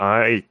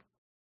I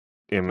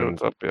So am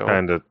what's up, Bill?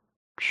 kind of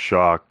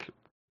shocked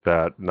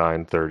that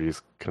 9:30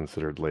 is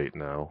considered late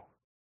now.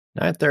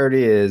 9:30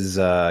 is,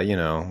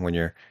 when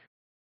you're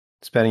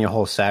spending a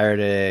whole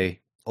Saturday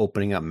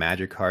opening up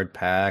Magic card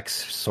packs,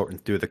 sorting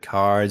through the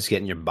cards,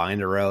 getting your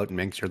binder out, and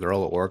making sure they're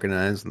all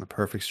organized and the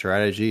perfect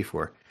strategy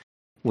for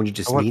when you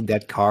just need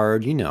that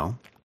card,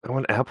 I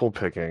went apple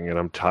picking, and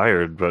I'm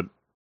tired, but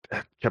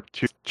I kept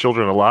 2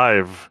 children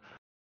alive,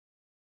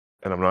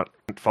 and I'm not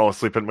fall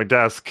asleep at my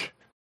desk.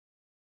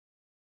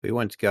 We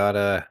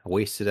got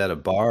wasted at a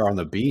bar on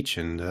the beach,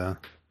 and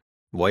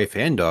wife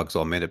and dogs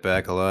all made it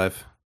back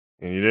alive.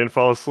 And you didn't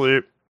fall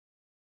asleep?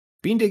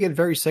 Bean did get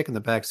very sick in the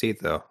back seat,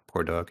 though.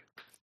 Poor dog.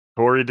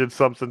 Tori did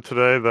something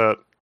today that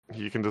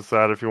he can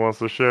decide if he wants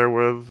to share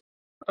with.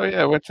 Oh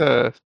yeah, I went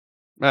to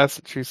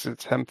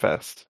Massachusetts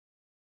Hempfest.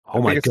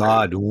 Oh my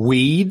God,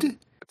 weed?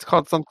 It's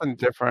called something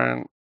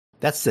different.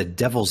 That's the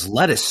devil's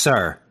lettuce,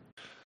 sir.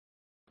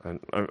 I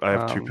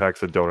have 2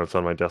 packs of donuts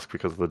on my desk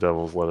because of the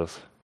devil's lettuce.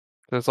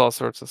 There's all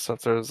sorts of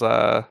stuff. There's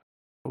a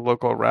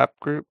local rap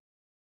group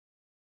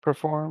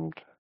performed.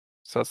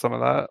 Saw some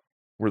of that.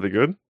 Were they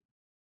good?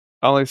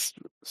 I only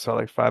saw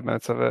like 5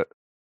 minutes of it.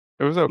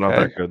 It was okay. Not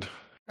that good.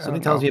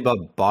 Something tells me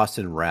about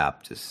Boston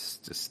rap.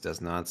 Just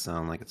does not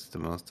sound like it's the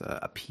most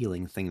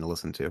appealing thing to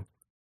listen to.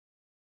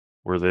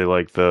 Were they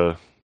like the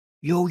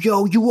Yo,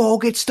 you all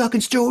get stuck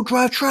in Steel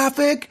Drive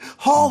traffic?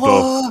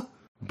 Holla!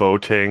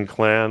 Botang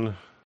clan?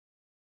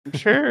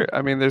 Sure.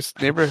 I mean, there's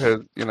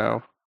neighborhood,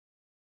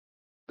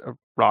 of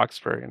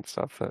Roxbury and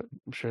stuff that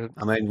I'm sure.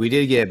 I mean, we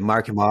did get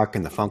Marky Mark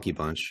and the Funky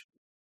Bunch.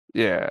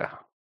 Yeah.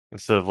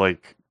 Instead of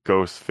like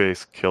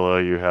Ghostface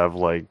Killa, you have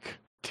like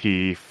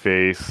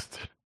T-faced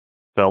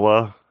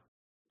fella.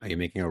 Are you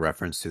making a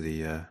reference to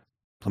the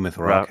Plymouth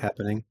Rock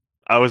happening?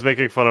 I was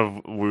making fun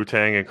of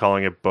Wu-Tang and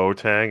calling it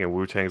Botang, and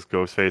Wu-Tang's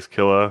Ghostface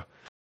Killa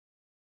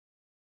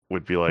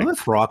would be like...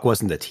 Plymouth Rock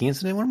wasn't the tea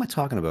incident? What am I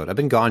talking about? I've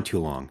been gone too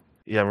long.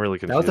 Yeah, I'm really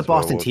confused. That was the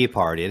Boston Tea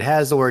Party. It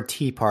has the word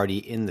Tea Party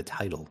in the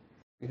title.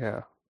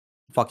 Yeah.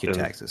 Fuck you,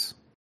 Texas.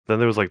 Then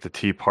there was like the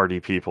Tea Party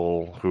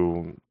people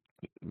who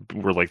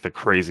were like the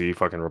crazy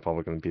fucking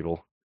Republican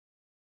people.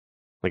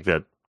 Like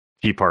that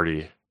Tea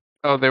Party.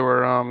 Oh, they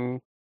were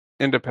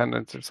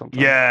independents or something.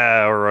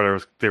 Yeah, or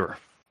whatever. They were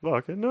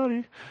fucking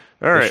nutty.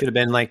 All right. They should have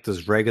been like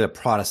those regular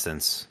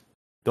Protestants.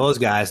 Those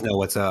guys know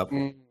what's up.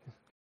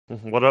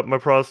 What up, my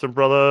Protestant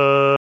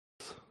brother?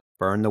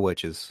 Burn the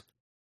witches.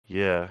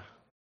 Yeah.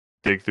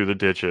 Dig through the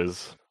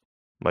ditches.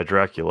 My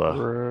Dracula.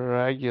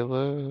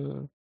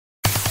 Dracula.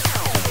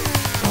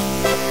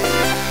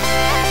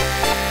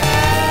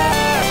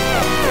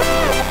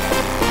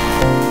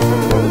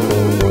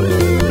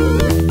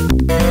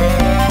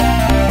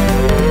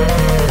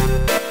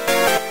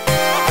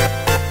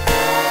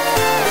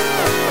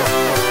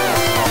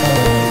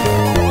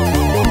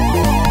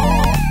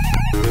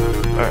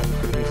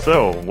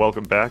 So,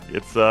 welcome back.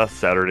 It's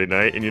Saturday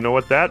night, and you know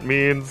what that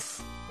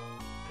means?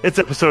 It's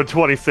episode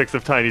 26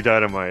 of Tiny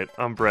Dynamite.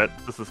 I'm Brett,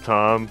 this is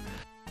Tom,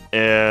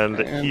 and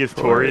he is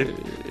Tori,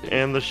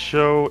 and the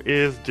show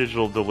is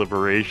Digital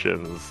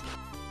Deliberations.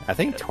 I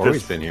think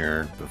Tori's been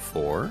here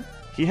before.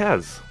 He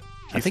has.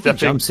 I think he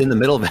jumps in the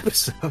middle of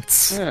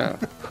episodes. Yeah,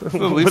 this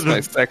is at least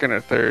my second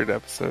or third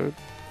episode.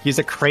 He's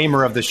a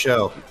Kramer of the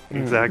show.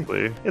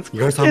 Exactly. It's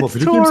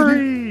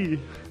Tori!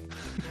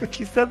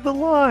 He said the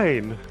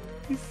line.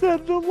 He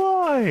said the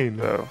line.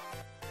 So,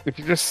 if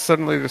you just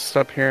suddenly just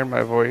stop hearing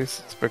my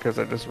voice, it's because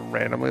I just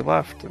randomly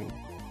left, and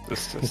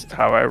this is just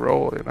how I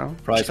roll,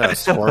 Probably trying to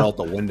squirrel out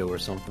the window or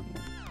something.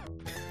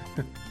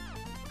 I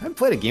haven't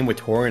played a game with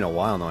Tori in a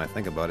while now. I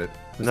think about it.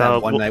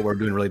 That one night we're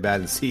doing really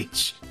bad in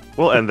Siege.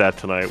 We'll end that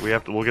tonight.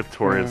 We'll get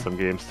Tori in some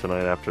games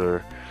tonight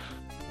after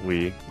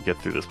we get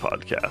through this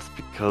podcast,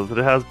 because it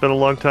has been a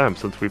long time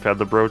since we've had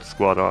the Broach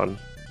Squad on.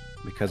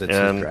 Because it's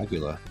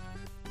Dracula.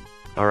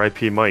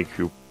 R.I.P. Mike,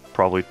 who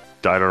probably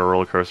died on a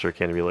roller coaster at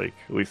Canopy Lake.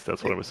 At least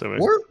that's what I'm assuming.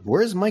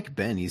 Where's Mike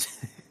been? He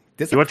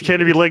went to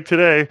Canopy Lake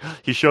today.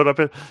 He showed up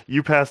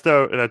you passed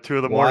out, and at 2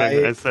 a.m.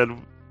 I said,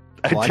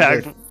 I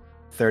tagged... Did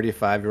a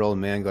 35-year-old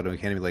man go to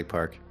Canopy Lake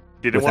Park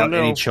without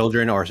any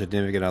children or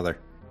significant other?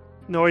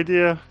 No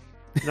idea.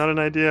 Not an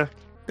idea.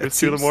 It was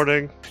 2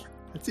 a.m.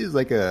 It seems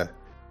like a...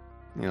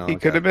 he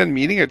could have been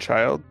meeting a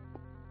child.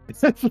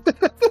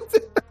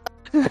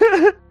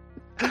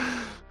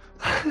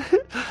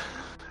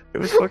 It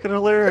was fucking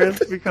hilarious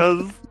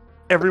because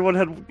everyone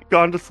had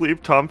gone to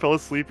sleep. Tom fell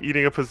asleep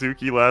eating a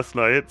Pizookie last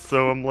night.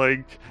 So I'm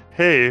like,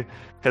 hey,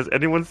 has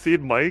anyone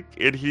seen Mike?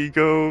 And he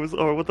goes,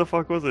 oh, what the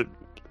fuck was it?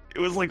 It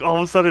was like all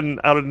of a sudden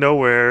out of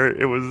nowhere.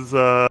 It was,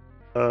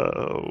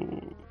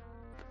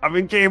 I'm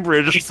in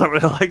Cambridge or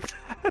something like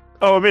that.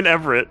 Oh, I'm in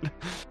Everett.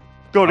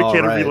 Go to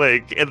Canopy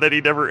Lake. And then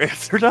he never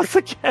answered us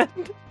again.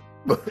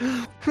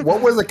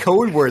 What were the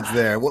code words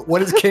there? What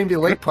does Canopy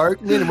Lake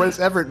Park mean and what does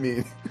Everett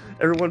mean?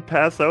 Everyone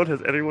pass out. Has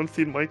anyone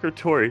seen Mike or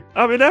Tori?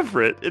 I'm in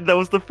Everett. And that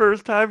was the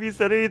first time he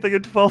said anything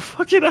in 12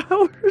 fucking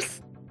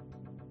hours.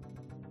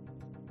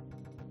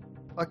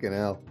 Fucking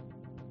hell.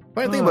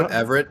 Funny thing about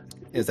Everett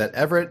is that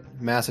Everett,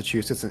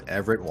 Massachusetts and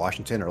Everett,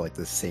 Washington are like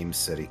the same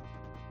city.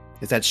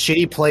 It's that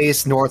shitty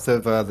place north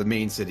of the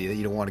main city that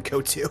you don't want to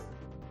go to.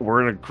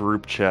 We're in a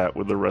group chat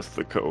with the rest of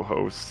the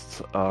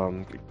co-hosts.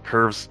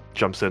 Curves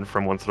jumps in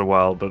from once in a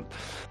while, but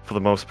for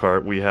the most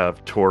part, we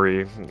have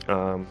Tori,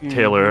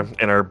 Taylor,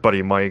 and our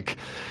buddy Mike.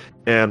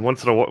 And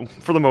once in a while,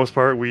 for the most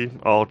part, we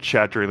all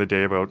chat during the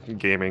day about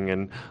gaming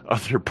and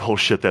other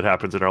bullshit that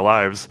happens in our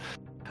lives.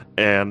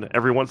 And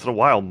every once in a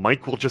while,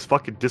 Mike will just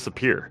fucking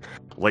disappear.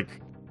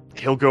 Like,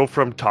 he'll go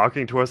from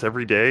talking to us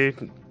every day,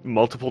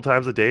 multiple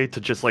times a day,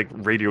 to just like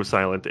radio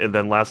silent. And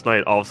then last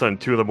night, all of a sudden,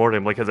 2 a.m,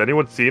 I'm like, has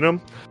anyone seen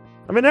him?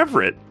 I'm in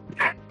Everett.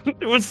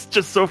 It was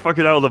just so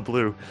fucking out of the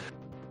blue.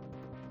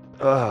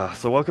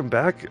 So welcome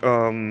back.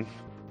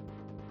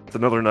 It's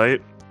another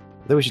night.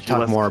 I think we should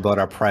talk more about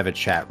our private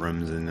chat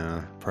rooms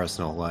and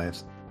personal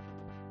lives.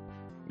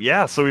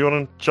 Yeah, so we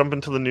want to jump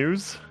into the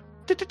news?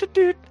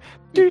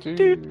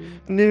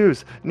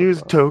 News.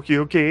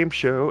 Tokyo Game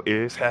Show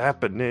is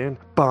happening.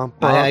 Bum,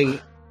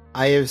 bum.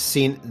 I have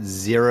seen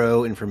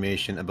zero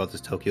information about this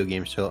Tokyo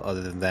Game Show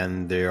other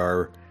than they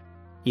are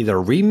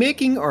either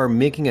remaking or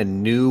making a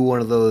new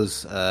one of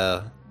those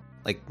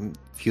like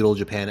feudal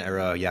Japan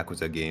era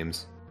Yakuza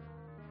games.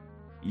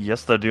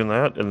 Yes, they're doing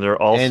that, and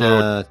they're also... And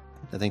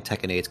I think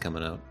Tekken 8's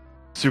coming out.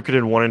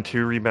 Suikoden 1 and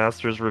 2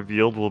 remasters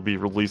revealed will be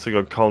releasing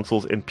on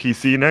consoles and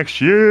PC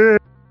next year!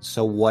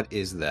 So what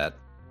is that?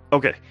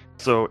 Okay,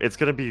 so it's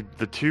going to be...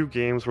 The 2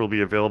 games will be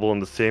available in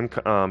the same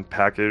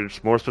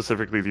package. More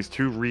specifically, these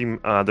 2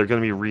 they're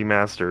going to be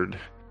remastered.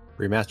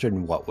 Remastered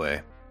in what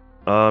way?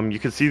 You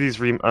can see these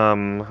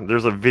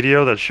there's a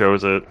video that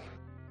shows it.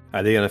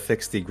 Are they going to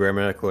fix the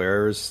grammatical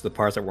errors, the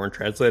parts that weren't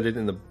translated,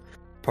 and the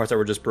parts that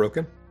were just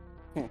broken?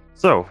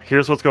 So,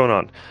 here's what's going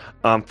on.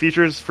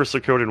 Features for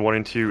Suikoden 1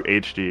 and 2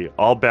 HD.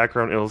 All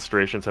background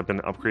illustrations have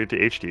been upgraded to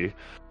HD.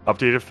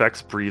 Updated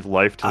effects breathe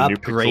life to the new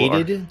pixel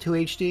art. Upgraded to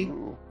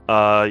HD?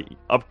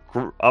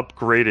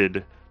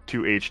 Upgraded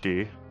to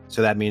HD.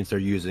 So that means they're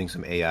using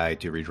some AI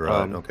to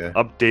redraw it, okay.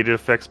 Updated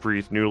effects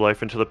breathe new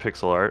life into the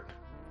pixel art.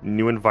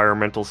 New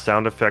environmental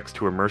sound effects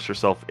to immerse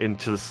yourself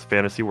into this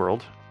fantasy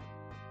world.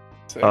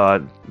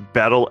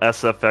 Battle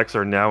SFX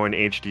are now in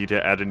HD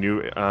to add a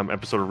new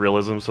episode of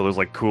realism, so there's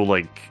like cool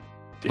like...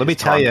 Let me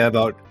tell you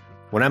about...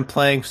 When I'm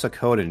playing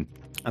Suikoden,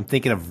 I'm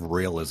thinking of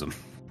realism.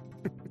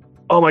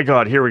 Oh my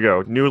god, here we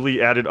go.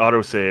 Newly added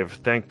autosave.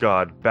 Thank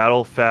god.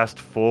 Battle fast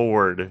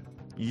forward.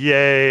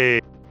 Yay!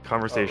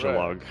 Conversation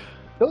log.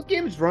 Those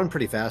games run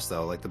pretty fast,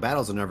 though. Like, the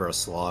battles are never a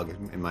slog,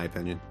 in my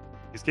opinion.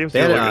 These games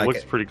feel like it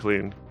looks pretty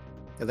clean.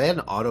 Yeah, they had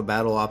an auto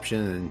battle option,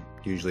 and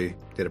usually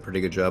did a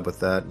pretty good job with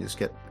that. You just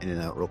get in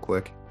and out real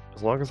quick.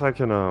 As long as I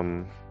can,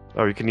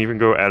 Oh, you can even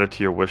go add it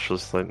to your wish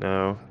list right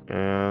now,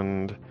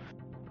 and...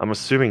 I'm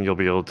assuming you'll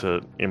be able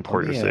to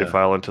import your save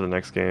file into the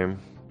next game.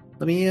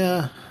 Let me,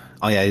 Oh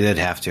yeah, you did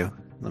have to.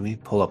 Let me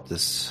pull up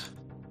this...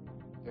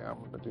 Yeah, I'm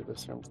gonna do the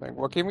same thing.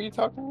 What game are you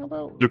talking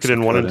about?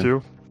 Suikoden 1 and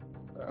 2?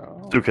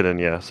 Suikoden,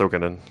 yeah,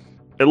 Suikoden.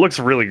 It looks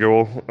really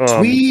cool.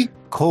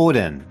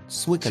 Suikoden.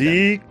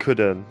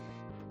 Suikoden.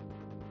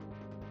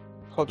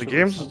 The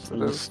game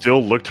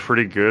still looked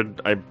pretty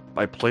good.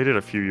 I played it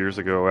a few years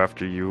ago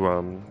after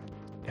you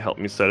helped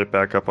me set it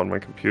back up on my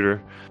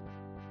computer.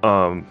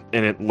 And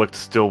it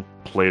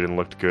played and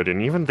looked good. And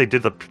even they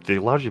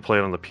allowed you to play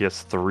it on the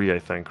PS3, I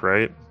think,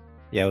 right?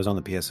 Yeah, it was on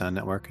the PSN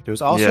network. There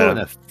was also an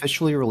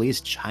officially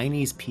released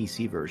Chinese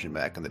PC version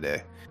back in the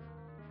day.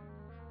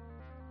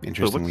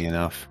 Interestingly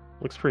enough.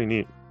 Looks pretty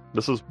neat.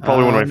 This is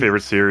probably one of my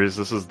favorite series.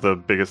 This is the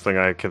biggest thing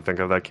I can think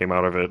of that came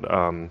out of it.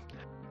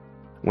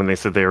 When they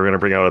said they were going to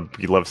bring out a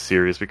beloved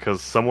series,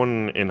 because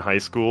someone in high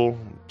school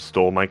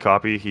stole my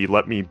copy. He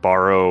let me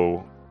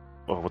borrow...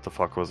 Oh, what the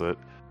fuck was it?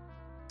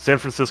 San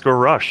Francisco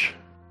Rush.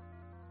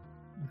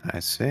 I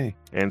see.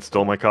 And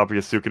stole my copy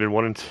of Suikoden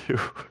 1 and 2. You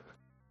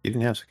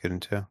didn't have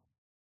Suikoden 2.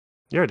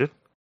 Yeah, I did.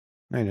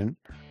 No, you didn't.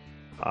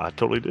 I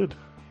totally did.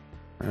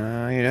 You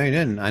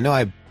didn't. I know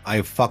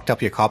I fucked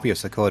up your copy of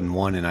Suikoden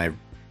 1 and I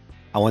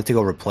went to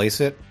go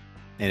replace it.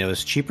 And it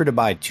was cheaper to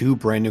buy 2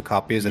 brand new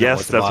copies than it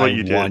was to buy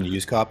one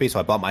used copy. So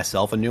I bought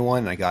myself a new one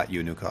and I got you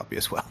a new copy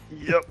as well.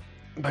 Yep.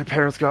 My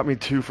parents got me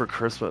 2 for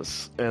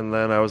Christmas. And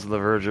then I was on the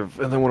verge of...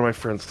 And then one of my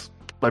friends...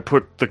 I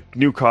put the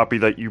new copy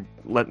that you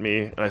lent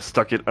me, and I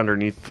stuck it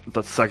underneath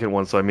the second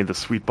one, so I made the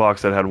sweet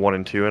box that had 1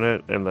 and 2 in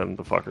it, and then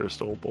the fucker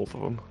stole both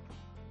of them.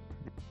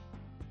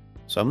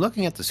 So I'm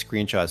looking at the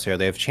screenshots here.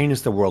 They've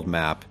changed the world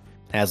map.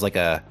 It has like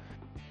a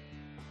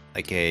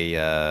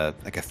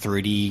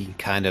 3D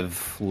kind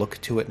of look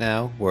to it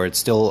now, where it's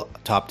still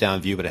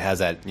top-down view, but it has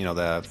that, the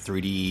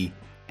 3D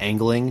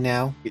angling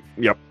now.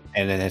 Yep.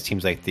 And then it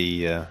seems like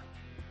I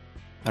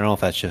don't know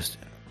if that's just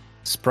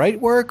sprite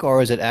work,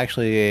 or is it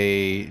actually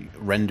a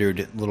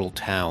rendered little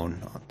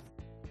town?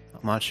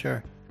 I'm not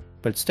sure.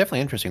 But it's definitely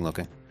interesting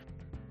looking.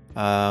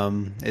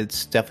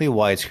 It's definitely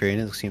widescreen.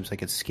 It seems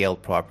like it's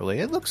scaled properly.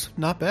 It looks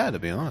not bad, to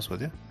be honest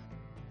with you.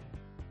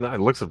 No, it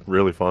looks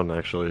really fun,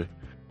 actually.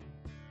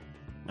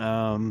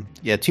 2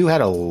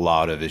 had a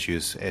lot of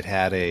issues. It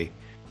had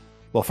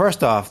well,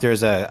 first off,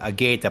 there's a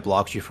gate that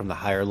blocks you from the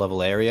higher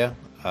level area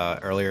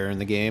earlier in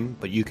the game,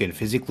 but you can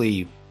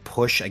physically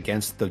push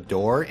against the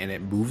door, and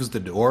it moves the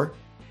door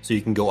so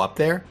you can go up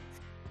there.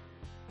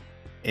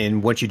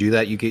 And once you do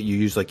that, you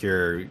use like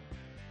the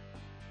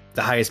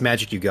highest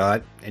magic you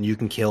got, and you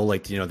can kill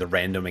like the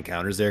random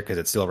encounters there because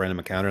it's still a random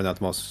encounter, not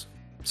the most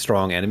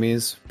strong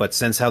enemies. But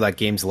since how that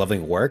game's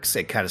leveling works,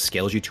 it kind of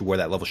scales you to where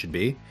that level should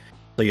be.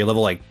 So your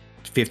level like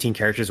 15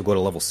 characters will go to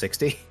level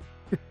 60,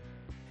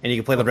 and you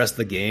can play the rest of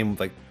the game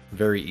like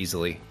very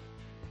easily.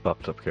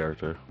 Buffed up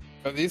character.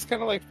 Are these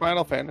kind of like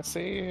Final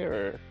Fantasy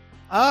or?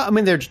 I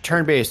mean, they're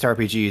turn-based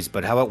RPGs,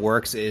 but how it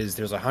works is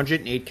there's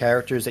 108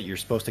 characters that you're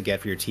supposed to get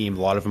for your team. A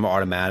lot of them are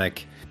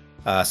automatic.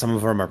 Some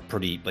of them are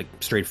pretty like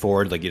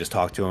straightforward, like you just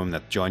talk to them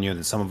that join you, and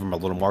then some of them are a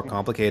little more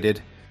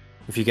complicated.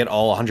 If you get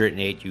all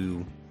 108,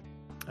 you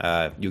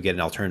get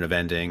an alternative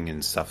ending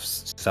and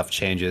stuff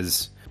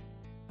changes.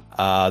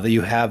 That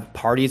you have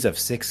parties of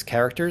 6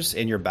 characters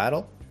in your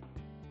battle.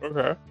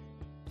 Okay.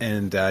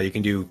 And you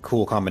can do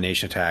cool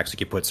combination attacks.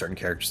 Like you put certain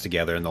characters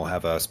together, and they'll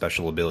have a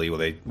special ability where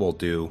they will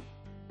do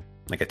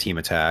like a team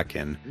attack,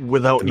 and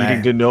without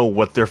needing to know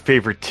what their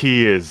favorite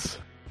tea is.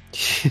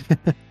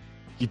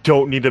 You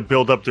don't need to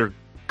build up their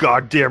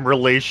goddamn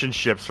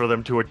relationships for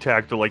them to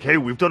attack. They're like, hey,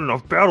 we've done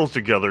enough battles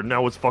together.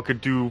 Now let's fucking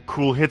do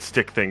cool hit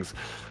stick things,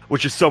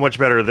 which is so much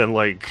better than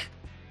like,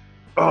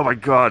 oh my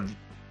god,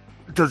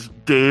 does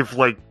Dave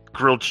like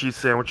grilled cheese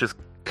sandwiches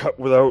cut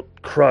without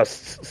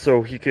crusts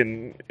so he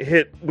can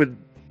hit with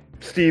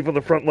Steve on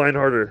the front line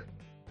harder?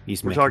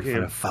 He's We're making talking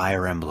fun of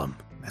Fire Emblem.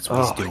 That's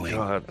what he's doing. Oh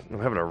my god, I'm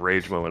having a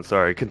rage moment.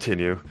 Sorry,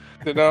 continue.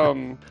 Did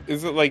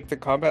is it like the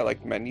combat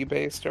like menu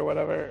based or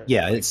whatever?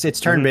 Yeah, it's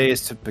turn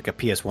based, like a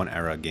PS1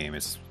 era game.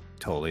 It's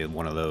totally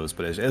one of those,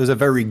 but it was a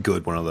very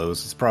good one of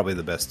those. It's probably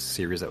the best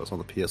series that was on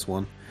the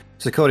PS1.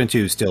 Suikoden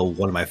 2 is still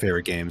one of my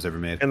favorite games ever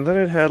made. And then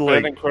it had Better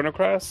like than Chrono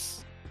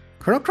Cross?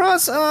 Chrono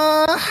Cross,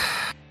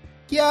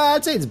 yeah,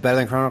 I'd say it's better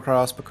than Chrono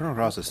Cross, but Chrono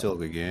Cross is still a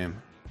good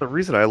game. the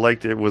reason I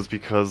liked it was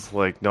because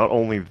like not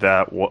only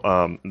that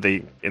they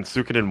in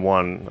Suikoden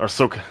 1 or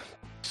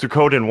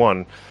Suikoden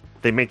 1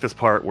 they make this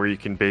part where you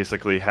can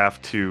basically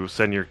have to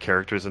send your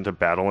characters into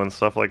battle and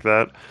stuff like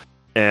that.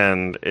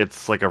 And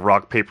it's like a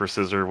rock, paper,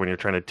 scissors when you're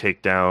trying to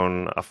take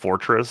down a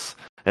fortress.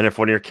 And if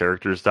one of your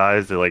characters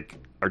dies, they like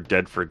are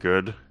dead for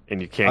good. And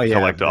you can't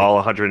collect all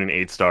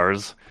 108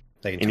 stars.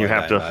 And you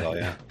have to... battle,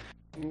 yeah.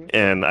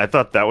 And I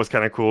thought that was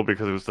kind of cool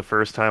because it was the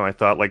first time I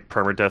thought like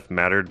permadeath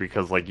mattered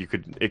because like you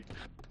could...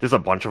 there's a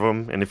bunch of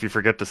them. And if you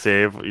forget to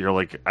save, you're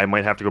like, I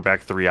might have to go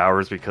back 3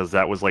 hours because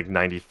that was like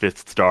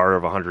 95th star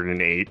of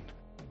 108.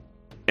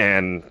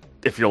 And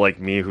if you're like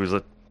me, who's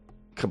a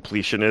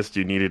completionist,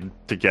 you needed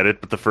to get it.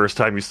 But the first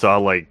time you saw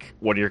like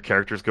one of your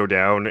characters go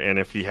down, and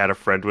if he had a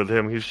friend with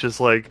him, he's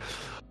just like,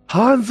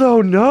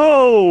 Hanzo,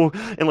 no!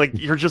 And like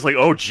you're just like,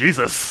 oh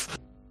Jesus.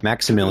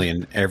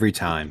 Maximilian every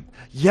time.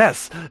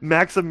 Yes,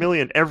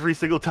 Maximilian every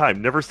single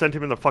time. Never sent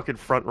him in the fucking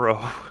front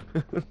row.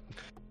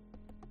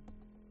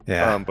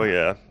 Yeah. But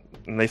yeah,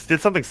 and they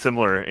did something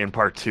similar in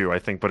part 2, I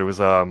think. But it was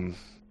 2 I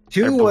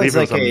believe was it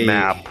like was a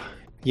map.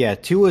 Yeah,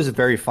 2 was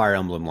very Fire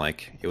Emblem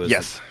like. It was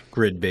Yes. a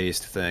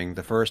grid-based thing.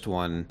 The first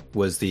one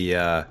was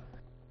the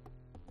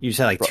you just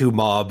had like 2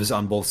 mobs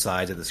on both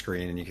sides of the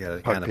screen, and you could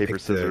Rock, kind of paper,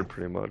 pick scissors,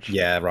 pretty much.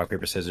 Yeah, rock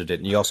paper scissors did.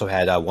 And you also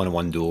had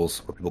 1-on-1 duels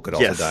where people could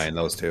also Yes. die in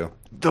those too.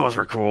 Those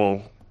were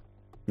cool.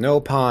 No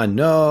pawn,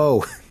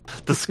 no.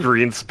 The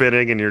screen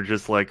spinning, and you're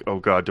just like, oh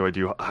god, do I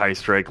do high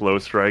strike, low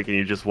strike? And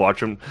you just watch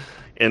them,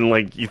 and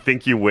like you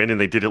think you win, and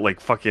they did it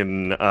like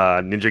fucking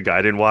Ninja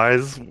Gaiden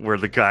wise, where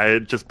the guy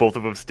just both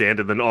of them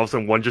stand, and then all of a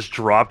sudden one just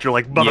dropped. You're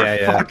like,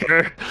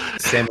 motherfucker.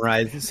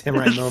 Samurai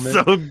moment.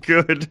 So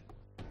good.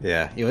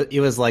 Yeah,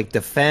 it was like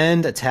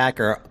defend, attack,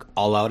 or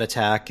all out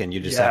attack, and you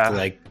just have to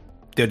like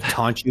they'd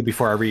taunt you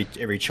before every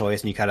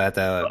choice, and you kind of have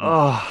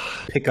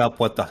to pick up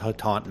what the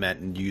taunt meant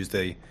and use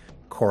the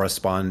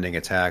corresponding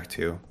attack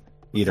to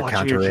either Watching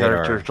counter your it or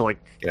character to like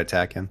get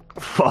attack in.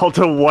 fall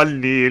to one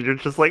knee, and you're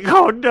just like,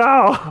 oh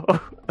no.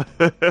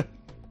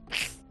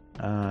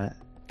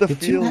 The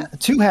feel.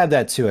 2 had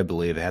that too, I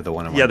believe. They had the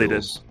one-on-one Yeah, they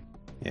duels.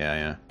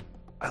 Yeah.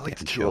 I liked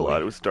the Yeah, 2 a lot.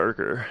 Joey. It was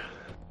darker.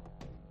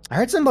 I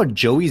heard something about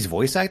Joey's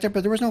voice actor,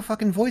 but there was no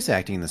fucking voice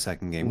acting in the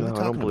second game. What No, are I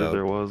you don't talking believe about?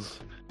 there was.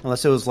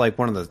 Unless it was like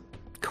one of the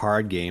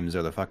card games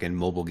or the fucking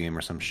mobile game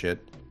or some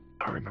shit.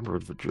 I don't remember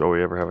the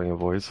Joey ever having a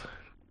voice.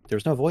 There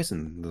was no voice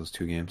in those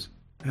 2 games.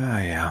 Oh,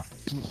 yeah.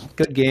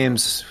 Good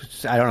games.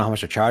 I don't know how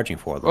much they're charging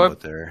for them, What? but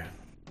they're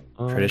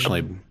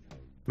traditionally...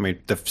 I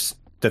mean,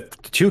 the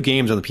 2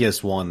 games on the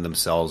PS1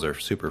 themselves are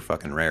super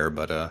fucking rare,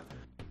 but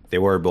they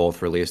were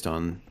both released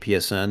on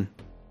PSN.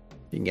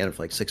 You can get it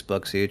for like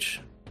 $6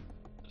 each.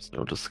 There's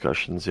no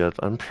discussions yet.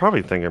 I'm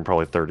probably thinking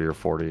 30 or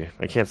 40.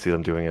 I can't see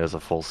them doing it as a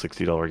full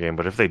 $60 game,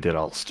 but if they did,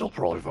 I'll still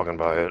probably fucking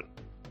buy it.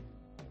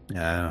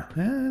 Yeah,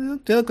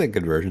 they look like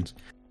good versions.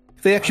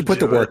 If they actually put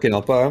the do it. work in,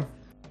 I'll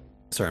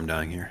Sorry, I'm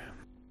dying here.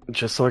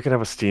 Just so I can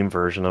have a Steam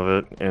version of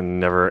it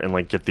and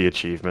like get the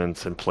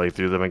achievements and play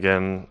through them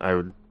again, I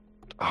would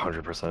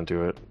 100%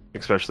 do it.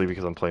 Especially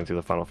because I'm playing through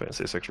the Final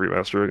Fantasy VI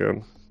remaster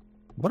again.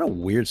 What a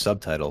weird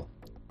subtitle.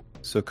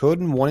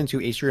 Suikoden 1 and 2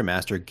 HD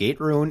Remaster, Gate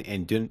Ruin,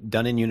 and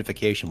Done in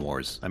Unification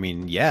Wars. I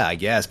mean, yeah, I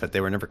guess, but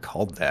they were never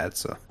called that,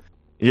 so.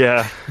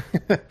 Yeah.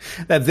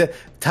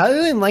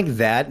 Titling like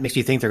that makes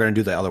you think they're going to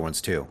do the other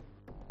ones too.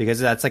 Because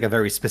that's like a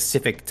very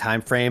specific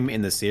time frame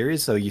in the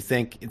series, so you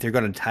think if they're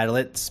going to title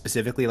it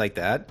specifically like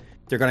that,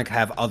 they're going to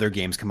have other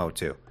games come out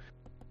too.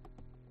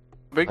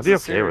 I'd be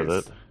okay with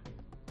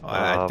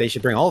it. They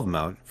should bring all of them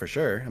out, for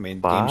sure. I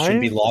mean, games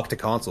shouldn't be locked to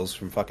consoles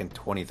from fucking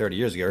 20, 30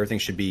 years ago. Everything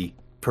should be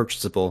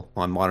purchasable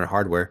on modern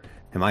hardware,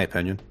 in my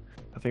opinion.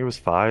 I think it was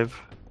 5.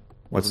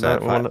 What's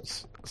Wasn't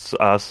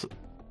that?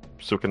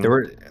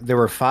 Suikoden? There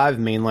were 5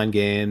 mainline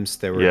games.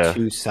 There were Yeah.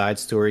 2 side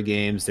story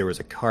games. There was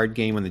a card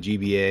game on the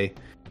GBA.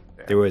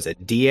 There was a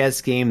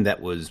DS game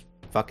that was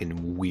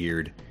fucking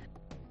weird.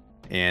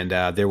 And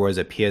there was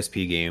a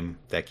PSP game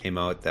that came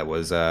out that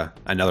was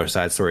another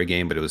side story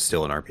game, but it was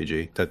still an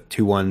RPG. The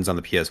 2 ones on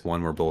the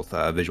PS1 were both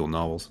visual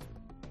novels.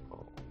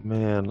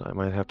 Man, I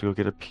might have to go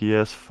get a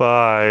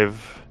PS5.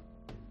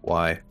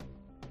 Why?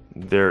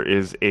 There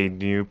is a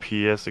new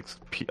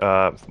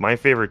my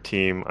favorite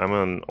team. I'm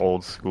an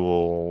old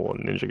school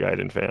Ninja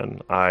Gaiden fan.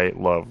 I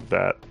love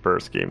that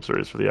first game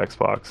series for the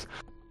Xbox.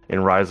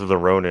 And Rise of the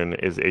Ronin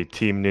is a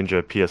Team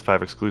Ninja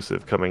PS5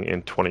 exclusive coming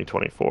in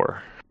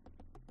 2024.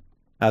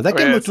 That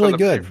game looked really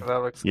good.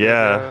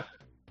 Yeah.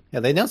 Yeah,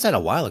 they announced that a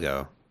while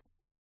ago.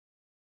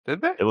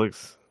 Did they? It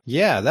looks...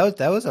 Yeah,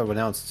 that was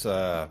announced,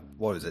 what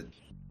was it?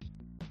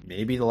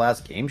 Maybe the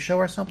last game show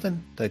or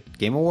something? The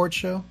Game Awards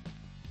show?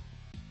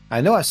 I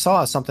know I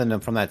saw something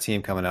from that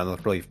team coming out. It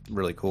looked really,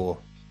 really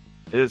cool.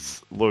 It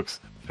looks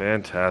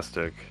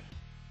fantastic.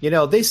 You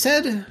know, they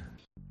said...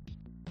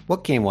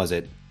 What game was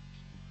it?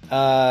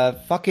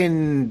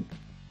 Fucking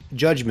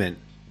Judgment.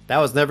 That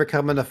was never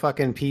coming to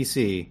fucking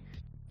PC.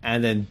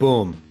 And then,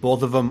 boom,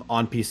 both of them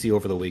on PC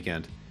over the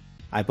weekend.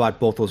 I bought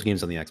both those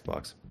games on the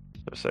Xbox.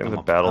 They're saying the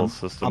battle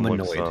system I'm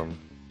looks annoyed.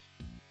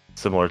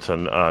 similar to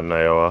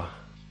Nioh.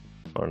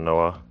 Or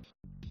Noah.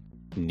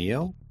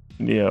 Neo?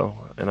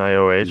 Neo.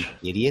 N-I-O-H.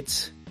 You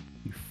idiots.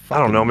 You I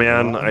don't know,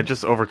 man. fucking I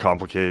just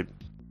overcomplicate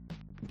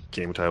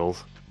game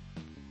titles.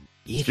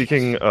 idiots.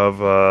 Speaking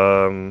of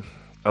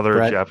other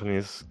Brett.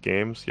 Japanese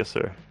games, yes,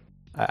 sir.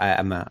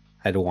 I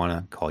don't want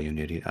to call you an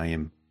idiot.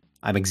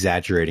 I'm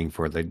exaggerating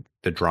for the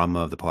drama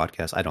of the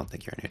podcast. I don't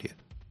think you're an idiot.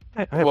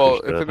 I Well,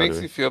 appreciate if that, it makes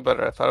Heather. you feel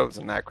better, I thought it was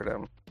an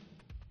acronym.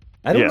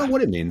 I don't Yeah. know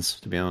what it means,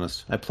 to be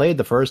honest. I played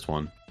the first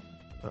one,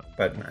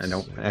 but I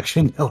don't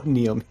actually know what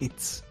Neo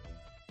means.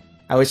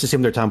 I always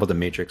assume they're talking about the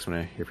Matrix when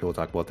I hear people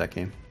talk about that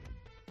game.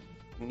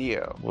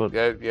 Neo. What-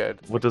 Yeah.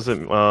 What does it?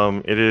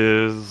 It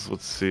is.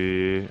 Let's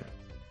see.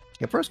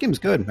 Yeah, first game's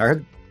good. I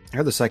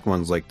heard the second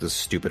one's like this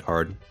stupid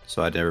hard,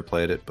 so I never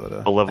played it.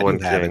 But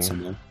Malevolent I do have King. it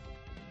somewhere.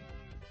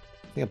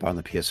 I think I bought it on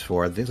the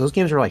PS4. Those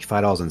games were like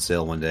 $5 on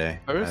sale one day.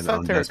 I always on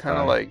thought they were Best kind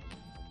of Buy.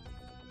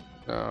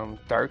 like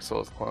Dark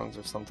Souls clones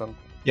or something.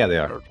 Yeah, they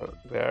are.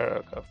 They are.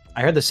 Okay.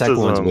 I heard the second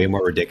This is, one's way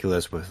more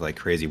ridiculous with like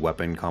crazy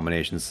weapon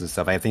combinations and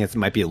stuff. I think it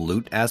might be a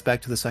loot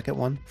aspect to the second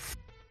one,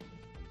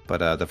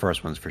 but the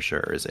first one's for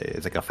sure it's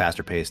like a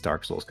faster paced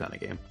Dark Souls kind of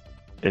game.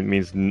 It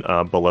means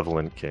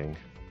Malevolent King.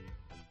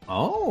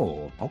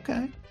 Oh,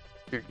 okay.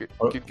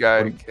 Good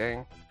guy, what-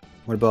 King.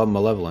 What about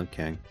Malevolent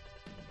King?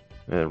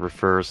 And it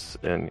refers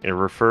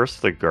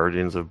to the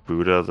guardians of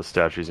Buddha, the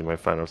statues you might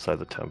find outside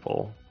the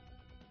temple.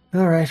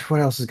 All right, what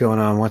else is going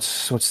on?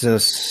 What's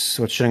this?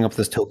 What's showing up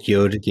this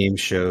Tokyo game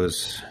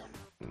shows?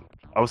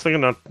 I was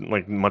thinking not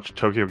like much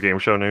Tokyo Game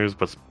Show news,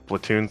 but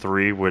Splatoon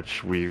 3,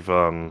 which we've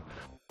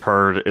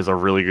heard is a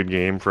really good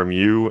game from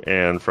you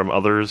and from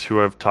others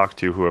who I've talked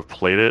to who have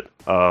played it.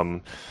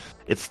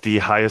 It's the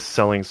highest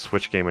selling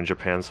Switch game in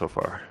Japan so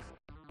far.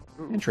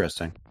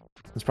 Interesting.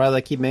 That's probably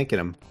they keep making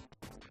them.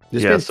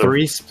 There's Yeah, been so-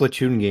 3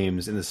 Splatoon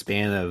games in the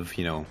span of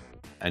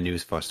a new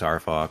Star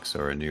Fox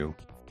or a new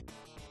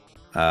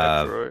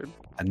Metroid.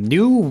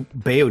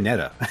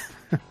 Bayonetta.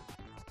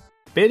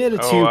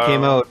 Bayonetta 2 Oh, wow.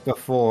 came out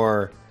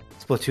before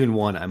Splatoon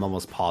 1, I'm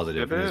almost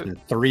positive. Did There's it? been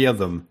 3 of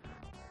them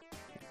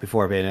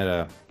before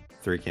Bayonetta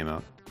 3 came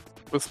out.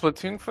 Was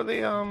Splatoon for the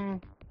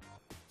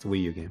It's a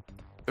Wii U game.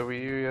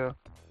 Wii U? Yeah.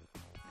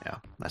 Yeah,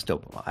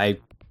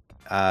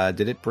 I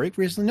did it break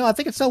recently? No, I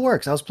think it still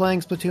works. I was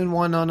playing Splatoon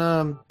 1 on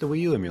the Wii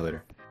U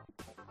emulator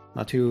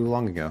not too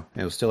long ago.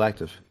 It was still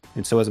active.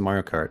 And so is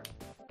Mario Kart.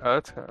 Oh,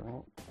 that's kind of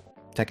neat.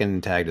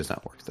 Tekken Tag does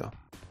not work, though.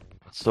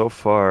 So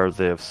far,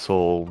 they have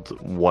sold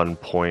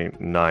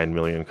 1.9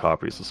 million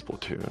copies of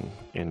Splatoon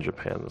in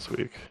Japan this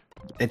week.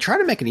 They tried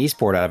to make an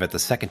esport out of it the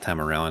second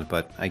time around,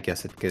 but I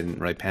guess it didn't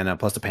really pan out.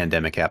 Plus, the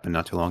pandemic happened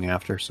not too long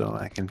after, so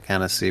I can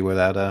kind of see where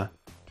that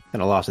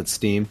kind of lost its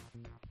steam.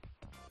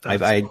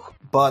 I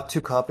bought 2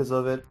 copies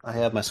of it. I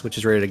have my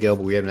Switches ready to go,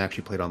 but we haven't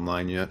actually played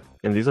online yet.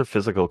 And these are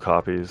physical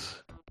copies.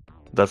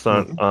 That's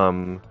not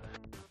Mm-hmm.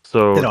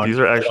 so They don't- these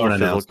are they actually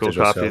don't announce physical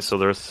digital copies. sales. So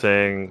they're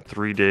saying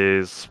 3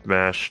 days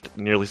smashed,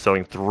 nearly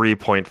selling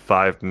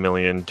 3.5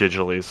 million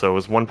digitally. So it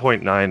was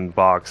 1.9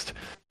 boxed,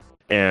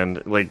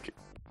 and like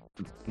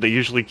they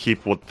usually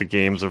keep what the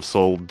games have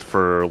sold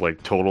for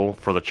like total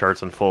for the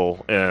charts in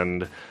full.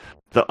 And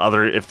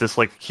if this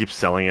like keeps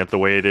selling it the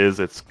way it is,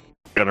 it's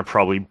gonna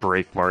probably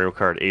break Mario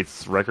Kart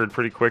 8's record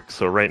pretty quick.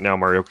 So right now,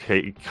 Mario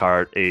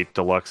Kart 8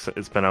 Deluxe,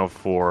 it's been out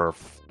for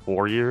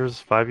 5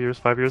 years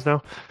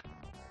now.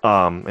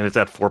 And it's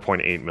at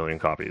 4.8 million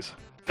copies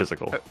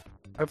physical.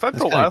 I thought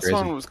That's the kinda last crazy.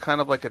 one was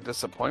kind of like a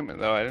disappointment,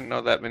 though. I didn't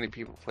know that many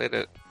people played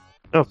it.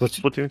 No,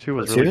 Splatoon 2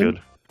 was really Splatoon?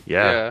 good.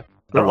 Yeah,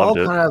 I They're all loved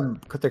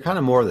it. they're kind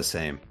of more of the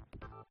same.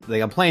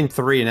 Like I'm playing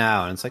 3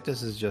 now, and it's like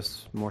this is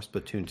just more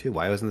Splatoon 2.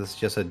 Why wasn't this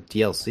just a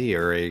DLC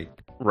or a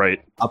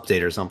Right.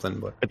 update or something?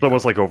 But It's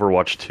almost like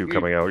Overwatch 2 You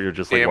coming out. You're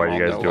just like, Damn why are well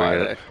you guys know doing why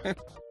it?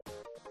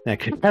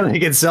 yeah, they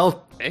can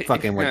sell they-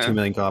 fucking like Yeah. 2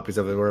 million copies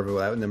of it, whatever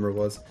that number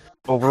was.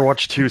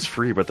 Overwatch 2 is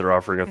free, but they're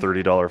offering a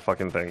 $30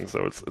 fucking thing,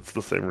 so it's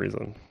the same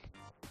reason.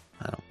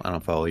 I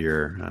don't follow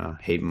your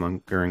hate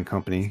mongering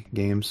company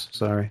games.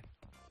 Sorry.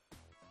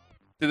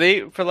 Do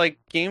they, for like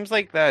games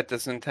like that,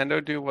 does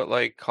Nintendo do what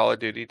like Call of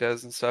Duty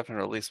does and stuff and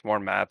release more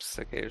maps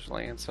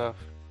occasionally and stuff?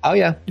 Oh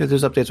yeah,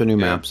 there's updates with new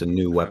Yeah. maps and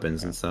new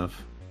weapons and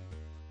stuff.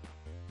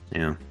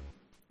 Yeah, and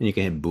you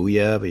can hit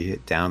Booyah, but you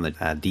hit down the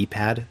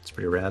D-pad. It's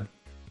pretty rad.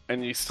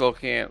 And you still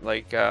can't,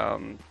 like,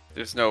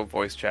 there's no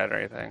voice chat or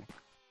anything.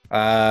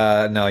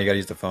 No, you gotta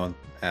use the phone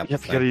app. You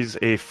gotta use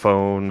a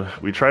phone.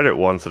 We tried it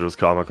once, and it was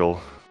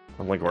comical.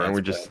 I'm like, why aren't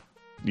we That's just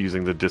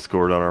using the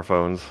Discord on our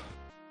phones?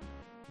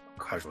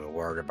 Because we're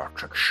worried about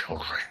the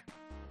children.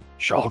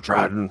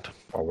 Children.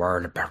 We're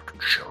worried about the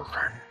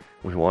children.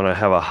 We want to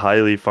have a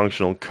highly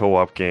functional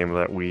co-op game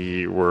that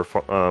we were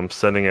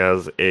sending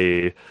as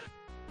a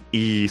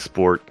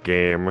e-sport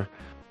game,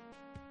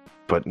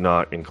 but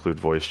not include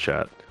voice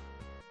chat.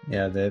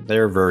 Yeah,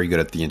 they're very good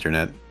at the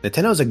internet.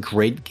 Nintendo's a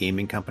great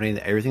gaming company.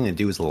 Everything they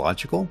do is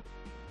logical,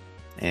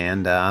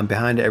 and I'm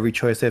behind every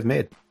choice they've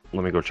made.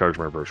 Let me go charge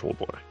my Virtual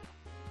Boy.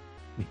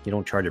 You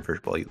don't charge a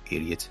Virtual Boy, you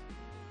idiot.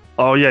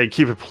 Oh yeah, you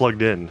keep it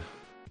plugged in.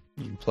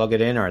 You can plug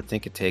it in, or I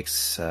think it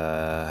takes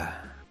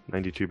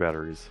 92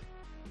 batteries.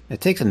 it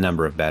takes a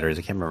number of batteries.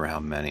 I can't remember how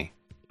many.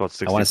 About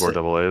I wanna 64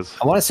 say- AA's.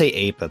 I want to say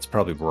 8, but that's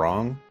probably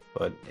wrong.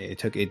 But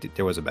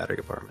there was a battery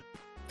compartment.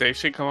 They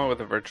should come out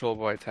with a Virtual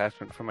Boy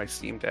attachment for my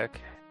Steam Deck.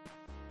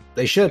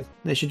 They should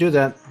do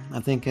that. I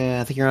think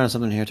you're on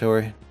something here,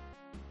 Tori.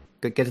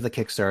 Get to the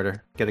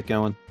Kickstarter, get it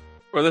going.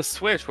 Or the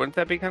Switch, wouldn't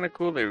that be kind of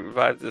cool? They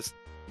revived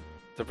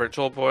the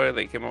Virtual Boy.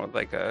 They came out with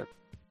like a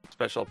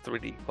special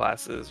 3D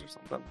glasses or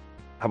something.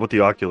 How about the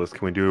Oculus?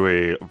 Can we do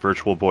a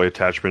Virtual Boy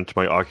attachment to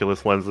my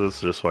Oculus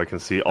lenses just so I can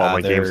see all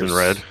my games in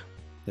red?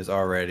 There's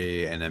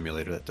already an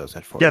emulator that does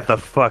that for Get you. the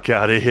fuck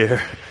out of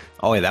here!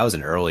 Oh yeah, that was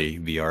an early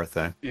VR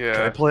thing.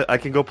 Yeah. I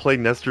can go play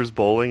Nestor's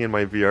Bowling in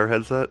my VR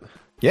headset.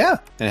 Yeah,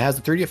 and it has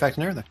the 3D effect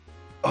and everything.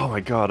 Oh my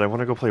god, I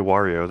want to go play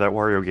Wario. That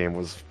Wario game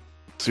was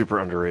super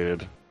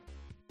underrated.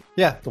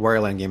 Yeah, the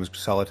Wario Land game was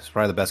solid. It's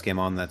probably the best game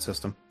on that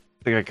system.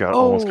 I think I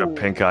almost got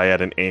pink eye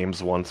at an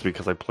Ames once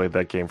because I played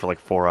that game for like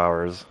 4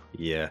 hours.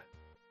 Yeah.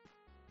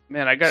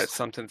 Man, I got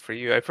something for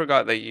you. I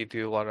forgot that you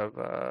do a lot of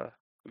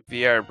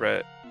VR,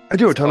 Brett. I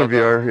do a It's ton of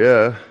called, VR,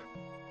 yeah.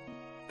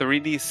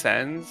 3D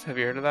Sens. Have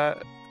you heard of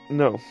that?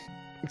 No.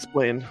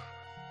 Explain.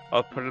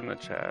 I'll put it in the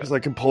chat. Because I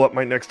can pull up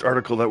my next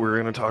article that we're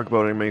going to talk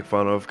about and make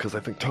fun of because I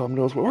think Tom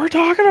knows what we're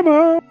talking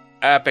about.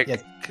 Epic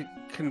Yeah.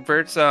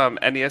 converts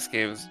NES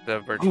games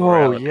to virtual Oh,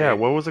 reality. yeah.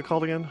 What was it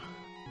called again?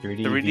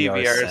 3D, 3D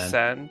VR Sen.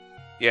 Sen.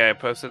 Yeah, I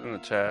posted in the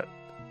chat.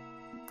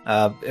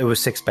 It was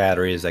 6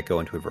 batteries that go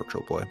into a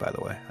Virtual Boy, by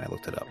the way. I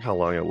looked it up. How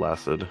long it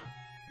lasted.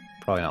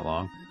 Probably not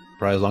long.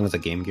 Probably as long as a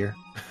Game Gear.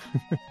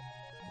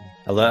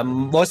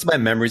 Most of my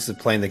memories of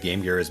playing the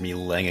Game Gear is me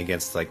leaning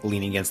against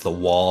the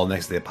wall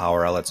next to the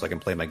power outlet so I can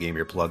play my Game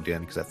Gear plugged in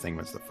because that thing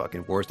was the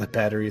fucking worst with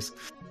batteries.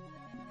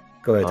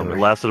 Go ahead. It Tori.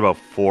 lasted about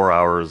 4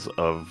 hours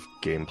of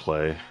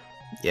gameplay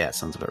Yeah,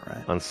 sounds about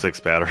right. on 6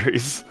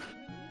 batteries.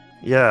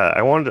 Yeah,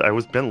 I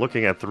was been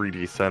looking at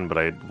 3D Sen, but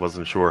I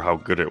wasn't sure how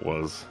good it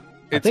was.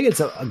 I think it's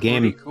a pretty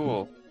game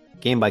cool.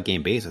 game by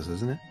game basis,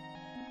 isn't it?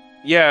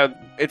 Yeah,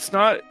 it's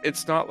not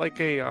like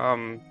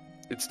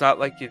it's not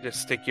like you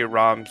just stick your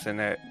ROMs in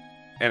it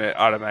and it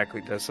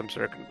automatically does some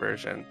sort of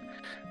conversion.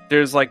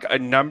 There's like a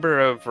number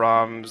of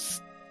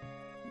ROMs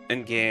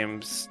in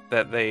games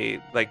that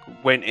they like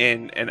went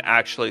in and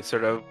actually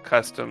sort of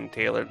custom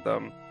tailored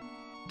them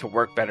to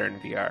work better in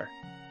VR.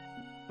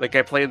 Like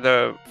I played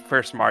the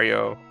first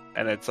Mario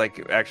and it's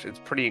like actually it's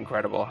pretty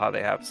incredible how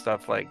they have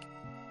stuff like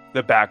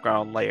the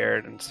background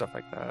layered and stuff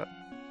like that.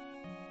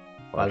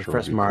 By the Sure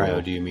first would be Mario,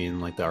 cool. do you mean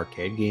like the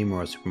arcade game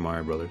or Super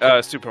Mario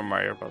Brothers? Super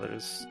Mario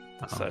Brothers.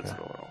 Oh, That's okay.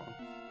 the one.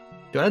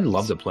 Dude, I'd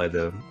love to play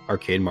the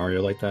arcade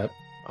Mario like that.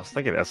 I was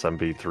thinking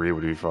SMB3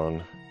 would be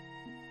fun.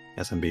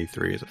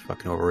 SMB3 is a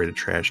fucking overrated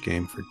trash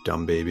game for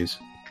dumb babies.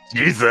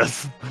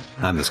 Jesus!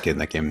 I'm just kidding.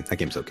 That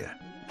game's okay.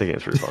 The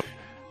game's pretty fun.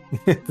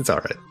 It's all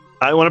right.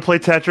 I want to play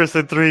Tetris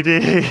in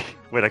 3D.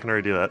 Wait, I can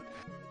already do that.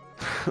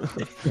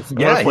 I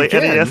Yeah, want to play you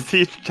can. NES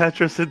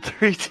Tetris in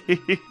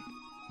 3D.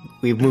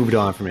 We've moved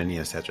on from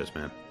NES Tetris,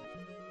 man.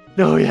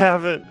 No, we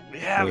haven't. We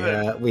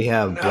haven't. We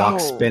have block No.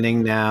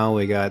 spinning now.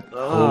 We got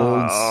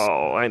holds.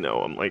 Oh, I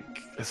know.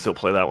 I still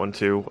play that one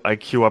too. I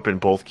queue up in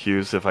both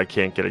queues if I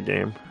can't get a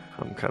game.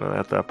 I'm kind of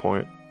at that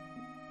point.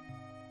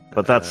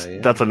 But that's Yeah.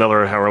 that's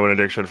another heroin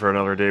addiction for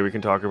another day we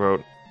can talk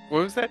about.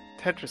 What was that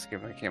Tetris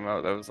game that came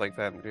out that was like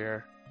that in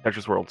VR?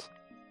 Tetris Worlds.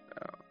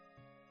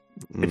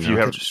 If No, you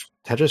have-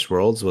 Tetris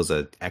Worlds was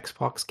an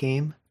Xbox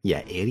game.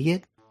 Yeah,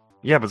 idiot.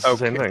 Yeah, but it's the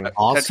same thing.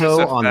 Also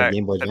Tetris on the Effect-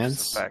 Game Boy Tetris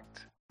Advance.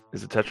 Effect.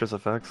 Is it Tetris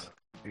Effects?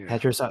 Yeah.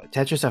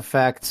 Tetris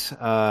Effect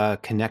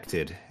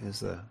Connected is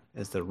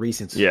the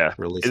recent Yeah,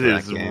 release It of that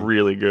is game.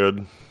 really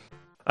good.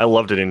 I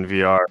loved it in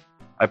VR.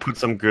 I put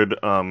some good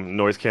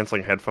noise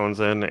canceling headphones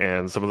in,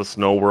 and some of the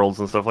snow worlds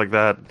and stuff like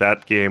that.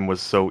 That game was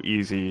so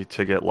easy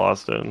to get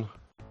lost in.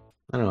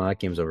 I don't know, that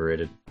game's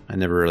overrated. I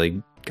never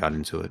really got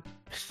into it.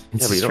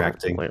 It's Yeah, but you don't have to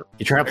distracting. play it.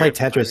 You try to play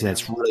Very Tetris and boring,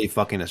 it's really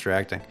fucking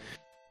distracting.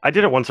 I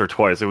did it once or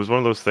twice. It was one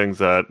of those things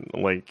that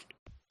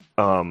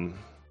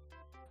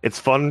it's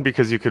fun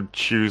because you could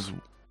choose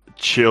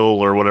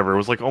chill or whatever. It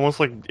was like almost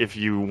like if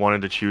you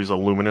wanted to choose a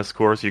luminous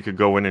course, you could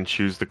go in and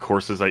choose the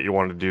courses that you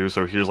wanted to do.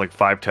 So here's like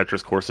 5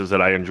 Tetris courses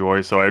that I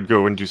enjoy. So I'd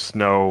go and do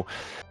snow,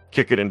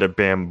 kick it into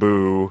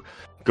bamboo,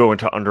 go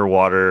into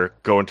underwater,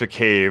 go into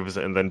caves,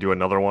 and then do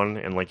another one.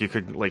 And like you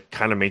could like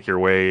kind of make your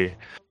way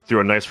through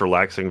a nice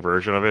relaxing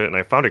version of it. And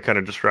I found it kind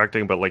of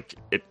distracting, but like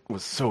it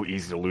was so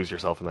easy to lose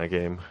yourself in that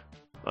game.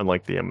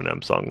 Unlike the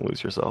Eminem song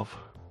 "Lose Yourself."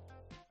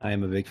 I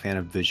am a big fan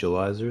of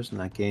visualizers,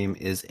 and that game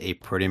is a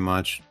pretty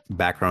much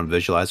background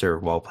visualizer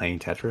while playing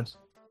Tetris.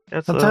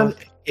 It's, Sometimes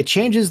it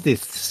changes the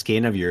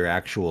skin of your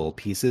actual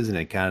pieces, and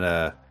it kind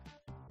of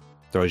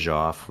throws you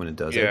off when it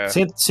does Yeah. it.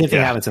 Same thing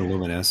Yeah. happens in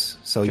Luminous.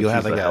 So you'll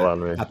have like the hell out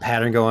of me. a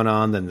pattern going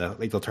on, then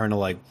they'll turn to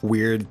like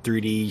weird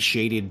 3D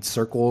shaded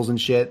circles and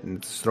shit, and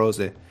it just throws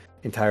the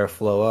entire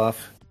flow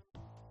off.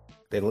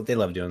 They love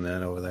doing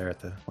that over there at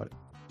the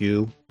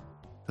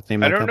What's the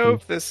name I of the don't know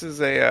company? if this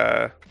is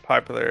a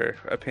popular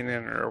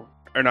opinion or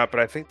not, but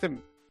I think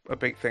a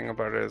big thing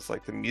about it is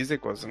like the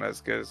music wasn't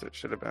as good as it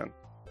should have been.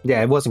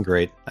 Yeah, it wasn't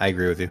great. I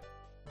agree with you.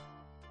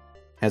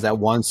 Has that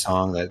one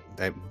song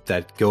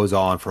that goes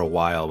on for a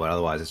while, but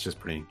otherwise it's just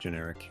pretty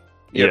generic.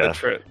 Yeah,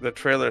 Yeah. the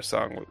trailer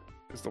song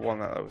is the one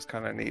that was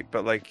kind of neat,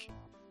 but like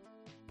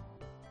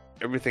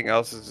everything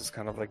else is just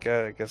kind of like,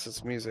 yeah, I guess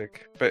it's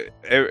music. But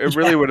it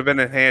really would have been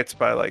enhanced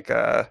by like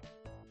a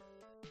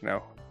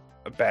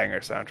banger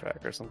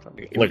soundtrack or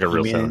something. like a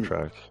real You mean-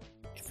 soundtrack.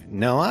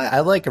 No,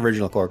 I like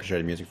original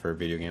orchestrated music for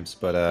video games,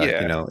 but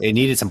Yeah. it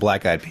needed some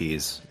Black Eyed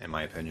Peas, in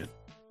my opinion.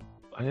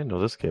 I didn't know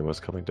this game was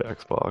coming to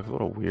Xbox.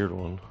 What a weird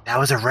one. That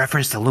was a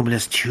reference to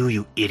Luminous 2,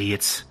 you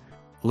idiots.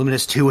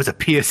 Luminous 2 was a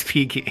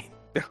PSP game.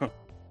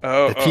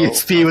 Oh, The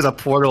PSP was a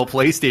portable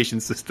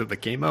PlayStation system that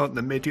came out in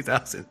the mid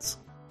 2000s.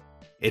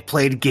 It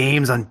played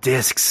games on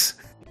discs.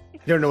 I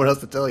don't know what else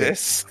to tell you.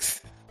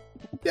 discs.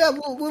 Yeah,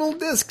 little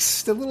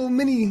discs, the little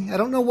mini. I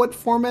don't know what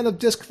format of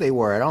disc they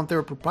were. I don't know if they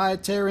were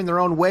proprietary in their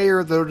own way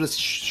or they're just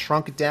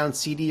shrunk down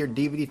CD or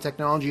DVD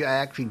technology. I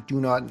actually do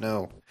not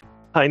know.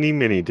 Tiny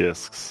mini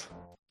discs.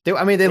 They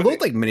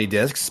looked like mini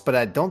discs, but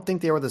I don't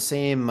think they were the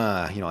same,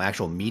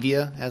 actual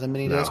media as a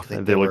mini No, disc. I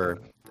think they they look- were.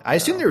 I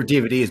assume they were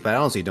DVDs, but I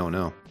honestly don't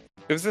know.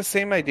 It was the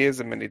same idea as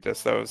a mini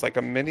disc, though. It was like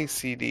a mini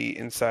CD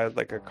inside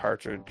like a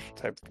cartridge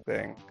type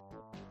thing.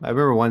 I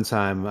remember one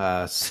time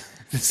I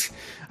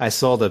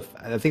saw I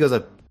think it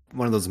was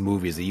one of those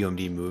movies, the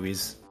UMD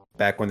movies,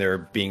 back when they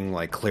were being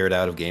like cleared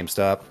out of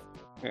GameStop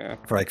Yeah.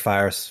 for like $5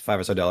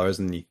 or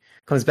so, and he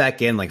comes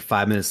back in like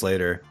 5 minutes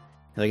later,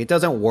 like it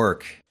doesn't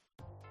work.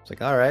 It's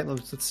like, all right,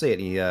 let's see it.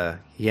 He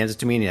hands it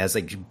to me, and it has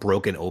like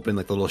broken open,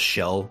 like the little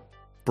shell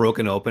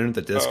broken open,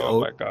 the disc. Oh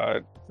my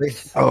god. Like,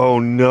 Oh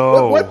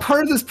no! what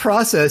part of this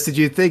process did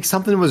you think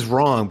something was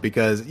wrong?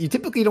 Because you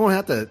typically don't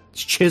have to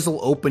chisel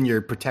open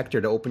your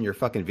protector to open your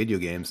fucking video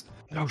games.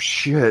 Oh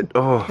shit!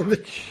 Oh,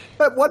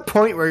 At what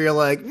point where you're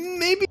like,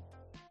 maybe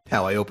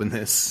how I open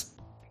this?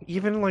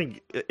 even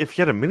like if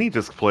you had a mini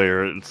disc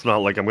player, it's not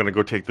like I'm gonna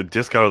go take the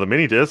disc out of the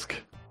mini disc.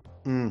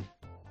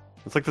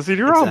 It's like the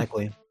CD-ROM.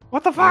 Exactly.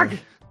 What the fuck?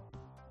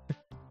 Yeah.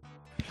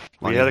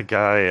 We had a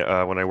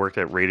guy when I worked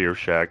at Radio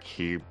Shack.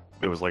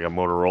 It was like a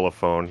Motorola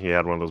phone. He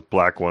had one of those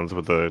black ones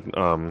with the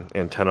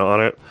antenna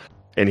on it.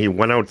 And he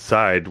went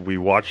outside. We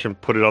watched him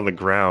put it on the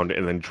ground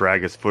and then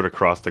drag his foot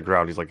across the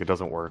ground. He's like, it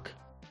doesn't work.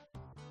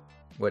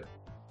 What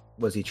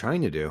was he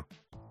trying to do?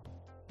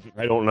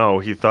 I don't know.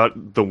 He thought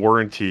the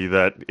warranty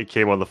that it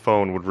came on the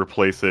phone would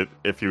replace it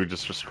if you were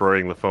just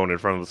destroying the phone in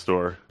front of the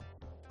store.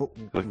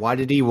 Why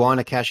did he want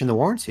to cash in the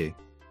warranty?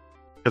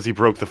 Because he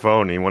broke the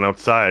phone. He went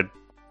outside,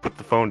 put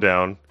the phone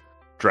down,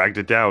 dragged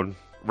it down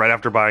right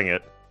after buying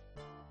it.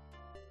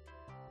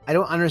 I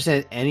don't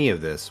understand any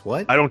of this.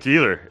 What? I don't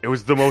either. It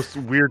was the most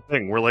weird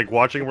thing. We're like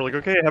watching, we're like,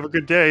 okay, have a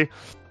good day.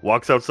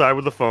 Walks outside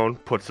with the phone,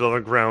 puts it on the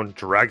ground,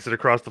 drags it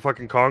across the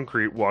fucking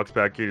concrete, walks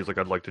back in. He's like,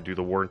 I'd like to do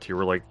the warranty.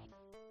 We're like,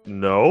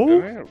 no?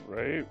 Yeah,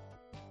 right.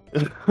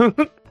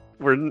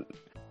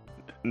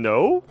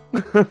 No?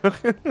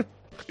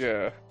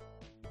 Yeah.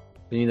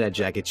 You need that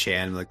Jackie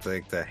Chan, like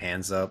the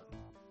hands up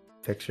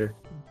picture.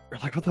 We're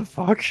like, what the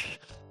fuck?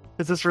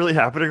 Is this really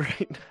happening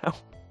right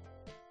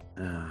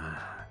now?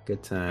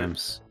 Good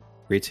times.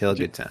 Retail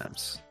good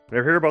times.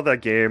 Ever hear about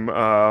that game?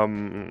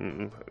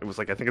 It was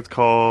like, I think it's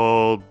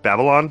called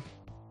Babylon.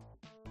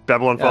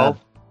 Babylon Fall.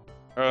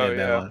 Oh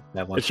yeah.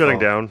 Babylon It's shutting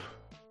Fall. down.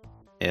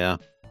 Yeah.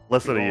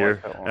 Less than a Don't year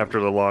like that one. after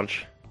the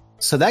launch.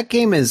 So that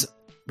game is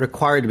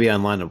required to be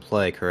online to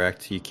play,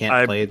 correct? You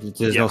can't play it.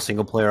 There's yeah. no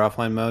single player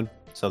offline mode,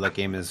 so that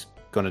game is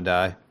going to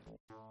die.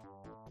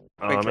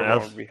 I think everyone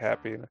As- would be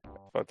happy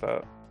about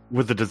that.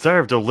 With the desire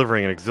of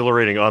delivering an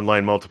exhilarating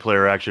online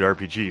multiplayer action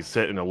RPG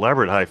set in an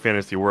elaborate high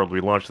fantasy world,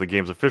 we launched the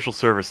game's official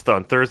service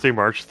on Thursday,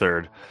 March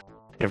 3rd.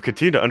 And have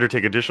continued to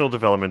undertake additional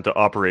development to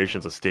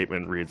operations, a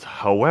statement reads.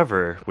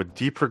 However, with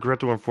deep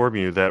regret to inform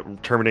you that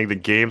terminating the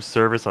game's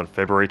service on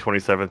February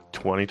 27th,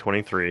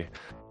 2023.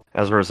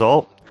 As a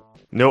result,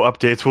 no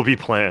updates will be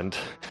planned.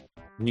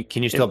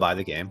 Can you still buy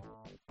the game?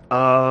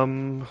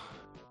 Um,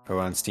 Go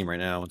on Steam right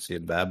now. Let's see.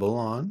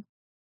 Babylon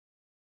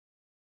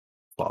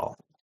Fall.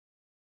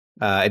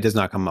 It does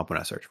not come up when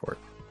I search for it.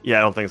 yeah,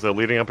 I don't think so.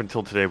 Leading up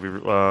until today,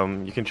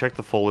 you can check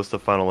the full list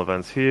of final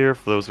events here.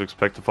 For those who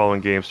expect the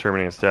following games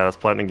terminating status,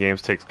 Platinum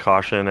Games takes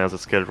caution as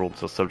it's scheduled,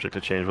 so subject to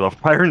change without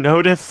prior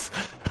notice.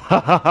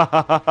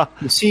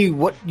 You see,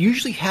 what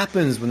usually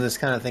happens when this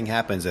kind of thing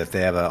happens if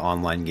they have an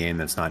online game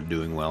that's not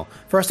doing well.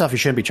 First off, you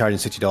shouldn't be charging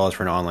 $60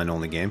 for an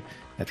online-only game.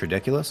 That's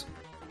ridiculous.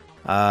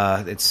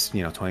 It's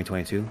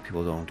 2022.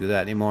 People don't do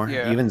that anymore.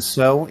 Yeah. Even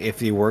so, if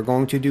they were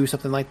going to do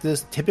something like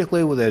this,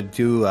 typically they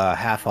do a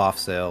half-off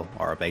sale,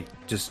 or they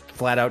just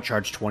flat out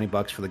charge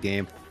 $20 for the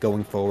game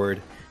going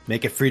forward,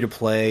 make it free to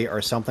play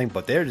or something.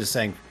 But they're just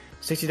saying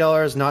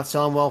 $60 not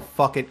selling well.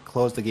 Fuck it,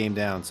 close the game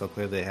down. So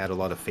clearly they had a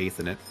lot of faith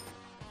in it.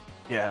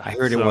 Yeah, I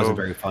heard it so- wasn't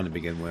very fun to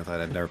begin with.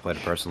 I've never played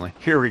it personally.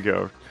 Here we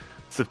go.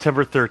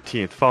 September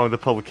 13th, following the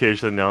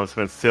publication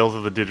announcement, sales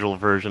of the digital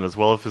version as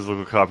well as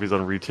physical copies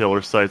on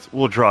retailer sites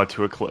will draw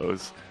to a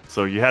close.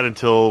 So you had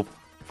until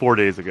 4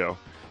 days ago.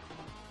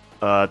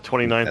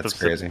 29th That's of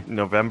crazy.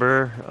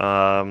 November,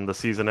 the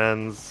season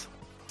ends.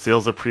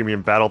 Sales of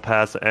Premium Battle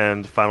Pass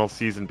end. Final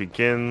season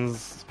begins.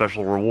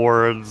 Special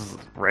rewards,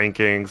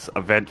 rankings,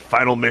 event,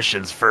 final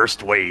missions,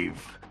 first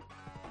wave.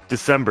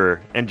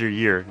 December, end your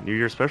year, New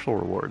Year special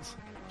rewards.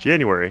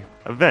 January,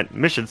 event,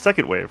 mission,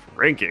 second wave,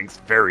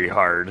 rankings, very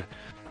hard.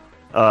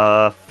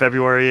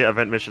 February,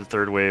 event, mission,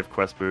 third wave,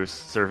 quest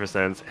boost, service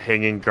ends,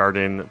 Hanging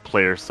Garden,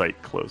 player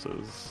site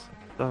closes.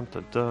 Dun,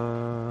 dun,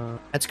 dun.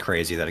 That's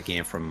crazy that a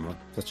game from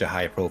such a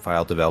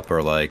high-profile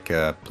developer like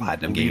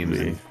Platinum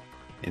Games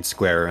and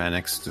Square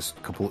Enix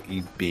just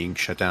completely being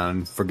shut down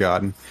and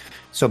forgotten.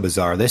 So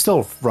bizarre. They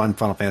still run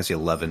Final Fantasy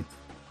XI.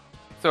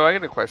 So I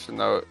got a question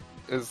though.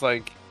 Is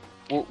like,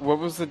 what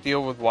was the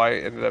deal with why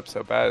it ended up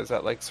so bad? Is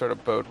that like sort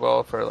of bode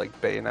well for like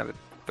Bayonetta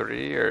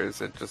 3, or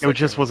is it just It like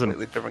just a wasn't-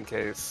 completely different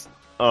case?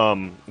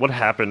 What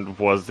happened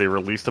was they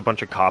released a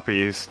bunch of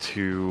copies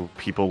to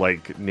people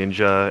like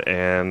Ninja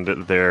and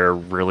their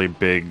really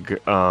big,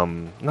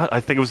 I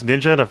think it was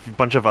Ninja and a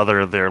bunch of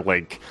other their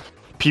like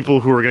people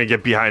who were gonna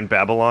get behind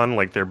Babylon,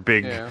 like their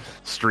big Yeah.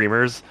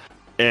 streamers.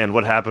 And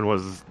what happened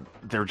was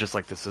they were just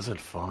like, this isn't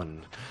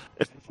fun.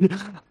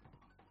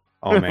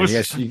 Oh It man,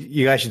 was-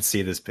 you guys should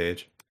see this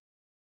page.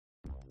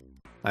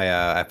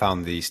 I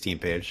found the Steam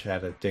page. I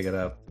had to dig it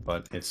up,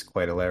 but it's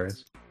quite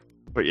hilarious.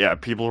 But yeah,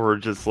 people were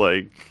just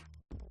like,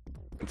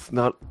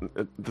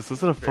 this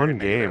isn't a fun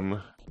Very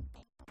game.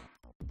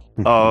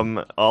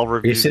 All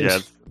reviews,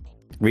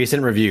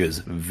 Recent reviews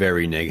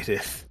very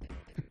negative.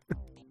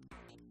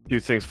 few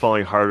things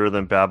falling harder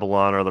than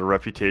Babylon are the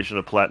reputation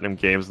of Platinum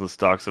Games and the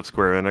stocks of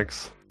Square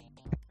Enix.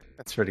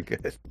 That's pretty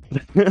good.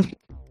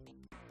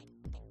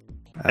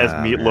 As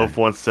Meatloaf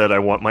once said, I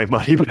want my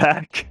money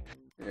back.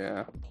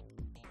 Yeah.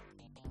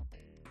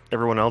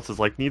 Everyone else is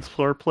like, needs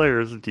more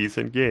players,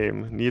 decent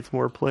game. Needs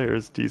more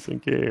players,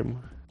 decent game.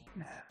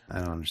 I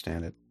don't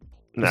understand it.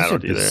 Nah, It's I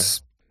such don't a either.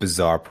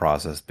 bizarre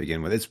process to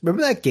begin with.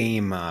 Remember that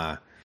game, the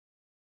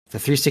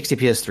 360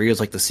 PS3 was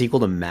like the sequel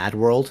to Mad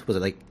World? Was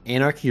it like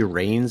Anarchy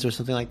Reigns or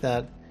something like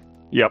that?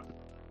 Yep.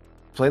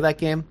 Play that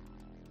game?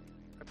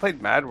 I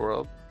played Mad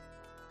World.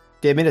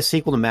 They made a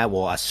sequel to Mad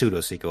World, a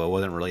pseudo sequel. It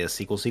wasn't really a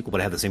sequel, but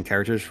it had the same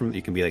characters from.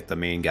 You can be like the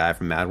main guy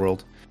from Mad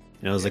World.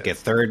 And it was like a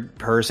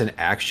third-person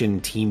action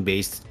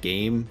team-based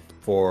game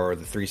for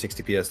the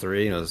 360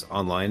 PS3. And it was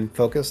online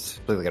focused,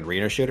 like an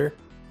arena shooter.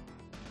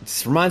 It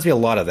just reminds me a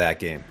lot of that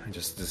game.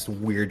 Just this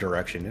weird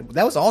direction.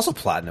 That was also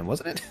Platinum,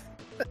 wasn't it?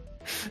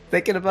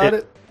 Thinking about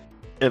it.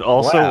 It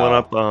also Wow.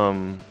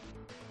 went up.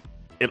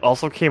 It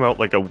also came out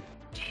like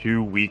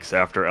 2 weeks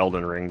after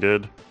Elden Ring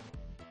did.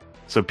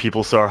 So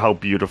people saw how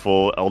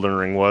beautiful Elden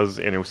Ring was,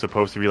 and it was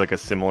supposed to be like a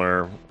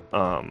similar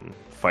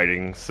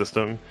fighting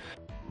system,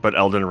 but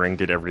Elden Ring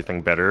did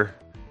everything better.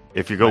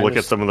 If you go look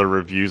at some of the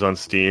reviews on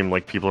Steam,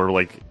 like people are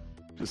like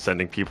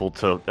sending people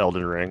to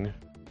Elden Ring.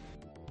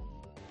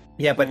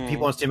 Yeah, but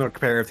people on Steam will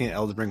compare everything to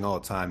Elden Ring all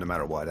the time, no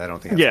matter what. I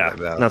don't think Yeah,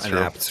 that's that's an true.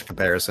 apples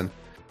comparison.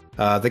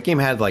 The game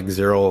had like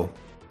zero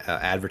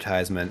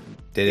advertisement.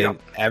 They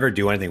didn't ever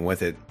do anything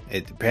with it.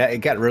 It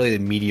got really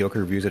mediocre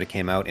reviews when it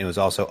came out, and it was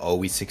also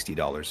always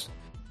 $60.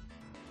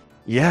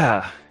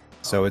 Yeah.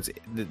 So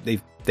they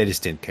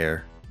just didn't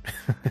care.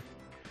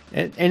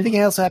 Anything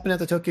else happened at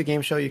the Tokyo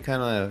Game Show? You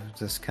kind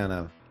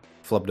of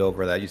flubbed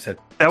over that. You said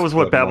That was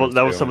what Babylon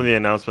That was 2. some of the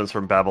announcements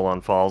from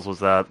Babylon Falls. Was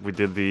that we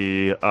did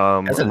the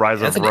That's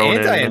Rise of an Ronin.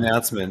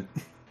 anti-announcement.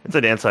 It's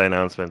an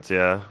anti-announcement,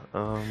 yeah.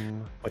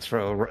 Is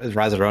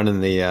Rise of Ronin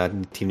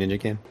the Team Ninja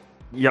game?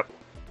 Yep.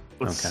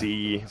 Let's Okay.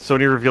 see.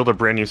 Sony revealed a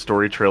brand new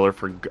story trailer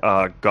for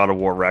God of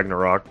War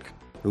Ragnarok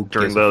Who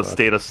during gives a the fuck?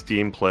 State of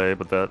Steam play,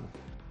 but that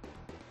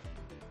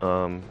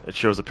it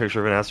shows a picture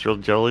of an astral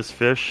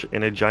jellyfish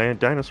and a giant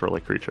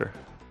dinosaur-like creature.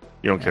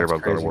 You don't care That's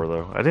about God of crazy. War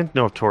though. I didn't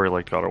know if Tori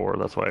liked God of War.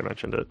 That's why I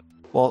mentioned it.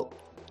 Well,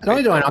 not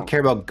only do I not care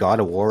about God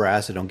of War, I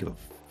also don't give a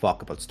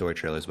fuck about story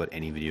trailers about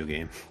any video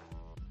game.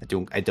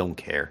 I don't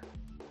care.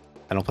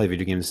 I don't play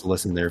video games to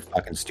listen to their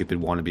fucking stupid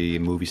wannabe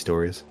movie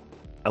stories.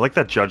 I like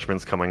that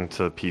Judgment's coming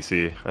to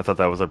PC. I thought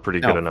that was a pretty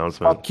No, good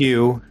announcement. Fuck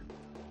you.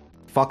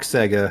 Fuck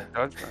Sega.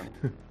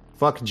 Judgment.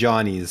 Fuck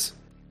Johnny's.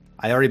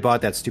 I already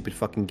bought that stupid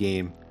fucking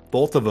game.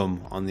 Both of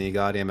them on the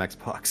goddamn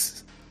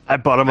Xbox. I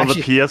bought him on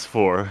Actually- the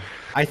PS4.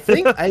 I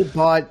think I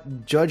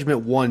bought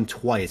Judgment 1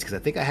 twice because I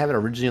think I have it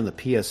originally on the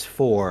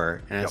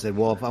PS4. And I said,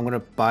 well, if I'm going to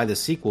buy the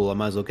sequel, I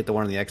might as well get the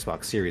one on the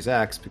Xbox Series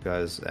X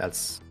because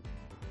that's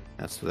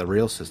the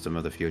real system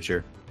of the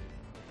future.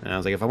 And I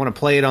was like, if I want to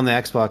play it on the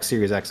Xbox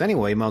Series X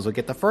anyway, might as well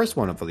get the first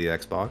one for the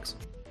Xbox.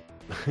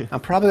 I'm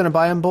probably going to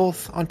buy them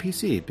both on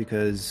PC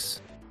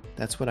because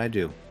that's what I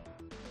do.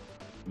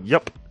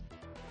 Yep.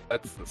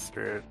 That's the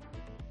spirit.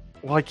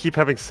 Well, I keep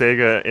having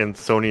Sega and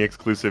Sony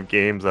exclusive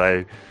games.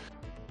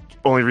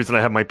 Only reason I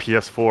have my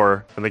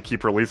PS4 and they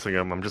keep releasing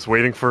them. I'm just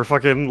waiting for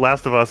fucking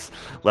Last of Us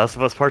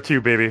Part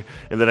 2, baby,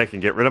 and then I can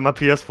get rid of my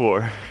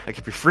PS4. I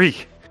can be free.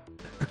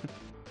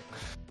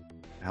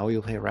 How will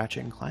you play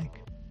Ratchet and Clank?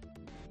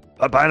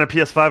 I'm buying a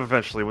PS5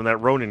 eventually when that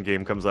Ronin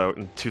game comes out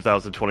in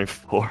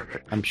 2024.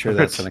 I'm sure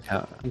that's going to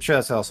come. I'm sure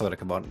that's also going to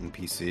come out on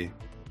PC.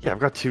 Yeah, I've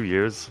got 2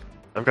 years.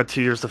 I've got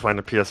 2 years to find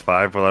a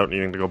PS5 without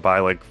needing to go buy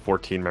like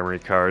 14 memory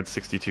cards,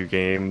 62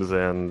 games,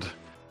 and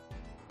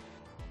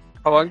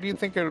How long do you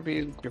think it'll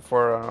be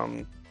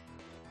before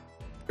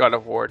God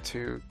of War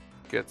 2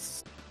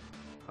 gets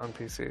on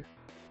PC?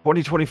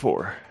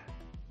 2024.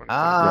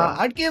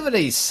 I'd give it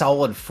a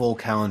solid full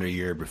calendar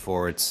year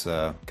before it's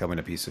coming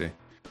to PC.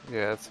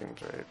 Yeah, that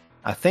seems right.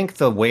 I think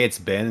the way it's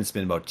been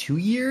about 2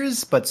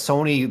 years, but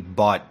Sony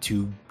bought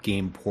 2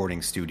 game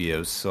porting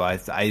studios, so I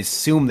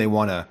assume they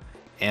want to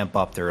amp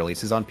up their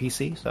releases on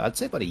PC. So I'd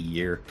say about a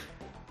year.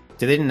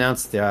 They didn't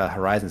announce the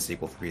Horizon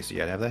sequel for PC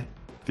yet, have they?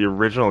 The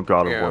original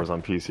God of Yeah. War is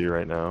on PC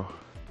right now.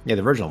 Yeah,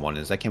 the original one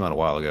is. That came out a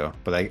while ago,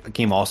 but that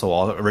game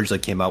also originally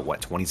came out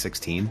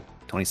 2016,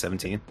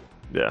 2017.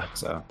 Yeah.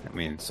 So I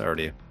mean, it's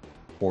already a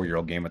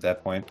 4-year-old game at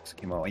that point. It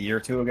came out a year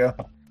or two ago.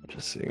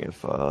 Just seeing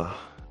if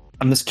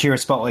I'm just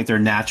curious about like their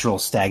natural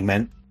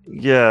stagnant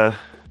yeah.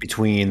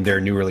 between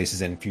their new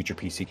releases and future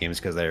PC games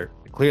because they're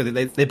clearly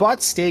they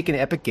bought stake in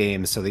Epic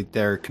Games, so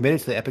they're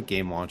committed to the Epic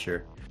Game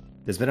Launcher.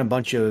 There's been a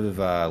bunch of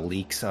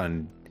leaks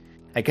on.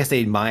 I guess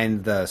they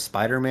mined the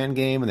Spider-Man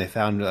game and they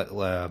found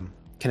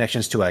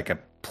connections to like a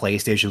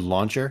PlayStation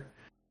launcher.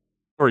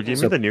 Or do you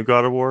So- mean the new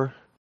God of War?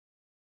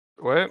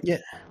 What? Yeah,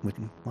 what?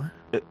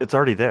 It's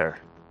already there.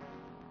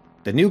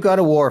 The new God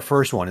of War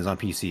first one is on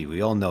PC.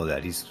 We all know that.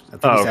 I think he's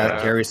okay.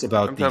 curious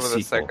about I'm the talking about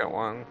the sequel, second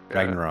one. Yeah.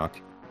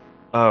 Ragnarok.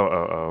 Oh,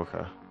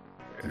 okay.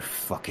 You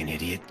fucking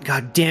idiot!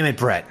 God damn it,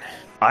 Brett.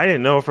 I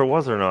didn't know if it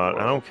was or not.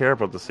 I don't care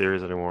about the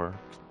series anymore.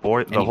 The whole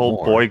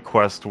Anymore. boy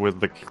quest with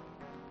the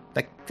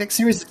That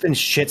series has been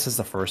shit since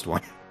the first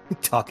one.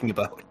 Talking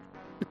about.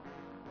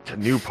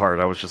 new part,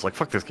 I was just like,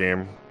 fuck this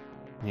game.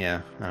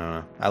 Yeah, I don't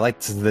know. I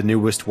liked the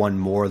newest one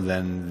more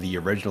than the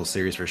original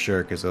series for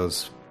sure, because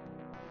those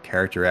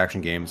character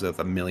action games with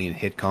a million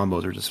hit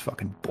combos are just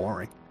fucking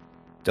boring.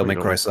 Devil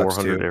May Cry sucks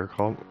 400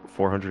 too.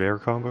 400 air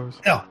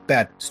combos? No,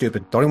 bad,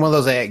 stupid. The only one of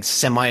those I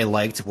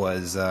semi-liked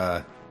was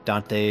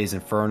Dante's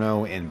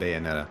Inferno and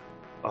Bayonetta.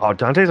 Oh,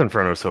 Dante's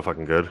Inferno is so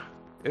fucking good.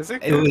 Is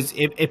it?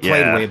 It played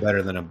Yeah. way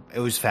better than it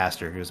was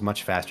faster. It was a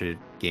much faster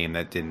game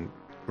that didn't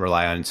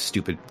rely on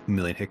stupid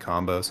million hit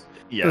combos.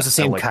 Yeah, It was the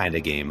same and, like, kind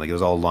of game. Like it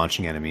was all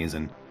launching enemies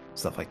and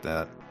stuff like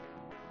that.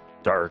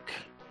 dark.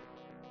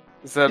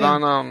 Is that Yeah.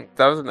 on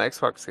that was an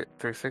Xbox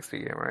 360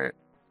 game, right?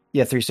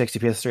 Yeah, 360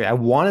 PS3. I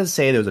want to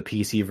say there was a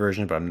PC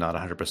version, but I'm not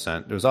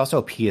 100%. There was also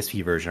a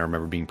PSP version I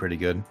remember being pretty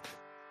good.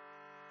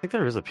 I think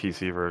there is a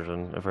PC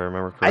version, if I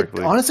remember I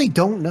correctly. honestly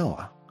don't know.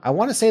 I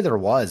want to say there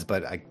was,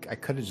 but I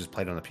could have just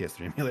played on the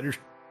PS3 emulator.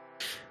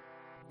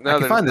 No, I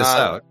can there's find this not.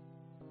 out.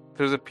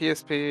 There's a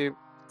PSP,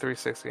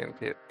 360, and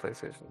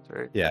PlayStations,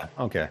 right? Yeah,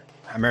 okay.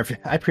 I remember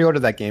I pre-ordered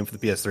that game for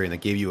the PS3 and they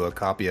gave you a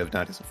copy of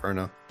Dante's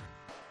Inferno.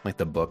 Like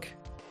the book,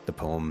 the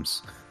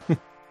poems.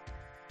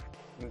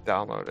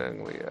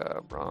 Downloading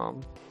the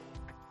ROM.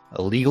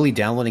 Illegally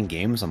downloading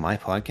games on my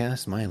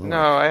podcast? My lord.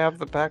 No, I have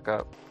the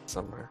backup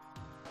somewhere.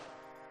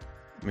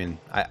 I mean,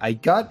 I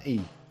got a...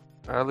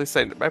 Or at least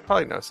I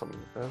probably know some of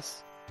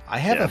this. I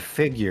have Yeah. a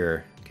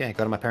figure. Okay,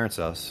 go to my parents'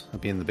 house. I'll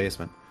be in the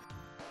basement.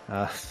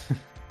 I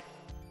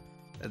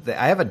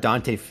have a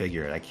Dante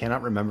figure. I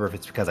cannot remember if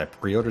it's because I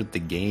pre-ordered the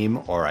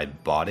game or I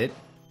bought it.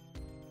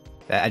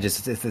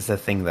 It's a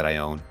thing that I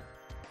own.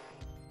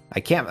 I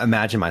can't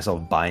imagine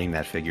myself buying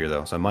that figure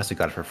though, so I must have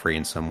got it for free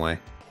in some way.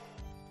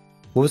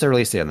 What was the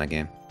release date on that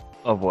game?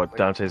 Of what?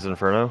 Dante's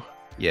Inferno?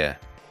 Yeah.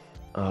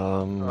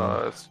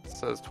 It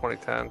says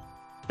 2010.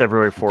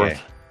 February 4th. Okay.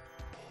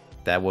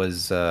 That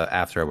was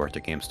after I worked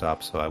at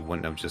GameStop, so I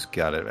wouldn't have just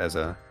got it as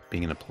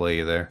being in a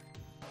play there.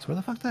 So where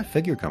the fuck did that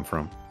figure come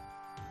from?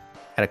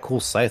 Had a cool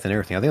scythe and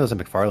everything. I think it was a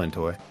McFarlane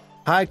toy.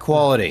 High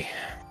quality.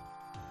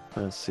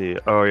 Let's see.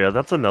 Oh yeah,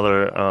 that's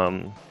another.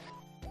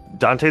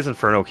 Dante's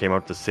Inferno came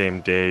out the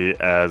same day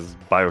as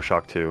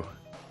Bioshock 2.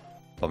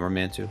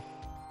 Bomberman 2.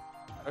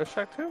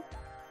 Bioshock 2?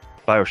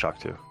 Bioshock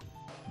 2.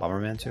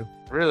 Bomberman 2.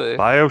 Really?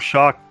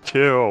 Bioshock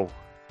 2.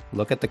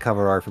 Look at the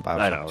cover art for Bioshock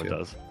 2. I know, it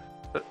does.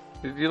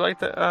 Did you like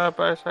the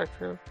Bioshock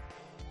 2?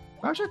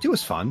 Bioshock 2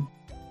 was fun.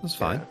 It was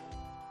fine. Yeah.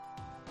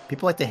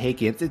 People like to hate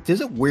games.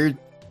 There's a weird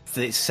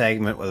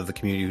segment of the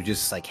community who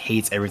just like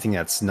hates everything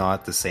that's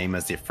not the same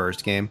as the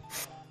first game.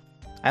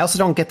 I also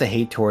don't get the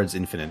hate towards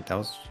Infinite. That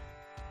was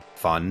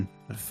fun,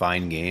 a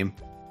fine game.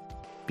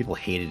 People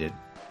hated it.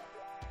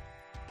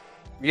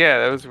 Yeah,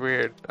 that was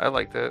weird. I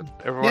liked it.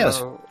 Everyone Yeah, it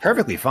was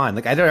perfectly fine.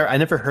 Like I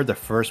never heard the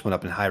first one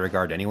up in high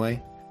regard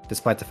anyway,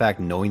 despite the fact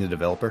knowing the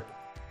developer.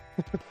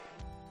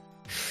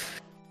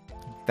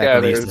 yeah,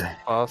 there's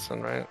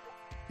Boston, right?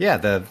 Yeah,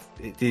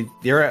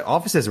 their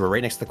offices were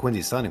right next to the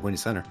Quincy Sun in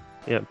Quincy Center.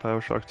 Yeah,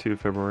 Bioshock 2,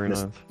 February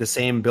 9th. The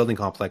same building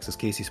complex as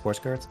KC Sports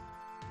Cards.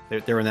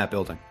 They're in that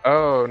building.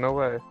 Oh, no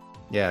way.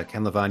 Yeah,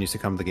 Ken Levine used to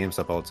come to the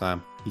GameStop all the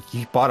time.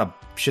 He bought a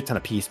shit ton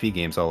of PSP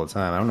games all the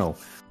time. I don't know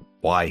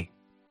why.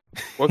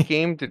 What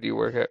game did you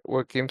work at?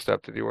 What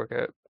GameStop did you work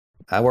at?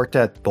 I worked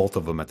at both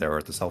of them at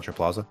the South Shore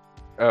Plaza.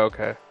 Oh,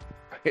 okay.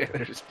 Yeah,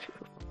 there's two.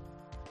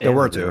 There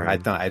were two. I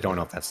don't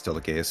know if that's still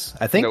the case.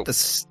 I think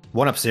this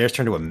one upstairs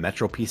turned to a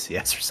Metro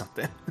PCS or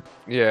something.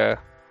 Yeah.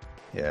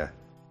 Yeah.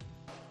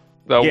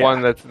 The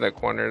one that's in the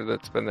corner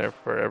that's been there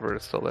forever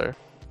is still there.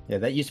 Yeah,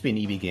 that used to be an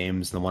EB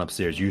Games, and the one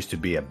upstairs used to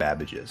be at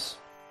Babbage's.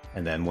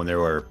 And then when they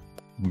were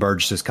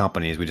merged as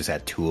companies, we just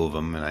had two of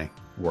them, and I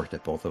worked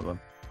at both of them.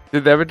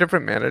 Did they have a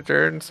different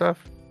manager and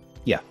stuff?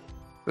 Yeah.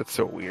 That's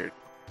so weird.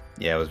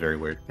 Yeah, it was very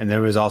weird. And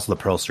there was also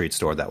the Pearl Street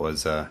store that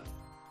was a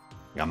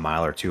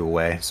mile or two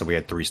away. So we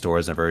had three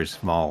stores in a very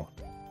small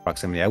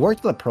proximity. I worked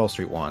at the Pearl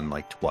Street one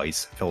like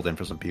twice, filled in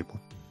for some people.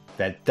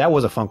 That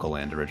was a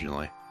Funkoland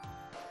originally.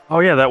 Oh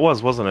yeah, that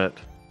was, wasn't it?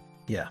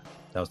 Yeah,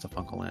 that was the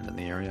Funkoland in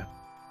the area.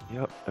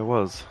 Yep, it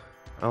was.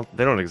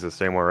 They don't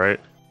exist anymore, right?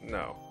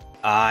 No.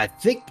 I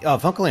think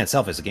Funkoland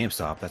itself is a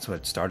GameStop. That's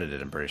what started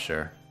it, I'm pretty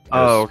sure.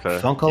 Oh, okay.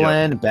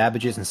 Funkoland,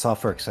 Babbage's, and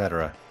Software,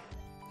 etc.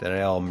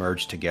 That all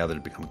merged together to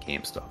become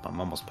GameStop.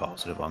 I'm almost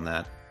positive on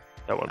that.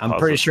 I'm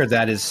pretty sure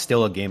that is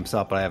still a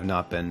GameStop, but I have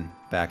not been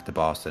back to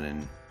Boston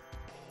in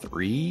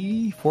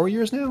 3-4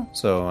 years now.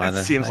 So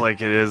it seems like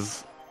it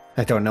is.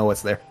 I don't know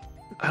what's there.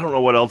 I don't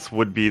know what else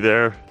would be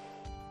there.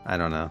 I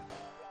don't know.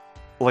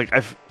 Like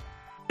if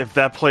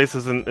that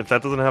doesn't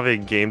have a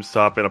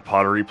GameStop and a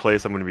pottery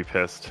place, I'm going to be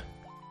pissed.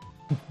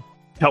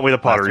 Tell me the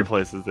pottery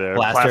place is there.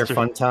 Plaster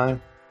Fun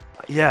Time.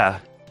 Yeah.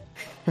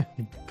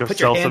 Go put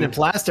your hand in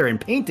plaster and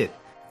paint it.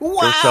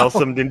 Wow. Go sell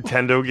some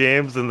Nintendo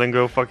games and then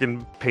go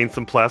fucking paint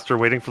some plaster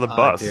waiting for the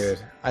bus. Dude,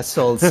 I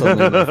sold so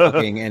many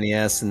fucking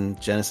NES and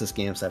Genesis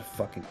games at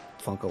fucking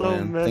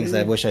Funkoland. So things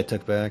I wish I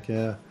took back,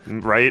 yeah.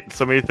 Right?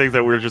 So many things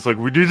that we were just like,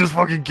 we need this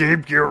fucking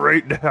Game Gear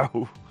right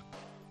now.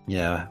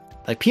 Yeah.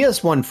 Like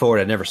PS1 forward,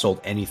 I never sold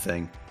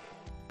anything.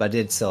 But I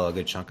did sell a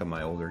good chunk of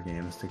my older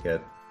games to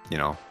get,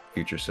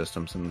 future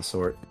systems and the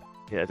sort.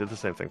 Yeah, I did the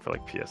same thing for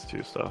like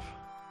PS2 stuff.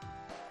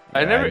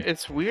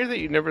 It's weird that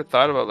you never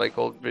thought about like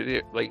old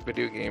video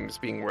games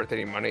being worth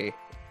any money.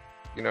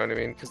 You know what I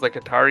mean? Because like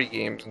Atari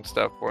games and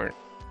stuff weren't.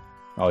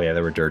 Oh yeah,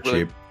 they were dirt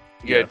cheap.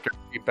 Yeah, dirt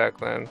cheap back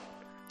then.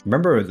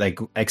 Remember like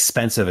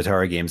expensive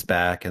Atari games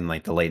back in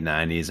like the late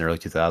 '90s and early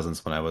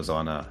 2000s when I was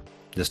on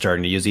just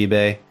starting to use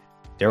eBay.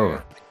 There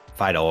were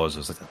 $5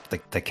 was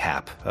like the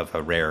cap of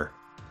a rare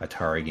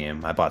Atari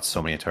game. I bought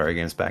so many Atari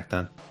games back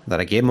then that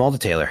I gave them all to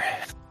Taylor.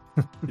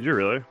 Did you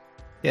really?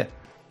 Yeah.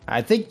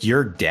 I think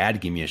your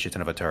dad gave me a shit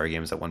ton of Atari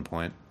games at one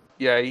point.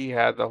 Yeah, he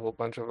had a whole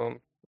bunch of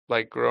them.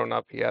 Like, growing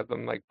up, he had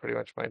them, like, pretty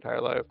much my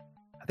entire life.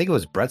 I think it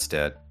was Brett's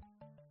dad.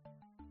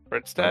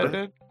 Brett's dad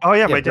did? Oh,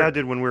 yeah, my dad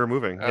did when we were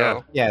moving. Oh.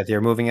 Yeah. Yeah, they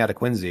were moving out of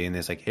Quincy, and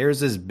it's like,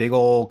 here's this big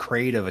old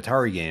crate of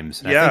Atari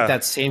games. And I think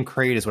that same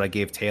crate is what I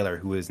gave Taylor,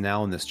 who is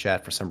now in this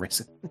chat for some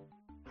reason.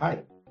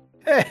 Hi.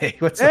 Hey,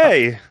 what's up?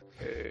 Hey!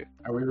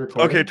 Are we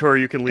recording? Okay,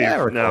 Tori, you can leave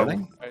now. All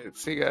right,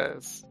 see you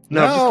guys.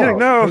 No,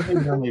 just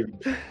kidding.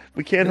 No,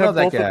 we can't have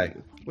both.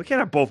 We can't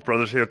have both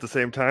brothers here at the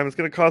same time. It's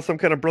going to cause some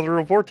kind of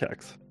brotherhood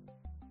vortex.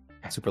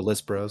 Super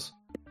List Bros.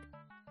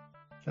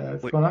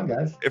 What's going on,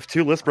 guys? If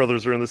two List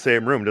brothers are in the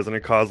same room, doesn't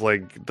it cause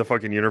like the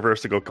fucking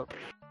universe to go?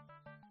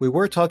 We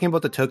were talking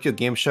about the Tokyo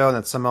Game Show, and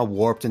that somehow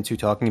warped into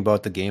talking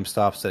about the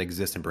GameStops that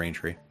exist in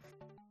Braintree.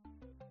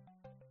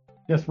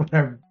 Just what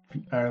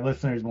our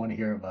listeners want to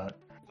hear about.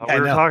 We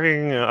were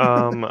talking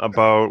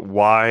about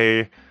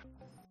why.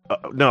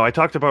 No, I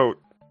talked about.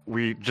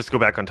 We just go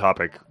back on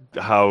topic.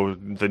 how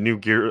the new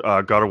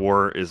God of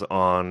War is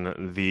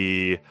on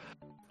the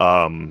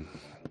um,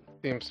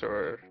 Game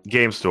Store.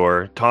 game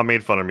store. Tom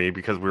made fun of me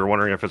because we were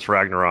wondering if it's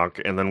Ragnarok,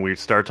 and then we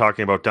started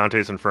talking about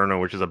Dante's Inferno,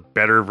 which is a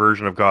better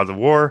version of Gods of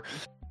War,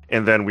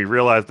 and then we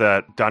realized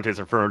that Dante's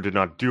Inferno did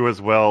not do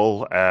as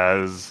well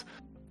as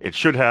it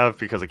should have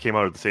because it came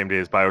out at the same day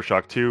as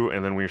BioShock 2,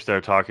 and then we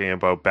started talking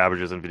about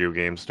Babbage's and video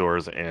game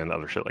stores and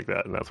other shit like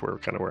that, and that's where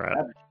we're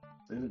at.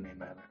 This is a name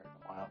I haven't heard in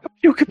a while.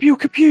 Pew pew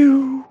pew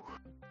pew.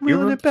 You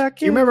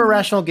remember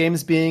Rational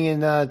Games being in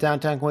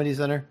downtown Quincy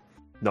Center?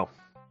 No.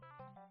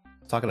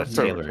 Talking about That's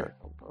what we're Taylor.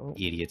 talking about.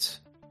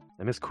 Idiots.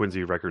 I miss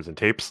Quincy Records and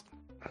Tapes.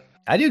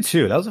 I do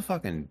too. That was a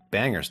fucking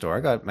banger store. I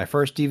got my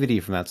first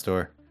DVD from that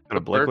store. Got a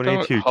The Blink burnt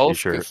out 182 husk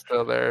t-shirt. is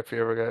still there if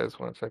you ever guys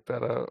want to check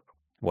that out.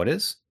 What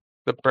is?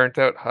 The burnt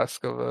out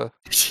husk of a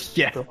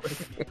Yeah. building.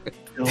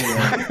 Still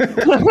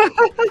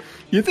there.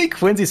 You think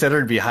Quincy Center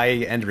would be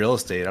high-end real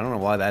estate? I don't know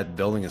why that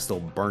building is still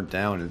burnt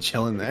down and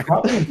chilling there.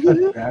 Probably in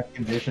such bad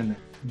condition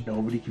that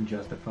nobody can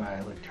justify.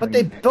 Like, But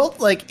they turning it. built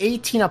like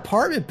 18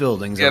 apartment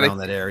buildings Yeah, around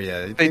that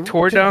area. They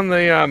tore down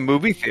the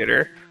movie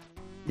theater.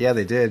 Yeah,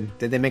 they did.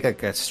 Did they make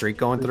like a street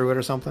going through it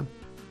or something?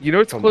 You know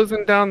what's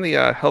closing down the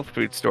health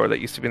food store that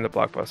used to be in the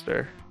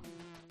Blockbuster?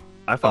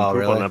 I found Oh, poop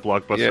really? on that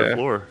Blockbuster Yeah.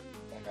 floor.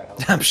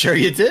 I'm sure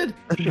you did.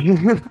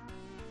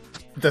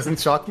 Doesn't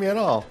shock me at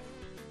all.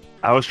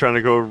 I was trying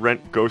to go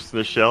rent Ghost in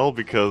the Shell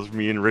because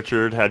me and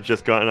Richard had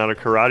just gotten out of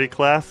karate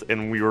class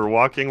and we were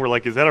walking. We're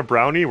like, is that a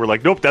brownie? We're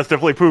like, nope, that's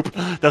definitely poop.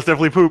 That's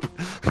definitely poop.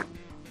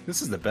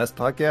 This is the best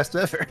podcast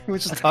ever. We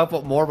just talk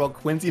about more about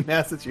Quincy,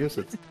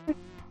 Massachusetts.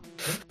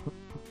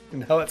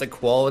 And how it's a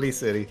quality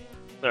city.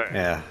 All right.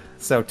 Yeah.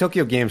 So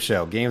Tokyo Game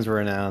Show. Games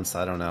were announced.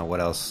 I don't know what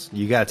else.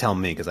 You gotta tell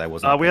me because I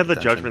wasn't. We have the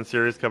paying attention. Judgment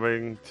series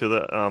coming to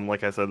the,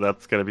 like I said,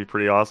 that's going to be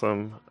pretty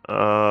awesome.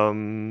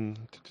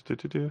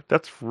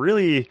 That's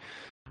really,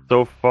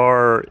 so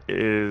far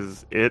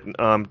is it.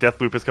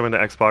 Deathloop is coming to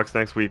Xbox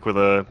next week with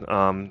a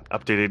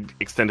updated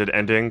extended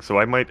ending, so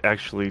I might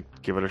actually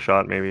give it a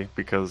shot maybe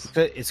because...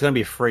 It's gonna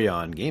be free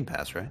on Game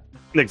Pass, right?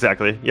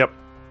 Exactly, yep.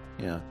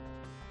 Yeah.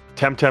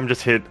 Temtem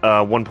just hit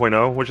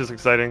 1.0, which is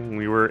exciting.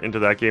 We were into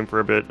that game for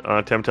a bit.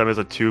 Temtem is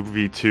a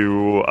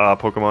 2v2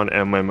 Pokemon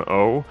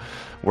MMO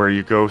where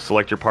you go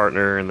select your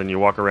partner and then you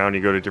walk around,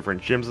 you go to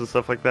different gyms and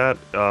stuff like that.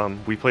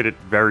 We played it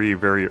very,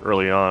 very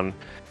early on.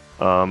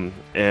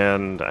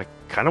 And I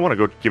kind of want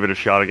to go give it a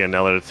shot again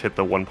now that it's hit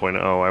the 1.0.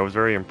 I was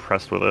very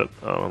impressed with it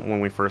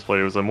when we first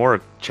played. It was a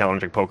more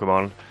challenging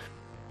Pokemon.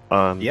 The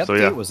update So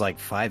yeah, was like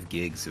 5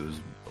 gigs. It was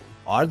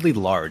oddly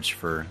large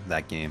for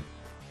that game.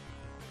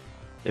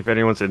 if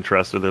anyone's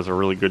interested, there's a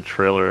really good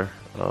trailer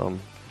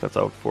that's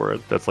out for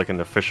it. That's like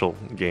an official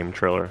game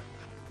trailer.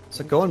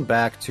 So going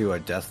back to a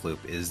Deathloop,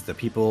 is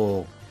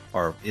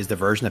the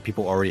version that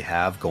people already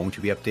have going to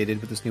be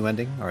updated with this new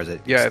ending, or is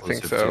it? Yeah, I think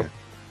exclusive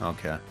to-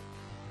 Okay.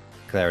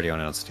 Clarity on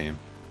it on Steam.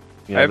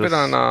 Yeah, I have this- it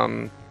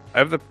on I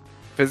have the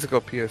physical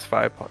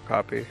PS5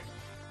 copy.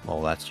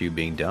 Well, that's you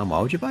being dumb.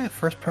 Why would you buy a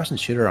first-person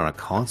shooter on a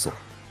console?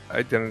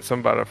 I didn't.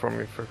 Some bought it for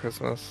me for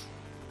Christmas.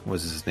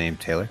 Was his name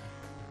Taylor?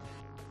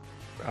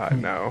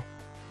 No.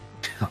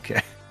 Okay.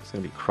 It's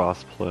gonna be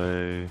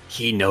crossplay,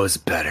 He knows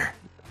better.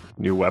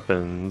 new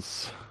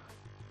weapons,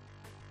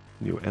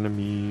 new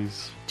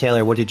enemies.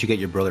 Taylor, what did you get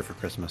your brother for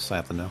Christmas? I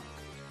have to know.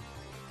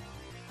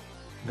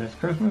 This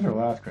Christmas or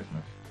last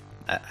Christmas?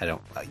 I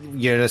don't.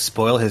 You're gonna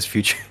spoil his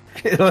future.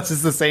 This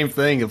is the same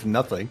thing, if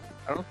nothing.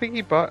 I don't think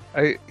he bought.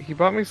 He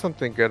bought me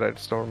something good. I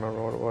just don't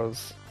remember what it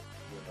was.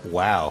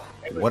 Wow,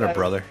 what a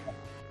brother!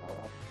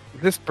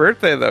 This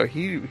birthday though,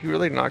 he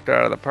really knocked it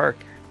out of the park.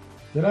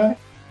 Did I?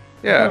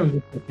 Yeah, That was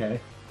just okay.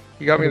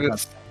 he got me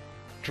this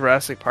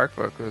Jurassic Park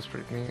book. It was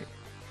pretty neat.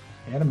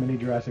 I had a mini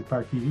Jurassic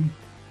Park TV.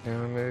 Yeah,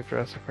 I made a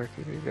Jurassic Park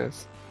TV,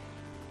 guys.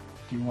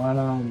 Do you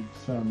want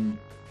some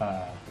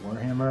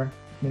Warhammer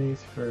minis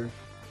for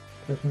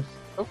Christmas?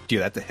 Do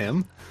that to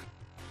him?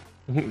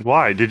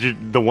 Why did you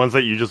the ones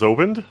that you just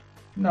opened?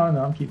 No,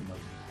 I'm keeping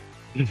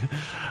those.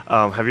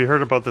 Have you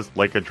heard about this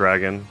Like a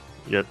Dragon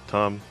yet,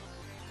 Tom?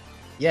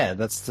 Yeah,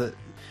 that's the.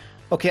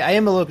 Okay, I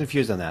am a little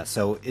confused on that.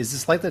 So, is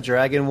this like the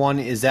Dragon one?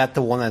 Is that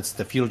the one that's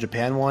the Feudal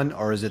Japan one,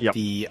 or is it Yep.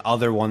 the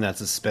other one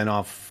that's a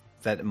spin-off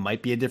that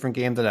might be a different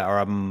game that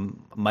I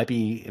might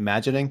be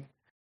imagining?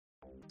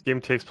 This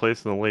game takes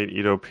place in the late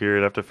Edo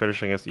period after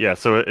finishing its. Yeah,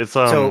 so it's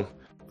So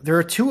there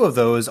are 2 of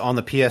those on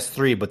the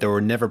PS3, but they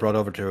were never brought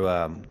over to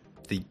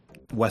the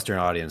Western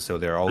audience. So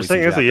they're They're always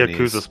saying in it's a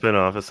Japanese. Yakuza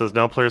spin-off. It says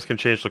now players can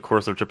change the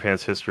course of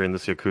Japan's history in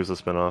this Yakuza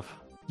spin-off.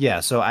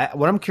 Yeah, so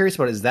what I'm curious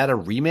about is that a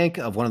remake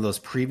of one of those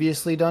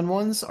previously done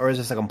ones, or is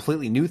this a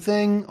completely new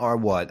thing, or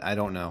what? I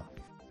don't know.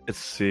 Let's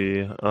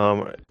see.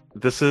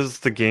 This is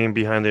the game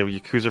behind the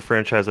Yakuza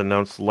franchise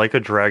announced Like a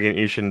Dragon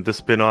Ishin. This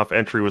spin-off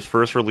entry was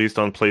first released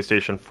on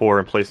PlayStation 4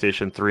 and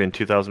PlayStation 3 in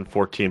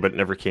 2014, but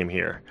never came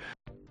here.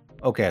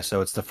 Okay,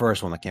 so it's the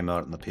first one that came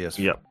out in the PS3.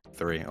 Yep.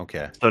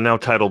 Okay. So now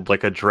titled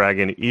Like a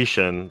Dragon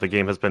Ishin, the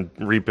game has been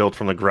rebuilt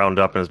from the ground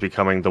up and is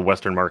becoming the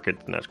Western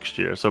market next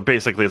year. So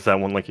basically it's that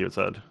one like you had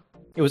said.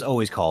 It was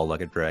always called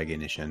Like a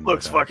Dragon Ishin.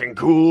 Looks fucking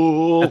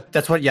cool.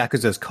 That's what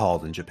Yakuza is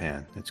called in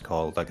Japan. It's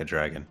called Like a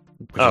Dragon.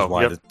 Which Oh, is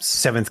why yep. the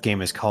 7th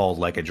game is called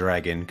Like a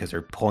Dragon, because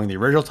they're pulling the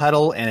original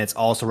title, and it's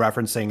also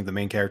referencing the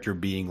main character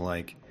being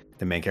like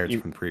the main character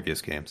from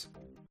previous games.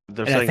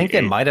 They're And I saying think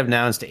they might have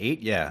announced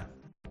 8, yeah.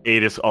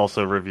 8 is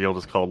also revealed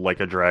as called Like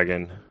a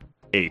Dragon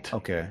 8.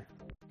 Okay.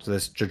 So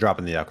they're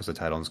dropping the Yakuza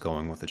title and it's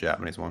going with the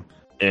Japanese one.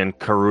 And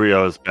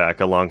Karuya is back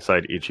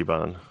alongside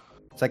Ichiban.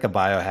 It's like a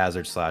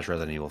Biohazard /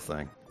 Resident Evil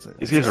thing.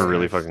 These games are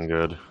really fucking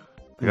good.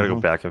 I gotta go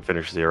back and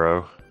finish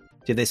 0.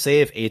 Did they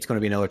say if 8's going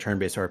to be another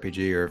turn-based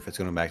RPG or if it's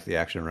going back to the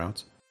action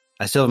routes?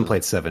 I still haven't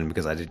played 7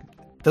 because I did.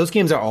 Those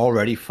games are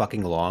already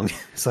fucking long,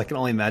 so I can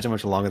only imagine how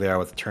much longer they are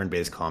with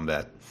turn-based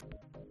combat.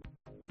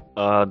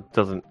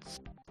 Doesn't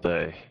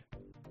say.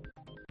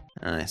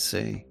 I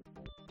see.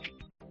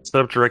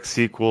 Set up direct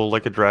sequel,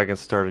 Like a Dragon,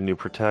 start a new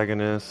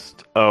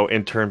protagonist. Oh,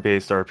 and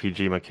turn-based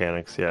RPG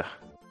mechanics, yeah.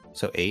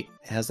 So 8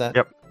 has that?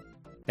 Yep.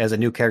 It has a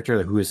new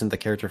character who isn't the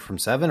character from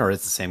 7, or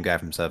it's the same guy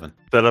from 7?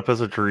 Set up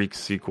as a direct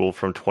sequel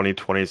from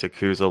 2020's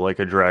Yakuza Like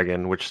a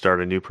Dragon, which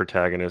starred a new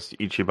protagonist,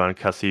 Ichiban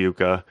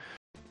Kaseyuka,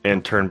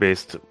 and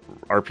turn-based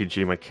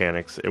RPG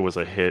mechanics. It was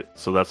a hit,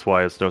 so that's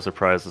why it's no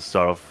surprise to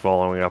start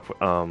following up.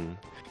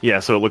 Yeah,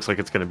 so it looks like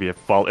it's going to be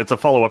it's a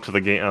follow-up to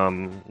the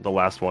game, the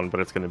last one, but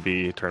it's going to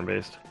be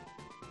turn-based.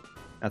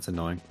 That's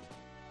annoying.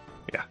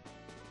 Yeah.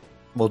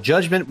 Well,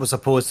 Judgment was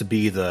supposed to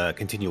be the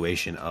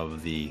continuation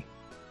of the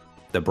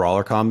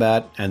brawler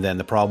combat, and then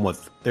the problem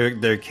with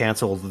they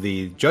canceled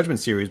the Judgment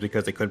series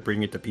because they couldn't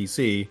bring it to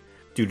PC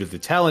due to the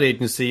talent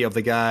agency of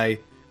the guy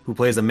who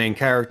plays the main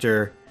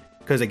character,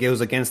 because it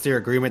goes against their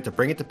agreement to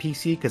bring it to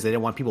PC because they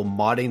didn't want people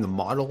modding the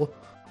model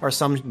or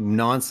some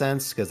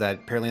nonsense, because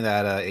apparently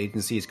that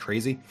agency is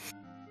crazy.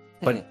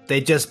 But they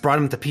just brought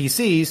him to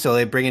PC, so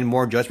they bring in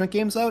more Judgment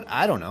games out.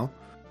 I don't know.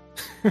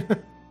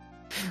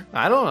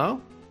 I don't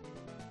know.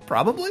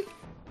 Probably.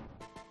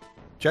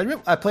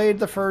 Judgment. I played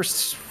the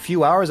first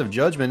few hours of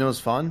Judgment. It was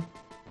fun.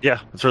 Yeah,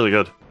 it's really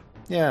good.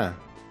 Yeah.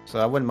 So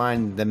I wouldn't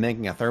mind them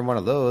making a third one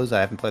of those. I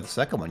haven't played the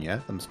second one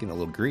yet. I'm just getting a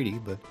little greedy,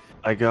 but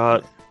I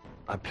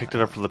picked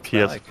it up for the What's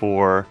that like?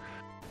 PS4.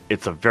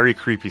 It's a very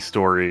creepy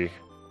story.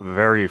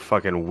 Very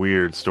fucking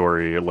weird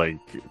story. Like,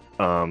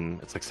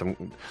 it's like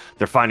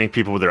they're finding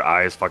people with their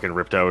eyes fucking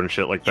ripped out and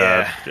shit like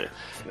that.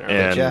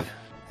 And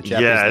the Japanese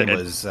yeah, name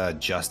was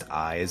Just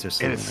Eyes or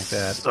something it's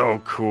like that. so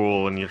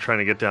cool, and you're trying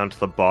to get down to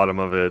the bottom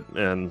of it,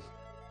 and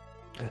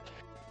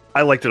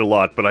I liked it a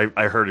lot, but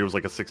I heard it was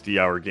like a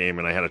 60-hour game,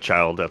 and I had a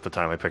child at the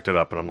time I picked it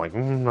up, and I'm like,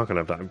 I'm not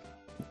gonna have time.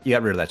 You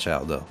got rid of that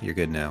child, though. You're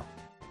good now.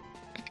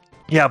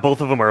 Yeah,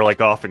 both of them are like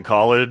off in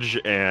college,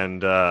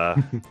 and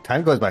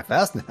Time goes by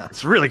fast now.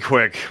 it's really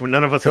quick.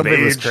 None of us have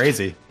COVID was aged.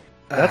 crazy.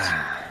 That's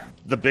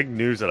the big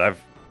news that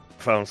I've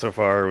found so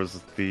far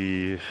was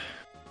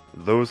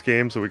those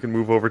games that we can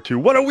move over to.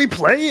 What are we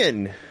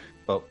playing?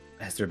 Well,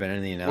 has there been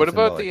any announcement? What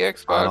about the like,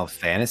 Xbox? Final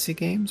Fantasy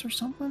games or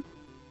something?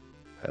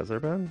 Has there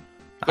been?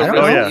 The I don't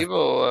Resident know.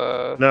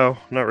 Evil No,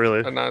 not really.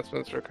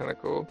 announcements are kind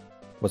of cool.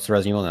 What's the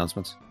Resident Evil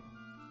announcements?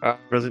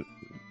 Resident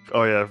Evil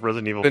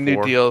 4. The new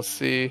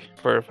DLC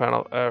for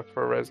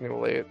for Resident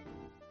Evil 8.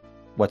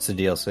 What's the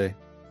DLC?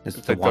 Is it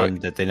It's the like one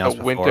that they announced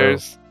The before?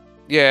 Winters.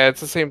 Yeah, it's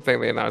the same thing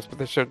they announced, but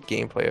they showed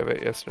gameplay of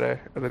it yesterday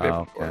or the day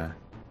Oh, before. okay.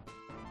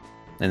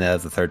 And that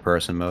has the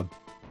third-person mode.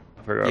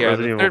 I forgot. Yeah,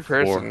 Resident the Evil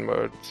 4. third-person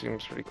mode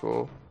seems pretty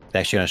cool. They're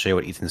actually going to show you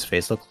what Ethan's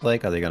face looks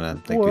like? Are they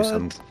going to do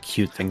some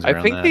cute things around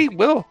I think that? they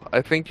will.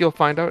 I think you'll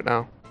find out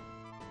now.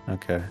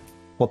 Okay.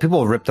 Well,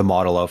 people ripped the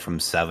model out from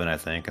 7, I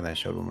think, and they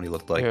showed him what he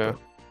looked like. Yeah. but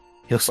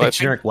He looks Well, I like a think-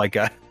 generic white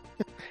guy.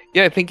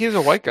 Yeah, I think he's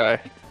a white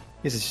guy.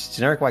 He's a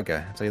generic white guy.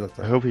 That's what he looked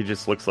I like. hope he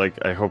just looks like.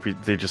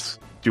 They just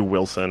do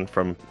Wilson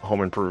from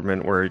Home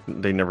Improvement, where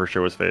they never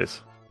show his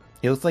face.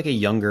 He looks like a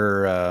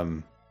younger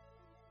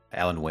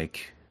Alan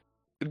Wake.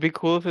 It'd be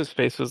cool if his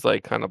face was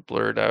like kind of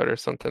blurred out or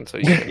something. So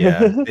you can,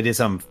 Yeah, they did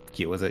something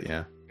cute with it,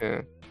 yeah.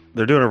 yeah.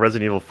 They're doing a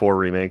Resident Evil 4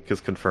 remake, is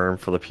confirmed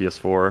for the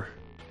PS4.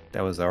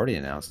 That was already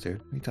announced, dude.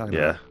 What are you talking Yeah,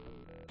 about?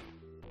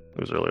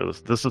 it was earlier.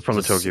 This is from the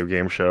Is this- Tokyo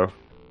Game Show.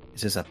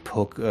 Is this a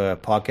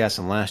podcast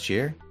from last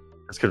year?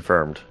 It's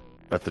confirmed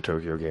at the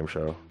Tokyo Game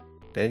Show.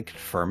 They didn't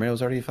confirm it. It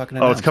was already fucking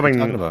Oh, announced. it's coming-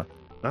 What are you talking about?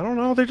 I don't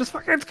know. They just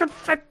fucking don't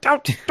fucking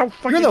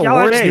You're the yell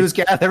at worst me. news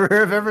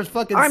gatherer I've ever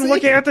fucking I'm seen.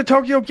 looking at the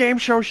Tokyo Game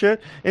Show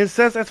shit. And it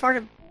says it's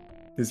fucking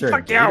Is there a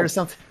fuck date you. or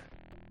something?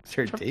 Is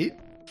there a date?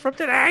 from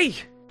today.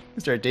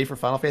 Is there a date for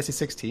Final Fantasy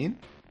 16?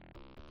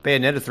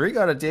 Bayonetta 3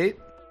 got a date.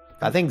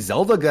 I think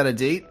Zelda got a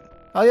date.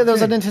 Oh yeah, there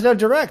was a Nintendo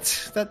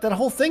Direct. That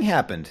whole thing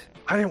happened.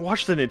 I didn't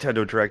watch the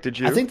Nintendo Direct. Did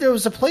you? I think there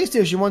was a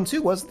PlayStation one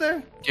too, wasn't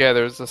there? Yeah,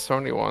 there's the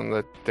Sony one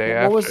the day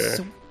What after. was?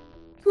 You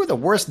were the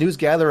worst news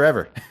gatherer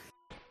ever.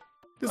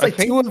 There's I like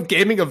think- 2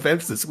 gaming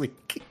events this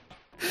week,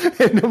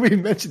 and nobody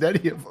mentioned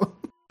any of them.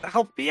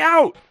 help me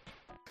out.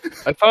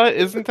 I thought,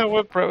 isn't that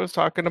what Brett was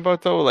talking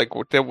about though? Like,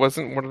 that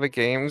wasn't one of the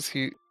games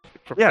he.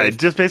 for Yeah, it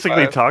just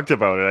basically PS5. talked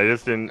about it. I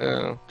just didn't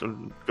Yeah.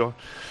 go.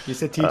 You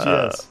said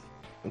TGS.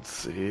 Let's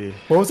see.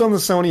 What was on the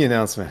Sony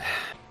announcement?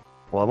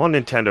 Well, I'm on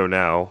Nintendo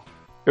now.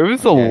 It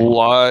was a Okay.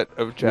 lot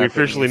of We Japanese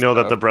officially know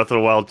that the stuff. Breath of the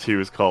Wild 2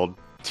 is called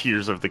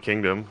Tears of the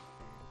Kingdom.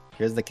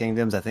 Here's the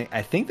Kingdoms. I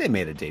think they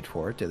made a date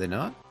for it. Did they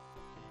not?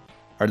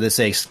 Or did they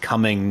say it's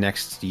coming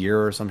next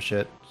year or some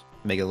shit?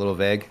 Make it a little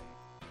vague.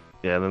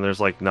 Yeah, and then there's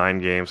like 9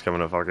 games coming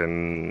to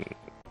fucking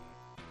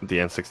the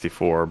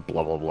N64,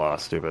 blah blah blah,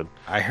 stupid.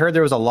 I heard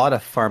there was a lot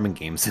of farming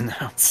games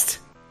announced.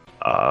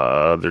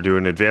 They're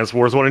doing Advance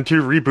Wars 1 and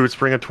 2 reboot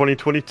spring of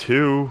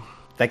 2022.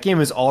 That game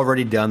is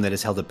already done. They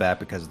just held it back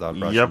because of the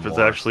Russian Yep, it's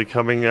war. actually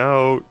coming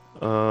out.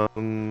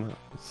 Let's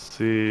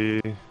see.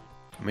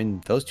 I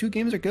mean, those two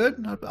games are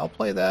good. I'll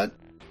play that.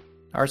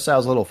 Our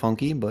style's a little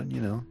funky, but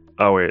you know.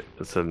 Oh wait,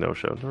 it said no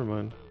show. Never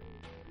mind.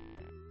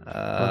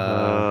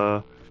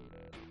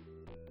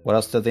 What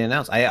else did they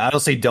announce? I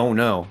honestly don't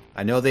know.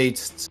 I know they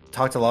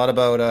talked a lot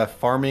about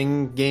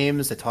farming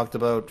games. They talked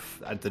about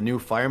the new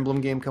Fire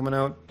Emblem game coming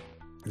out.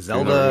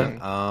 Zelda.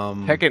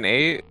 Tekken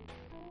 8.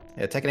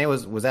 Yeah, Tekken 8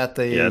 was that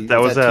the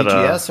that was at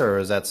TGS or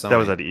was that Sony? That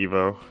was at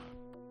Evo.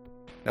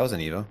 That was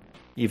an Evo.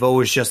 Evo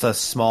was just a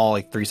small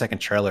 3-second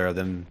trailer of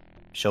them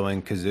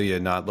showing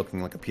Kazuya not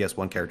looking like a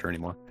PS1 character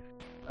anymore.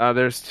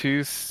 There's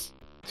two Star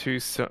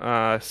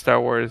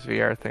Wars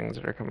VR things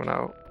that are coming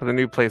out for the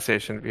new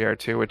PlayStation VR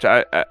 2, which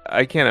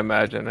I can't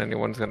imagine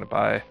anyone's gonna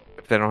buy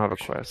if they don't have a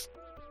Quest.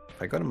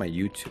 If I go to my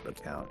YouTube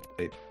account,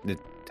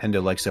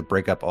 Nintendo likes to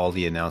break up all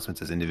the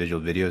announcements as individual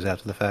videos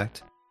after the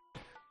fact.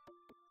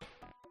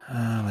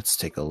 Let's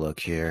take a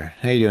look here.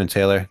 How you doing,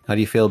 Taylor? How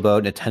do you feel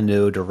about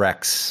Nintendo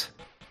Directs?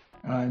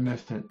 I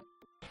missed it.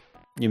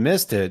 You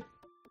missed it,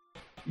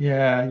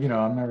 Yeah,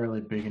 I'm not really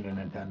big into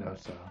Nintendo,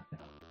 so.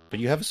 but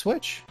you have a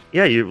Switch.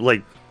 Yeah, you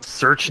like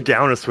searched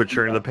down a Switch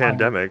during the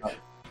pandemic.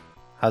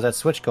 How's that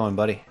Switch going,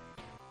 buddy?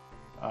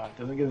 It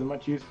doesn't get as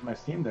much use as my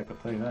Steam Deck, I'll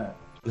tell you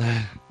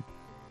that.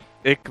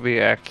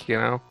 Ick, you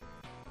know.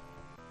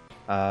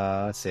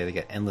 Let's see. They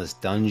got Endless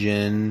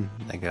Dungeon.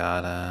 They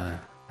got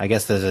I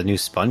guess there's a new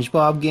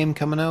SpongeBob game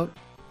coming out.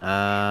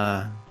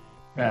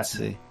 Let's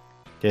see.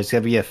 There's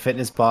gonna be a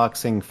Fitness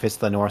Boxing Fist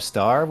of the North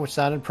Star, which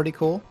sounded pretty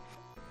cool.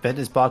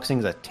 Fitness Boxing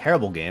is a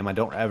terrible game. I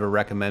don't ever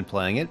recommend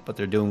playing it, but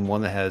they're doing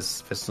one that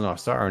has Fist of the North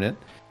Star in it.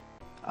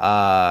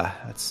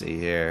 Let's see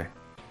here.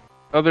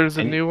 Oh, there's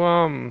a new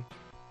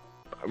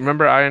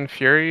remember Iron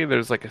Fury?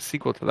 There's like a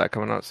sequel to that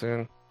coming out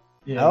soon.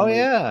 Oh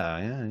yeah.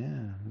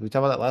 We talked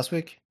about that last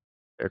week.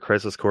 Air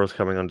Crisis Core is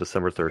coming on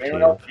December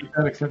Anyone else 13th. beat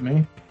that except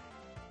me?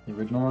 The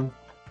original one?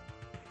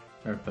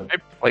 Or the... I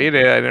played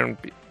it. I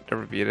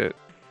never beat it.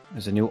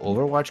 There's a new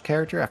Overwatch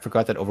character. I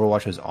forgot that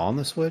Overwatch was on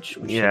the Switch,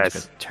 which Yes.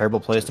 seems like a terrible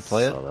place to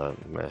play it. Saw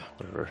that. Meh,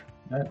 whatever.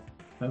 That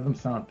doesn't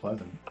sound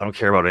pleasant. I don't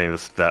care about any of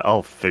this. That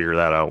I'll figure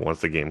that out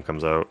once the game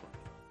comes out.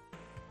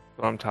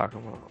 What I'm talking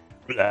about.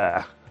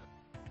 Blah.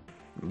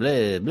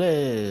 Blah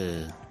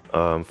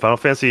blah. Final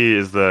Fantasy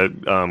is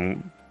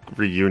the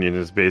reunion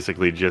is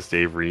basically just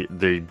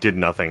they did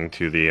nothing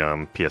to the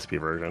PSP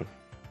version.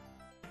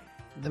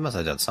 They must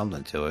have done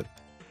something to it.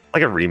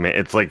 Like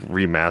it's like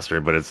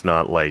remastered, but it's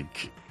not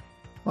like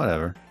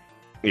Whatever.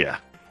 yeah.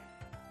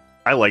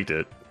 I liked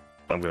it.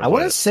 I'm gonna I play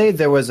want to it. say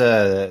there was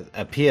a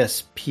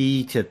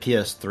PSP to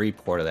PS3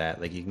 port of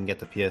that. Like you can get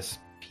the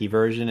PSP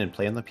version and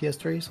play on the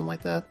PS3, something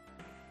like that.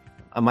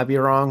 I might be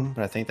wrong,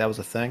 but I think that was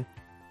a thing.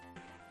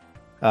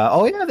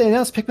 Oh yeah, they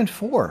announced Pikmin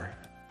 4.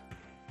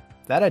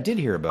 That I did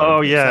hear about. Oh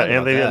I'm yeah, excited and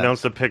about they that.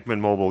 announced a Pikmin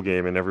mobile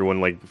game, and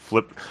everyone like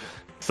flipped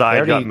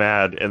side got already-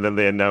 mad, and then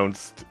they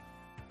announced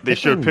they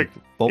showed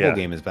Pikmin mobile yeah.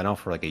 game has been out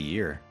for like a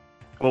year.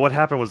 Well, what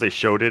happened was they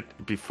showed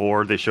it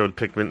before they showed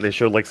Pikmin. They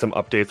showed like some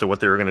updates of what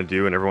they were gonna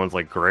do, and everyone's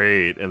like,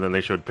 "Great!" And then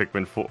they showed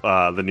Pikmin,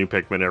 the new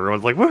Pikmin. And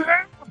everyone's like,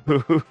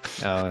 "Woohoo!"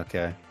 Oh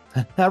okay,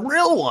 a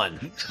real one.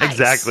 Nice.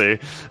 Exactly.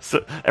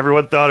 So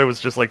everyone thought it was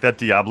just like that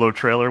Diablo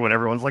trailer when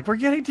everyone's like, "We're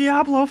getting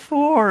Diablo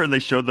 4," and they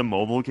showed the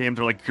mobile game.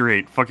 They're like,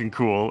 "Great, fucking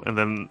cool!" And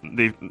then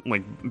they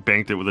like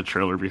banked it with a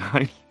trailer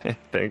behind. I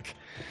think.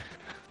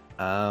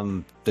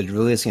 They're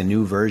releasing a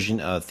new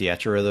version of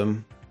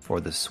Theatrhythm for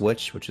the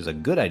Switch, which is a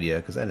good idea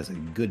because that is a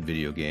good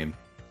video game.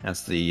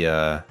 That's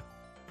the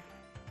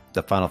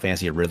Final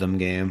Fantasy rhythm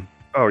game.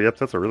 Oh, yep,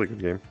 that's a really good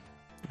game.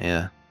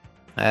 Yeah,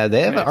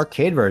 they have an Nice.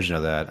 arcade version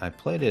of that. I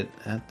played it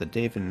at the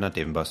not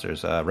Dave and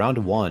Buster's, round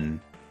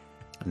 1,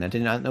 and I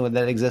did not know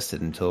that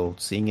existed until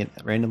seeing it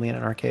randomly in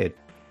an arcade.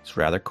 It's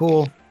rather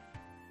cool.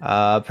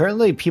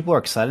 Apparently, people are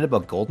excited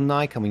about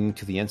GoldenEye coming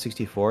to the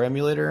N64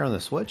 emulator on the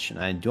Switch, and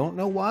I don't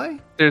know why.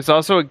 There's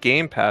also a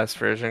Game Pass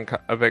version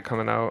of it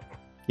coming out.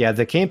 Yeah,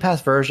 the Game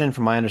Pass version,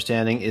 from my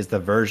understanding, is the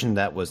version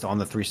that was on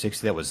the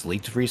 360 that was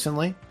leaked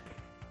recently.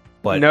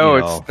 But no,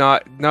 you know, it's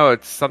not. No,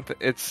 it's something.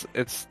 It's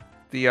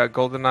the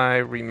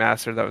GoldenEye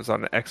remaster that was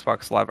on the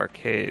Xbox Live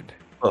Arcade.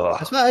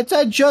 that's what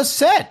I just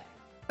said.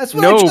 That's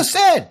what No. I just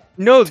said.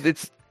 No,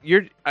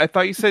 I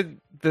thought you said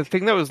the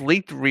thing that was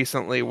leaked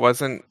recently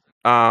wasn't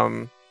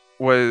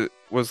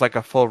was like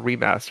a full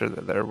remaster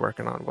that they're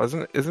working on,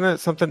 wasn't it? Isn't it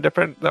something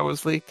different that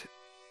was leaked?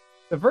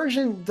 The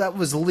version that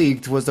was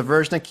leaked was the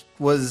version that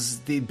was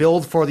the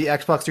build for the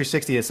Xbox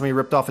 360 that somebody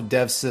ripped off a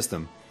dev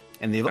system,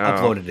 and they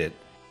uploaded it.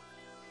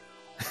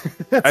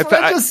 That's I what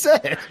th- I just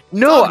said.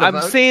 No, Talking I'm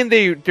about- saying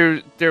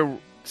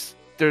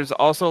there's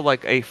also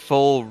like a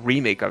full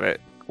remake of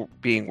it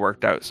being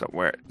worked out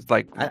somewhere. It's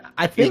like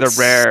I think either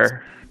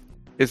Rare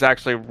is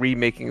actually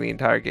remaking the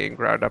entire game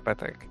ground up, I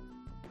think.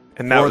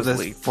 And that was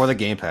leaked. for the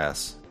Game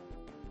Pass.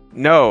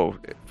 No,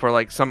 for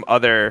like some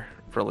other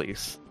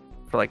release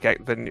for like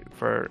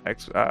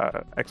Xbox.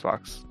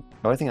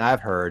 The only thing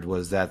I've heard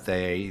was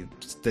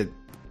that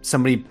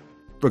somebody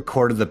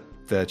recorded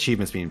the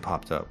achievements being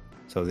popped up.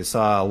 So they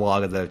saw a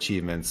log of the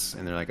achievements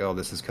and they're like, "Oh,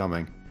 this is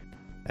coming,"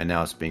 and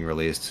now it's being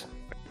released.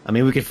 I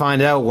mean, we could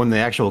find out when the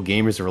actual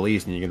game is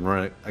released, and you can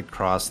run it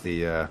across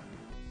the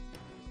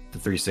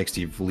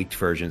 360 leaked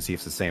version, see if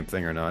it's the same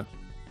thing or not.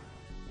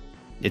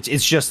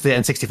 It's just the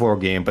N64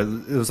 game, but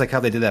it was like how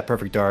they did that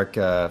Perfect Dark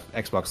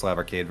Xbox Live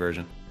Arcade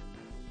version.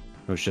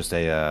 It was just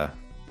a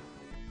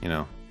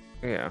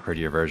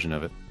prettier version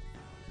of it.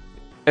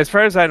 As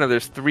far as I know,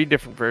 there's 3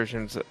 different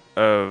versions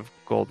of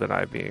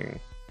GoldenEye being,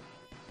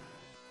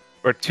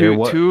 or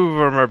two of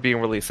them are being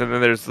released, and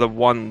then there's the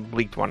one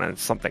leaked one and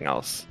it's something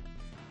else.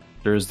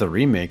 There's the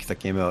remake that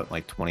came out in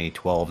like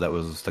 2012. That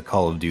was the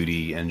Call of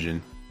Duty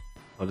engine.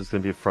 Well, it's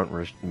going to be a front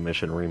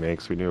mission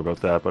remakes. We knew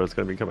about that, but it's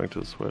going to be coming to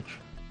the Switch.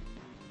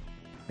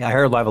 Yeah, I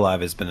heard Live Alive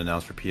has been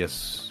announced for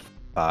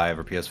PS5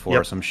 or PS4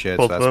 or some shit.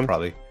 So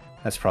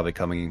that's probably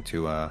coming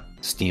to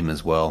Steam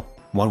as well.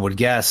 One would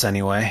guess,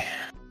 anyway.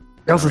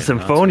 That was a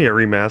Symphonia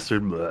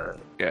remastered. Bleh.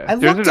 Yeah,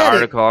 there's an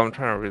article. I'm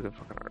trying to read the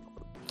fucking article.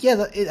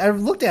 Yeah, I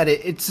looked at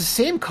it. It's the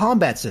same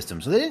combat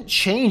system, so they didn't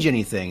change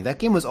anything. That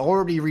game was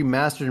already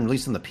remastered and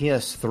released on the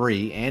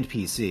PS3 and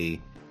PC,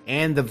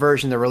 and the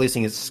version they're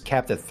releasing is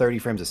capped at 30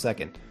 frames a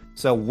second.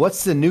 So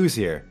what's the news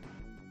here?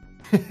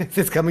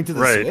 It's coming to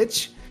the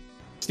Switch?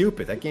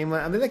 Stupid. That game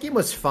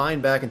was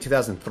fine back in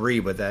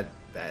 2003, but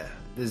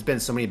there's been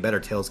so many better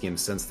Tales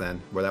games since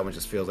then, where that one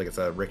just feels like it's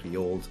a rickety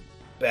old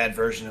bad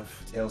version of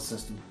Tales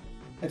system.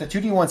 Like the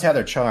 2D ones have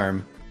their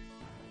charm.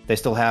 They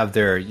still have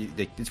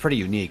it's pretty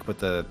unique, but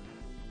the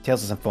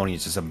Tales of Symphonia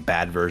is just a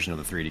bad version of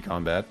the 3D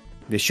combat.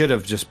 They should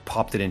have just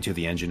popped it into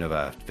the engine of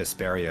a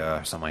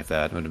Vesperia or something like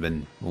that. It would have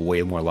been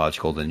way more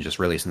logical than just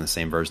releasing the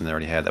same version they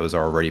already had that was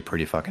already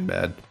pretty fucking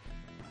bad.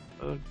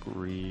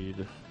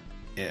 Agreed.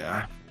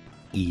 Yeah.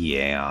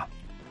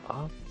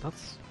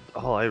 That's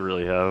all I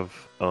really have.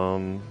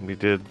 We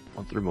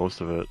went through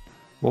most of it.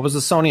 What was the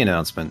Sony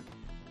announcement?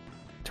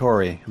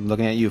 Tori, I'm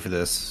looking at you for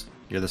this.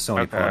 You're the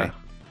Sony party.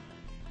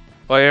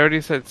 Well, I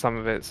already said some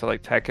of it. So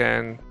like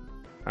Tekken,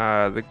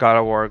 the God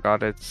of War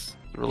got its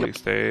release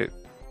date.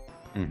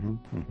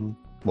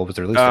 What was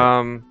the release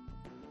date?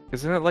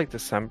 Isn't it like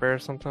December or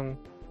something?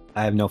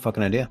 I have no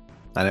fucking idea.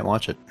 I didn't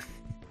watch it.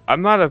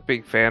 I'm not a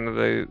big fan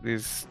of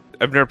these.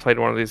 I've never played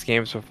one of these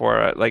games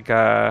before.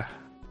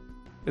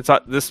 It's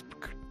not this.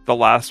 The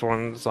last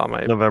one's on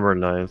my November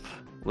 9th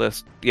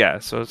list. Yeah,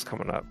 so it's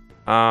coming up.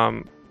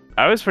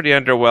 I was pretty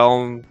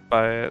underwhelmed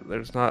by it.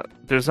 There's not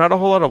a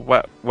whole lot of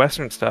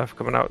Western stuff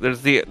coming out.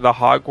 There's the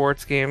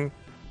Hogwarts game.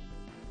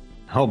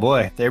 Oh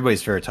boy,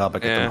 everybody's favorite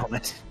topic at the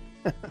moment.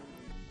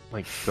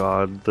 My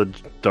God,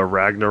 the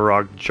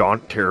Ragnarok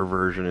Jaunt Terror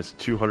version is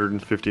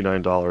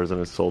 $259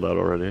 and it's sold out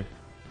already.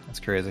 That's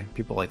crazy.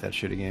 People like that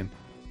shitty game.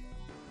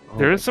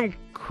 There is some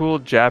cool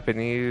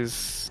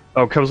Japanese.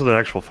 Oh, it comes with an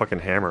actual fucking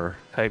hammer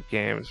type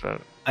games.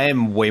 But I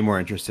am way more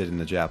interested in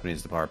the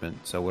Japanese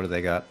department. So what do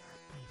they got?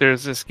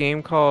 There's this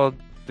game called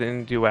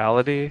In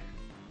Duality.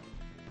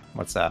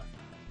 What's that?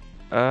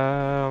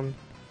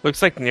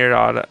 Looks like Nier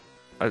Automata.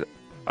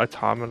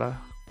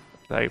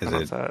 How you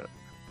pronounce that?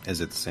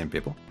 Is it the same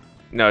people?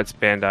 No, it's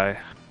Bandai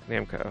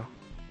Namco.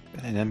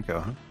 Bandai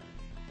Namco, huh?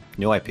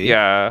 New IP?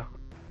 Yeah.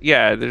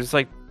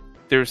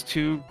 There's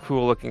 2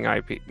 cool looking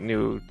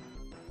new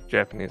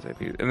Japanese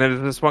IPs, and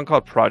there's this one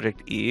called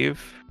Project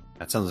Eve.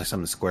 That sounds like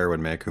something Square would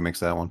make. Who makes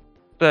that one?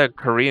 The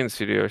Korean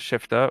studio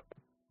Shift Up.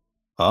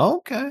 Oh,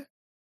 okay.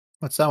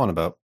 What's that one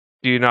about?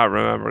 Do you not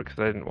remember? Because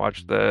I didn't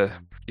watch the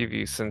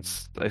preview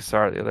since I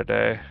saw it the other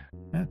day.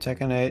 Yeah,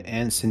 Tekken 8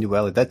 and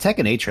Sinduelli. That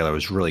Tekken 8 trailer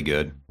was really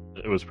good.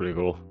 It was pretty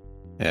cool.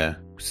 Yeah.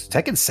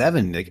 Tekken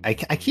 7, I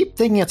keep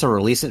thinking it's a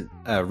recent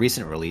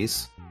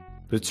release,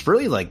 but it's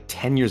really like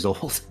 10 years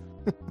old.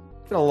 It's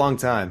been a long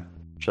time.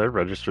 Should I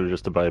register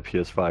just to buy a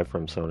PS5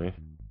 from Sony?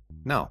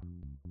 No.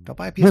 Don't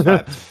buy a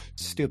PS5.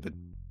 Stupid.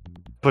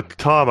 But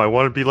Tom, I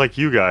want to be like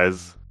you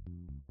guys.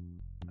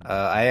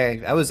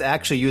 I was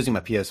actually using my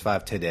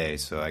PS5 today,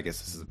 so I guess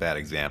this is a bad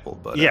example.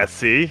 But yeah,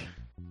 see?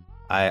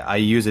 I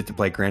use it to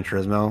play Gran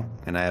Turismo,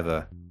 and I have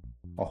a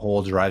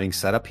whole driving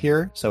setup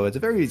here, so it's a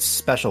very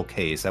special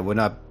case. I would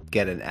not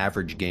get an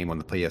average game on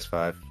the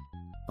PS5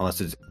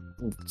 unless it's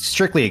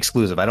strictly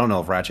exclusive. I don't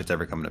know if Ratchet's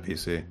ever coming to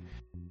PC.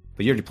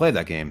 But you already played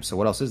that game, so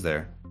what else is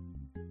there?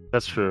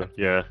 That's true,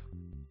 yeah.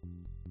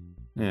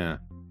 Yeah.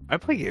 I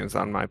play games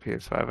on my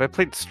PS5. I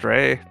played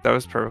Stray. That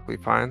was perfectly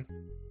fine.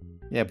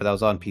 Yeah, but that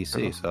was on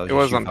PC, so it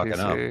was on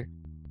PC.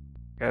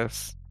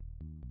 Yes.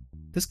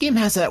 This game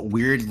has that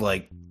weird,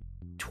 like,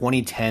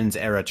 2010s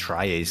era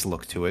Tri-Ace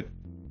look to it.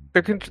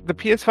 The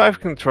PS5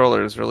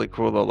 controller is really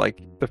cool, though.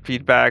 Like, the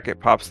feedback, it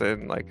pops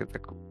in, like, it's a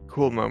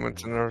cool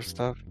moments and other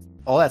stuff.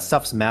 All that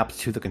stuff's mapped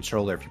to the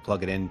controller if you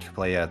plug it in to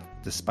play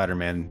the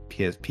Spider-Man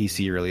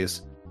PC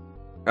release.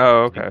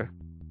 Oh, okay.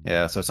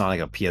 Yeah, so it's not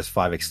like a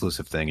PS5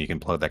 exclusive thing. You can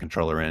plug that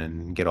controller in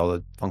and get all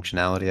the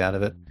functionality out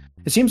of it.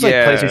 It seems like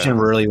PlayStation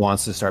really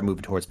wants to start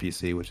moving towards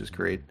PC, which is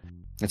great.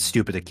 It's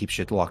stupid to keep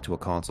shit locked to a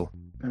console.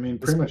 I mean,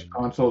 pretty much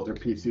consoles are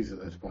PCs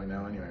at this point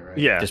now, anyway, right?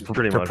 Yeah, Just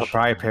pretty much.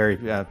 proprietary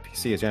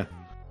PCs, yeah.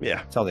 Yeah.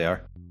 That's all they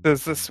are.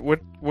 Does this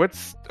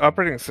what's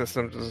operating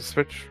system does the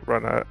Switch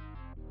run at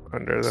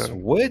under then?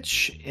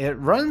 Switch, it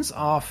runs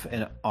off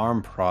an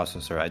ARM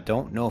processor. I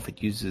don't know if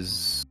it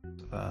uses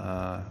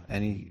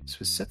any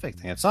specific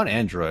thing. It's not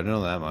Android. I don't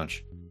know that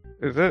much.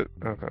 Is it?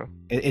 Okay.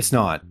 It's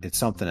not. It's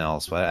something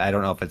else. But I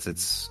don't know if it's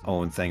its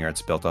own thing or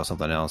it's built off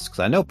something else. Because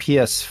I know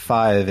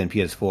PS5 and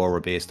PS4 were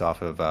based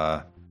off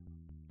of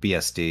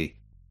BSD.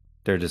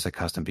 They're just a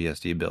custom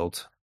BSD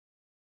build.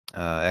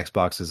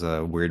 Xbox is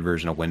a weird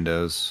version of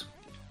Windows.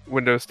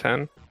 Windows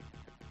 10?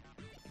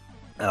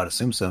 I would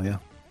assume so, yeah.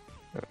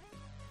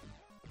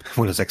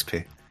 Windows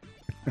XP.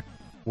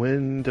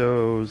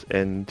 Windows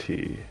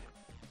NT.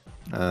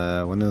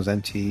 Windows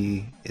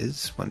NT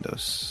is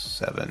Windows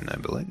 7, I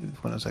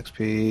believe. Windows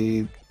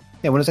XP...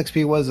 Yeah, Windows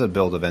XP was a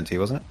build of NT,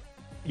 wasn't it?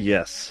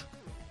 Yes.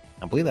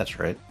 I believe that's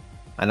right.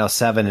 I know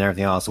 7 and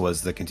everything else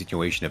was the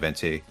continuation of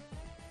NT.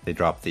 They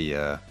dropped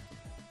the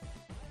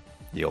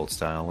old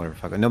style, whatever.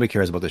 Fuck. Nobody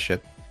cares about this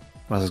shit.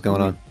 What else is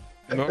going on?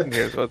 No one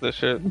cares about this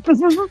shit.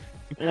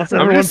 What's I'm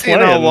everyone just seeing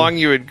how playing? long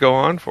you would go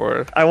on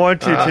for. I want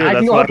to too. I That's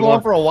can why go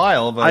on for a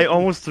while, but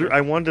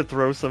I wanted to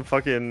throw some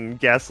fucking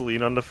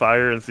gasoline on the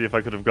fire and see if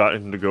I could have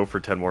gotten him to go for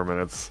 10 more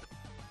minutes.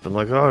 I'm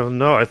like, oh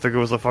no, I think it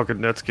was a fucking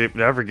Netscape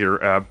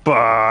Navigator app.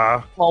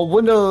 Bah! well,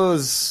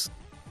 Windows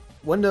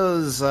 1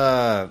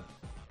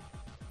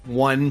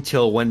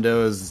 till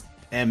Windows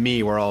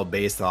ME were all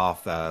based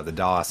off the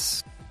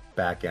DOS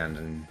backend,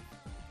 and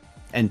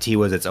NT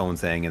was its own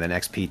thing, and then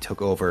XP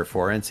took over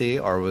for NT,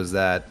 or was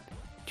that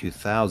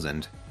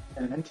 2000?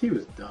 And NT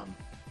was dumb.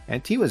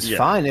 NT was Yeah.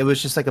 fine. It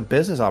was just like a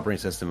business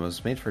operating system. It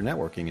was made for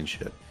networking and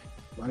shit.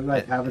 Why did I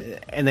have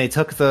it? And they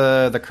took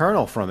the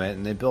kernel from it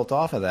and they built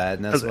off of that.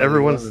 And that's Because what it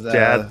everyone's was,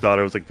 dad thought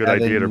it was a good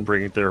idea to Evan-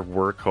 bring their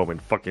work home and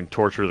fucking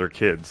torture their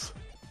kids.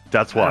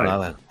 That's I don't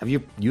why. know. Have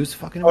you used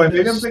fucking? Oh, I think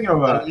I'm Windows? thinking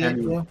of Yeah,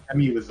 Emmy. bro.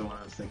 Emmy was the one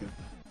I was thinking.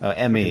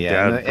 ME.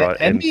 Yeah, Dad brought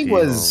ME NT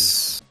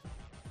was.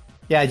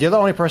 Yeah, you're the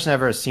only person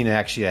I've ever seen that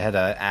actually had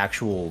an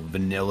actual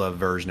vanilla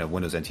version of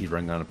Windows NT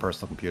running on a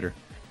personal computer.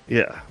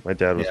 Yeah, my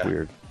dad was Yeah.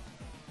 weird.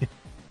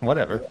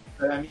 Whatever.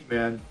 Emmy,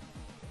 man.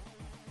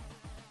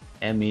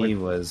 ME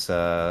was.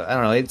 I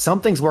don't know.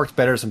 Some things worked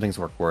better, some things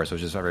worked worse. It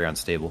was just very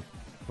unstable.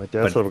 My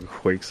dad But- set up a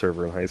Quake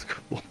server in high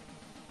school.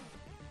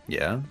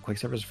 Yeah, Quake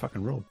servers are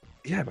fucking ruled.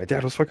 Yeah, my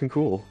dad was fucking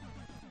cool.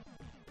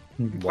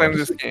 Playing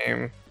this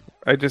game.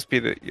 I just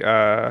beat it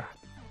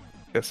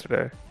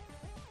yesterday.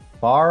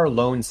 Bar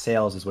loan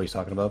sales is what he's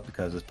talking about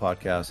because this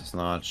podcast does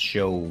not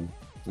show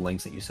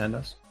links that you send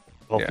us.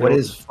 Well, Yeah. What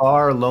is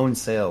Far Loan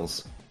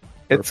Sales?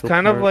 It's Purple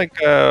kind of card.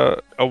 like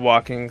a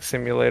walking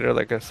simulator,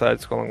 like a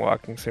side-scrolling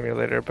walking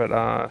simulator,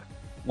 but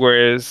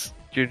whereas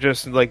you're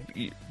just like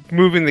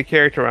moving the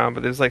character around,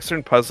 but there's like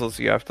certain puzzles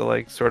you have to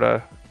like sort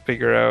of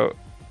figure out,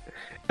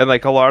 and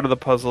like a lot of the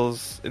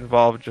puzzles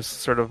involve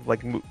just sort of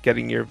like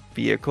getting your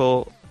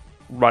vehicle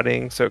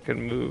running so it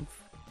can move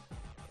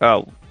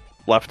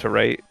left to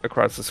right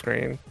across the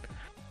screen,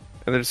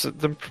 and there's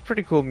some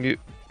pretty cool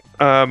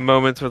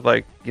moments with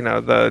like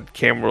the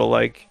camera will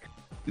like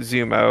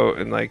zoom out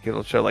and like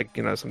it'll show like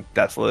some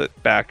desolate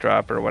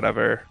backdrop or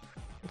whatever,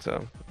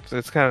 so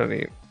it's kind of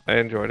neat. I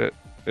enjoyed it.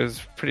 It was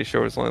pretty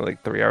sure it was only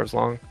like 3 hours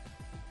long.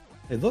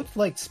 It looked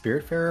like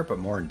Spiritfarer, but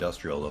more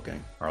industrial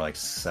looking, or like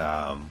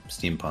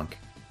steampunk.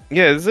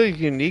 Yeah, it's a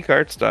unique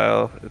art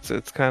style.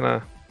 It's kind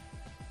of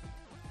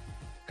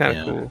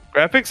Yeah. cool.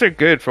 Graphics are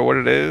good for what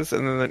it is,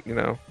 and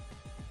then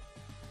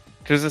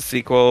there's a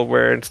sequel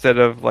where instead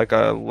of like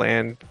a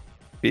land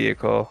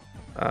vehicle,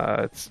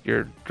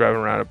 you're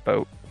driving around a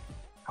boat.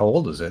 How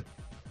old is it?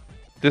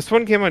 This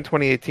one came out in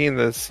 2018.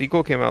 The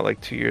sequel came out like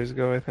 2 years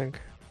ago, I think.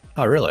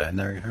 Oh, really? I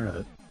never heard of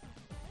it.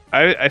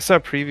 I saw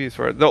previews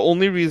for it. The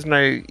only reason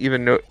I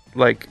even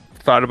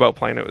thought about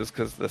playing it was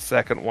because the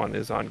second one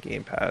is on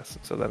Game Pass.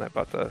 So then I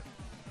bought the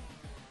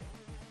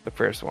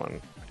first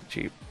one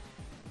cheap.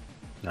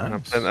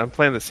 Nice. And I'm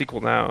playing the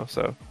sequel now,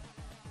 so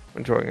I'm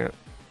enjoying it.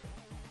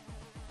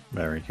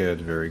 Very good.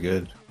 Very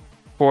good.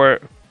 4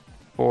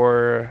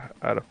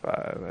 out of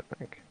 5, I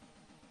think.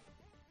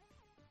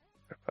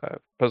 5.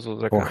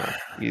 Puzzles are kind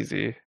of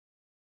easy.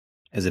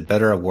 Is it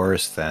better or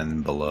worse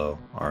than Below?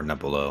 Or not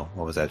Below?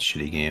 What was that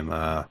shitty game?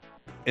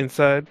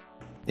 Inside.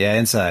 Yeah,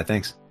 Inside.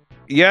 Thanks.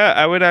 Yeah,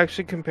 I would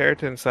actually compare it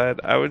to Inside.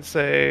 I would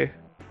say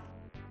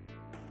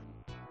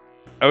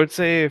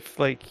if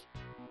like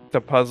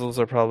the puzzles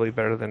are probably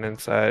better than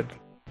Inside.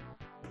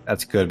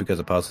 That's good because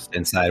the puzzles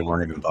Inside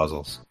weren't even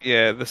puzzles.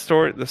 Yeah, the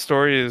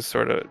story is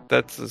sort of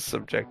that's a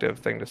subjective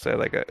thing to say.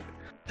 Like,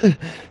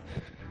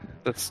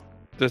 that's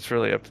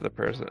really up to the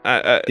person.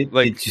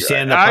 Did you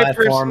stand on the I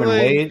platform and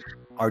personally- wait?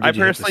 Or did I you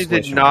hit the personally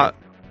did switch not.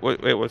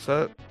 Wait, what's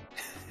that?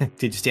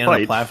 Did you stand on a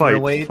Fight, platform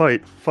and wait?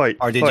 fight,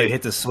 Or did fight, you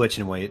hit the switch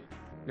and wait?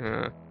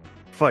 Yeah.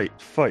 fight.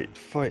 It's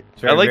I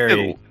very, liked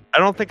very- it. I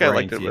don't think I boring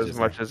liked it to use as this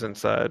much as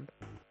Inside.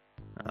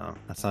 Oh,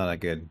 that's not a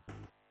good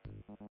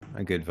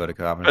vote of But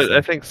confidence.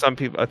 I think some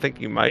people. I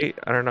think you might.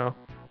 I don't know.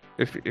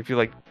 If you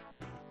like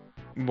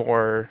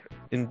more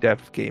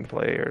in-depth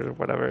gameplay or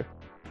whatever.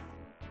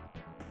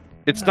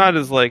 It's not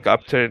as like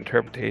up to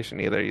interpretation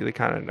either. You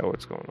kind of know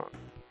what's going on.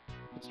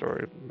 The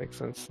story makes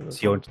sense. in this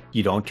So one.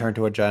 you don't turn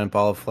to a giant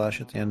ball of flesh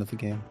at the end of the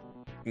game?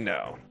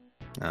 No.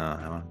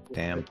 Oh,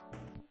 damn.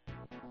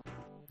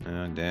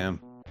 Oh, damn.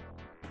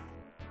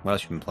 What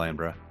else you been playing,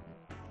 bro?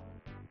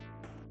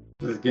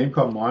 There's a game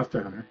called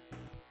Monster Hunter.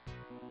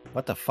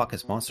 What the fuck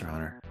is Monster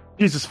Hunter?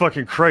 Jesus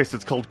fucking Christ!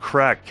 It's called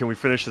Crack. Can we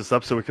finish this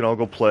up so we can all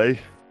go play?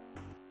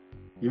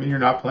 You mean you're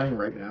not playing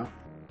right now?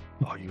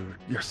 Oh,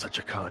 you're such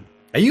a con.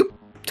 Are you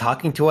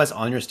talking to us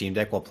on your Steam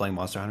Deck while playing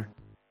Monster Hunter?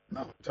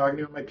 No, I'm talking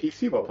to you on my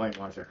PC while playing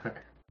Monster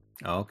Hunter.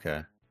 Oh,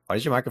 okay. Why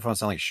does your microphone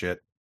sound like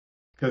shit?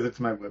 Because it's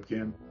my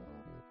webcam.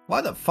 Why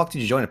the fuck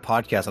did you join a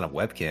podcast on a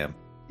webcam?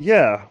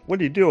 Yeah, what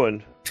are you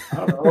doing? I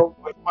don't know.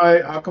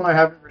 How come I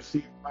haven't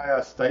received my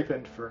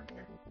stipend for...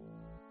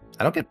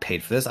 I don't get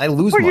paid for this. I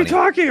lose What are money. you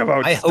talking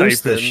about? I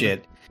host this stipend?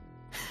 shit.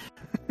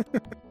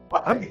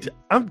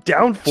 I'm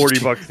down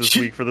 $40 this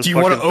week for this. Do you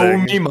want to fucking owe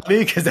thing. me money?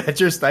 Because that's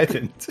your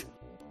stipend.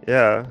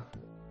 Yeah,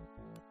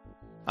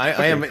 I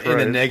am Fucking in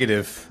the Christ.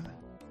 negative.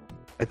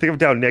 I think I'm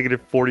down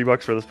negative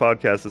 $40 for this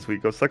podcast this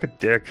week. Go suck a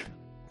dick.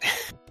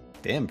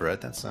 Damn,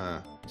 Brett, that's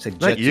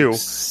Not you.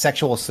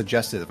 Sexual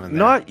suggestive. In there.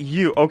 Not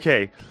you.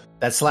 Okay.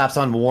 That slaps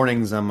on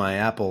warnings on my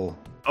Apple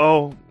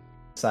Oh,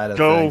 side of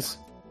Go. things.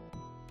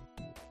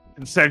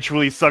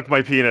 consensually suck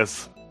my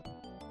penis.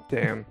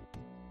 Damn.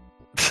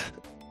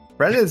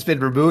 Brett has been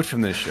removed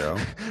from this show.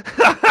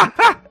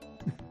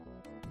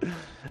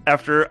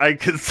 After I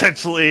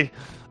consensually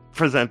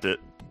present it.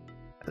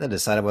 I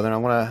decided whether I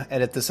want to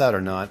edit this out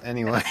or not.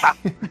 Anyway, I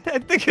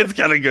think it's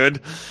kind of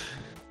good.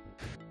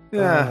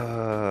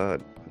 yeah.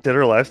 Dead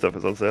or Alive stuff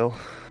is on sale.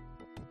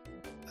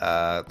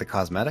 The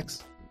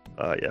cosmetics.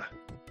 Yeah.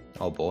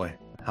 Oh boy,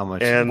 how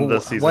much? And the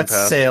season what's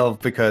pass. sale?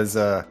 Because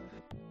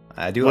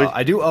I do Like-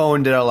 I do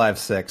own Dead or Alive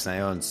 6, and I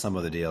own some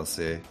of the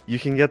DLC. You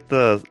can get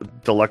the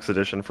deluxe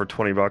edition for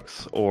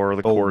 $20 or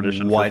the core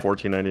edition what? for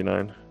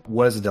 $14.99.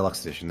 What is the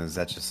deluxe edition? Is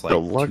that just like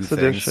Deluxe two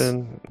things?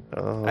 edition.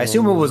 I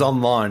assume it was on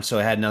launch, so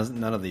it had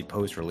none of the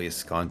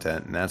post-release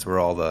content, and that's where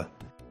all the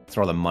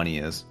money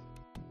is.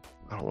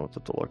 I don't know what the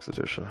deluxe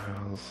edition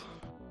has.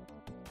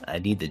 I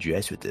need the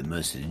dress with the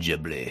most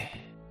jubbly.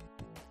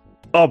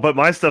 Oh, but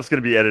my stuff's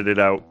gonna be edited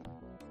out.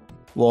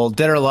 Well,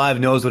 Dead or Alive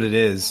knows what it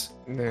is.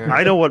 Yeah.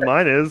 I know what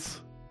mine is.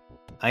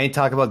 I ain't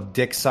talking about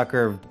Dick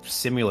Sucker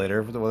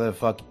Simulator. What the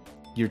fuck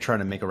you're trying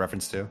to make a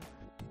reference to?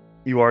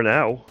 You are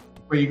now.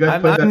 Wait, you guys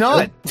I'm, played that I'm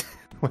not. too?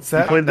 What's You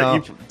that? played No,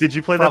 did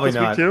you play that Probably this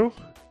not. week too?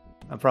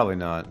 I'm probably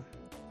not.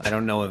 I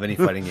don't know of any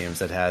fighting games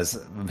that has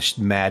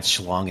mad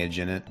schlongage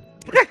in it.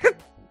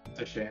 It's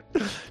a shame.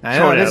 I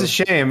know it is Conan. a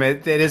shame.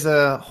 It is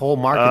a whole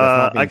market. That's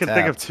not being I can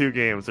think of tapped. 2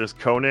 games. There's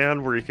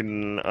Conan where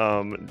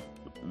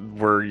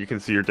you can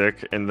see your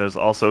dick, and there's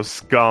also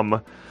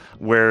Scum,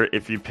 where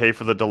if you pay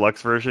for the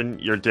deluxe version,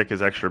 your dick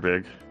is extra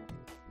big.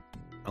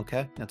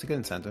 Okay, that's a good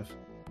incentive.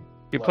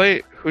 You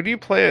play. Who do you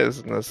play as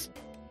in this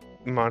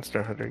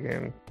Monster Hunter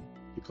game?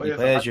 You play, You as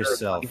play a as hunter of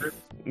yourself. hunters?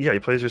 Yeah, you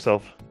play as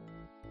yourself.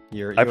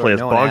 You're I play as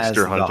known Bogster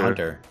the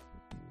Hunter.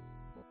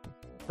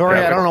 Sorry,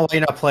 Yeah, I but- don't know why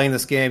you're not playing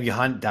this game. You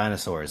hunt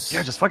dinosaurs.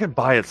 Yeah, just fucking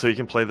buy it so you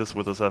can play this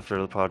with us after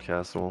the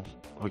podcast, and we'll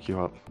hook you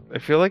up. I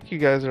feel like you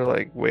guys are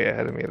like way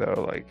ahead of me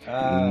though. Like,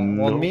 Well,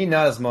 No. me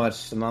not as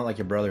much. I'm not like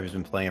your brother who's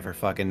been playing it for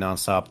fucking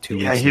nonstop 2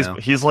 Yeah, weeks now.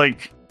 he's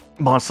like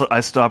monster. I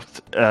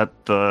stopped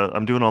at the.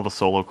 I'm doing all the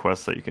solo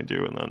quests that you can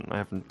do, and then I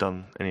haven't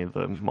done any of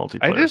the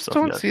multiplayer. I just stuff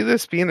don't yet. see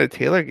this being a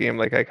Taylor game.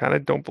 Like, I kind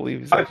of don't believe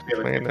he's I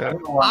actually playing I that.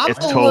 don't know why. I'm It's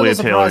a totally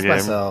little a Taylor surprised game.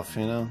 myself,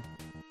 you know.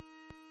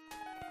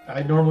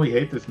 I normally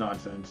hate this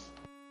nonsense.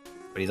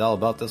 But he's all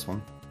about this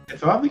one.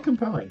 It's oddly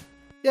compelling.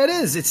 Yeah, it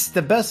is. It's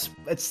the best.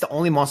 It's the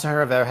only Monster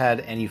Hunter I've ever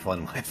had any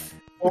fun with.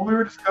 Well, we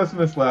were discussing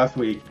this last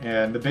week,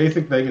 and the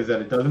basic thing is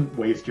that it doesn't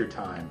waste your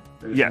time.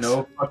 There's Yes.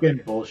 no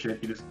fucking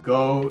bullshit. You just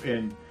go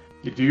and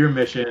you do your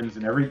missions,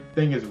 and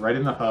everything is right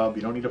in the hub.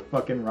 You don't need to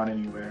fucking run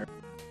anywhere.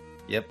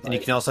 Yep. And you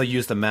can also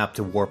use the map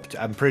to warp.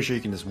 I'm pretty sure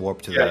you can just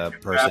warp to Yeah, the you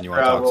can person fast you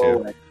want to talk to.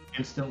 travel, like,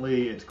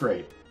 instantly. It's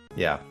great.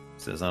 Yeah.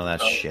 So there's none of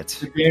that So, shit.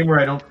 It's a game where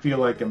I don't feel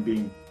like I'm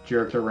being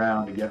jerked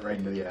around to get right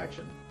into the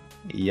action.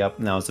 Yep.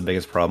 That was the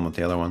biggest problem with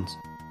the other ones.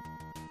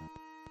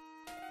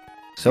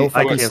 So I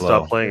fucking can't slow.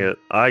 stop playing it.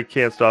 I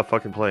can't stop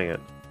fucking playing it.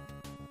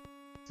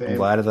 I'm Same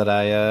glad that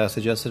I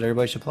suggested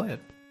everybody should play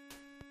it.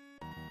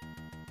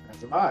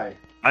 as am I.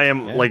 I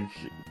am Yeah. like,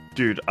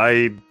 dude.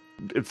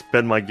 It's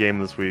been my game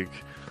this week.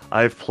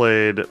 I've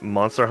played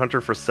Monster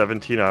Hunter for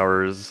 17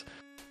 hours,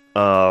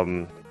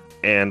 and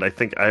I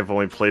think I've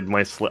only played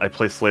I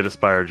play Slay the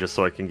Spire just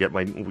so I can get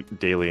my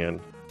daily in.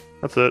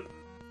 That's it.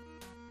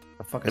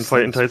 The fuck And is fight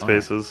Slay in the tight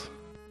Spire? spaces.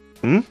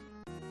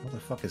 What the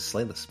fuck is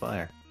Slay the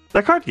Spire?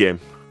 That card game.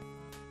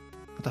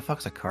 What the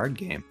fuck's a card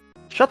game?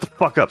 Shut the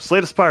fuck up. Slay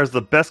the Spire is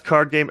the best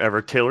card game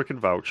ever. Taylor can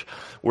vouch.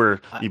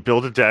 Where you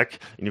build a deck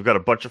and you've got a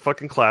bunch of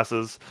fucking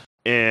classes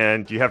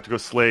and you have to go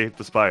slay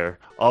the Spire.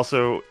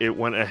 Also, it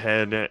went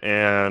ahead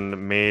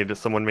and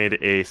someone made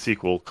a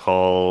sequel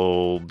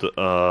called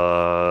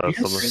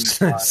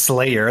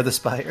Slayer the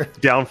Spire.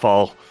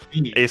 Downfall.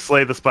 A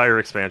Slay the Spire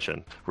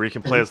expansion where you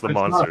can play as the It's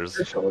monsters.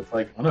 Not official. It's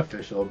like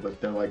unofficial, but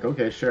they're like,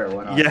 okay, sure,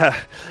 why not?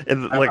 Yeah,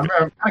 and like I'm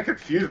kind of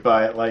confused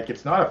by it. Like,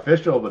 it's not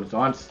official, but it's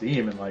on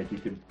Steam, and like you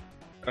could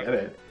get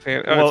it.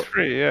 Oh, it's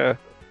free, yeah.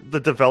 the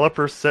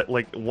developer said,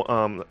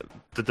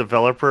 the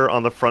developer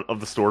on the front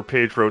of the store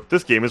page wrote,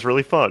 "This game is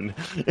really fun."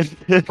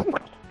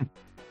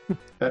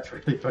 That's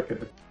really fucking.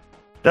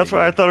 That's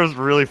why I thought it was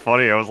really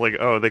funny. I was like,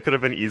 oh, they could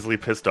have been easily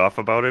pissed off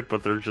about it,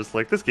 but they're just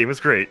like, this game is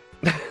great.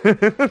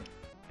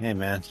 Hey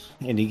man,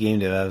 indie game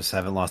devs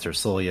haven't lost their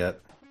soul yet.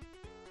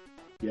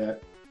 Yeah.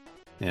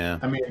 Yeah.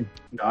 I mean,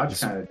 Dodge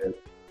kind of did.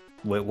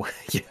 Wait,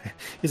 yeah,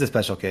 he's a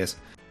special case.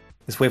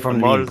 Just wait for The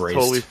him to be mod is embraced.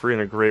 totally free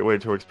and a great way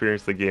to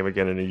experience the game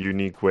again in a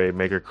unique way.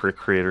 Make a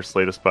creator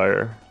slay the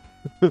Spire.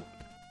 Oh,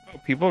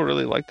 people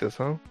really like this,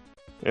 huh?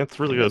 It's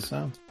really good.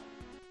 So,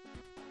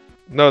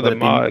 No, Let the it be-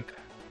 mod.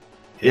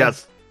 Yeah,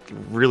 it's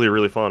really,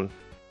 really fun.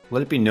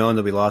 let it be known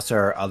that we lost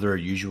our other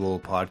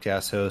usual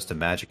podcast host to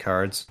Magic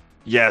Cards.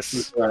 Yes,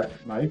 Who's that,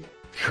 Mike?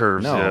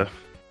 curves. No. Yeah,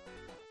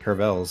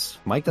 Curvels.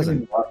 Mike I doesn't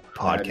didn't watch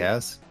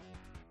podcast.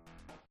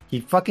 He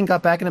fucking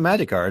got back into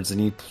Magic Cards and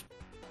he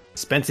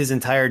spent his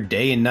entire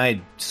day and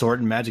night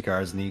sorting Magic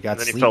Cards and he got And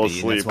then he sleepy. fell And that's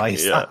asleep, why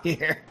he's yeah. not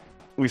here.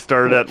 we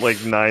started at like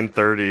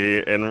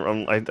 9:30,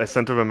 and I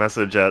sent him a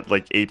message at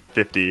like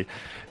 8:50.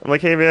 I'm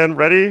like, hey man,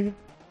 ready?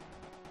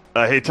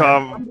 Hey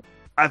Tom,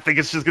 I think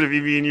it's just gonna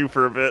be me and you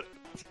for a bit.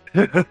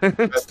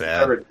 That's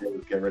Sad. what I would do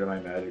is get rid of my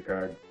Magic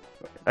card.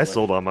 I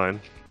sold on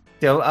mine.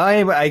 So I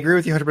agree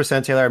with you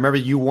 100%, Taylor. I remember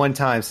you one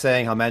time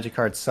saying how Magic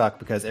Cards suck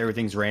because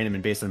everything's random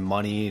and based on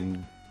money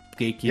and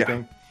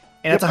gatekeeping.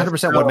 And that's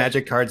 100% what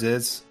Magic Cards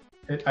is.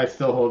 I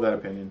still hold that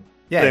opinion.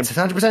 Yeah, Same. it's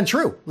 100%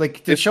 true.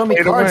 Like, they It's show me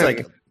pay to cards win.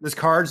 like, this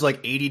card's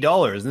like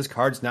 $80 and this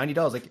card's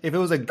 $90. Like, if it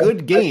was a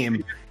good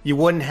game, you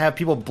wouldn't have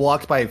people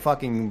blocked by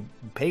fucking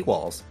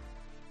paywalls.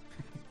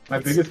 My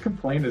biggest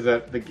complaint is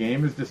that the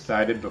game is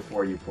decided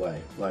before you play.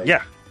 Like,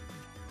 Yeah,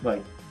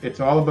 like it's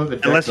all about the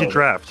deck unless you building.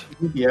 draft.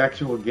 The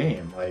actual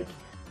game, like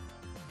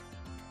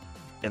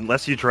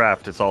Unless you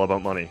draft, it's all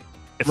about money.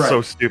 It's Right,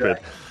 so stupid.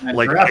 and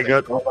Like, drafting I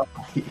got- is all about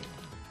money.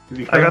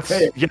 You I gotta got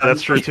pay. yeah,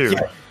 that's true too. Yeah.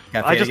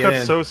 Gotta I pay to just get got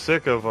in. so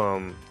sick of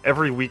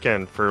every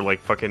weekend for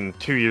like fucking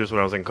 2 years when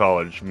I was in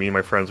college. Me and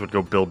my friends would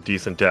go build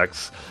decent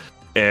decks,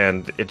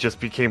 and it just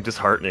became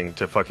disheartening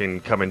to fucking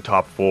come in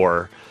top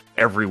 4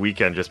 every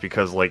weekend just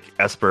because like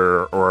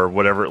Esper or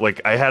whatever. Like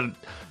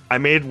I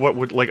made what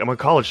would like I'm a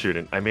college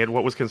student. I made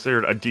what was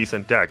considered a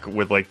decent deck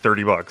with like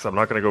 $30. I'm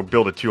not gonna go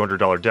build a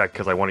 $200 deck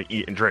because I want to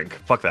eat and drink.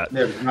 Fuck that.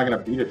 Yeah, but you're not gonna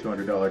beat a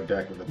 $200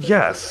 deck with a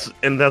Yes,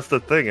 and that's the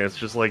thing. It's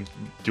just like,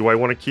 do I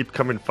want to keep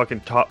coming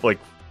fucking top, like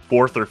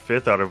 4th or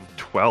 5th out of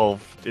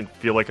 12 and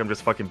feel like I'm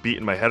just fucking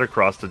beating my head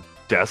across the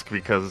desk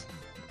because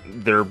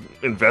they're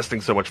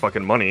investing so much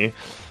fucking money?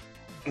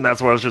 And that's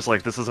why I was just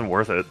like, this isn't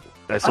worth it.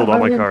 I sold all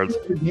my cards.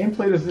 The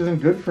gameplay just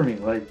isn't good for me.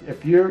 Like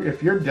if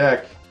your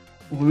deck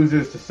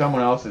loses to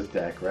someone else's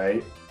deck,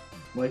 right?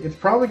 Like it's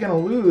probably gonna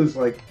lose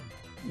like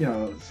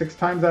 6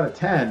 times out of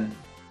 10.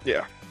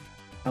 Yeah.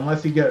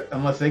 Unless they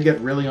get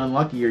really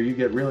unlucky or you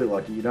get really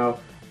lucky,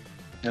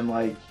 and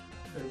like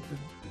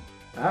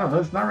I don't know,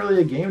 it's not really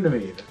a game to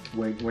me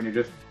when you're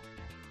just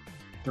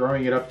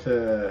throwing it up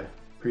to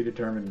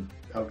predetermined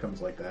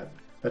outcomes like that.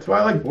 That's why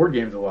I like board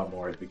games a lot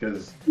more, is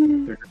because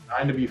they're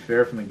designed to be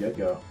fair from the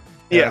get-go.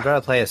 Yeah, I'd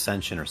rather play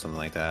Ascension or something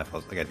like that. If it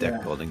was like a deck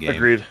Yeah. building game.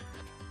 Agreed.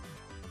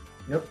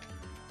 Yep.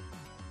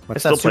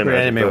 What's I that still play Super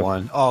Magic, Anime though.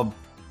 one? Oh,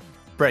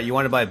 Brett, you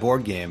want to buy a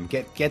board game?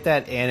 Get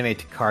that anime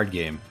to card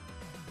game.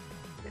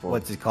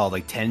 What's it called?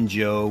 Like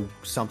Tenjo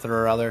something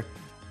or other.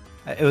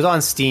 It was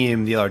on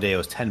Steam the other day. It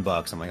was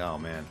 $10. I'm like, oh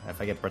man,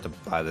 if I get Brett to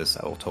buy this,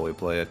 I will totally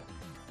play it.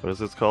 What is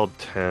this called?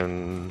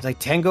 10. It's like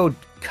Tengo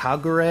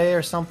Kagure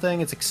or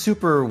something. It's like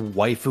super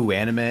waifu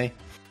anime.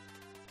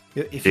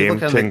 If you Game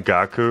look at it,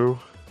 Tengaku.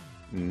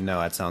 no,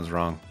 that sounds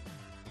wrong.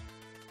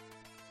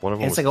 One of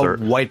them It's was like a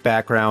third. white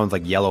background with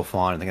like yellow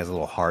font. I think it has a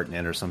little heart in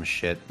it or some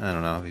shit. I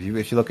don't know.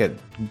 If you look at,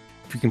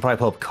 you can probably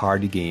pull up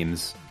card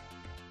games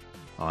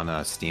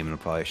on Steam and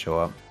it'll probably show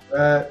up.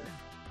 That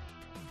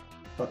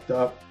fucked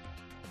up.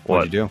 What?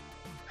 What'd you do?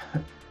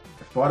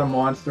 I fought a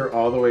monster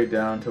all the way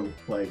down to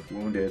like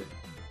wounded,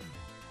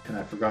 and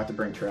I forgot to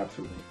bring traps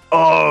with me.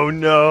 Oh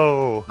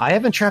no! I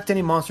haven't trapped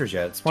any monsters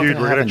yet. It's one Dude, thing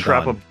I we're gonna haven't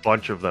trap done. a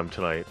bunch of them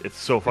tonight. It's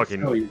so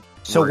fucking. So easy.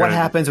 So we're what gonna-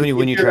 happens when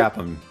you Get trap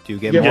them? Do you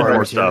get get more more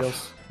materials?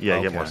 stuff. Yeah,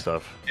 get more Okay.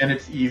 stuff. And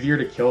it's easier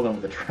to kill them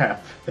with a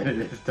trap than it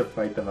is to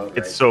fight them outright.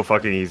 It's so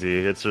fucking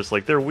easy. It's just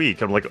like they're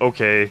weak. I'm like,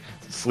 okay,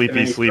 And sleepy,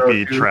 then you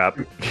sleepy throw two- trap.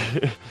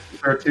 You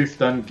throw 2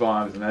 stun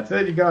bombs, and that's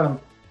it. You got them.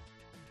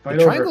 Fight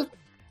Did over.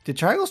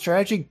 Triangle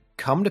Strategy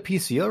come to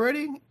PC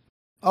already?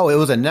 Oh, it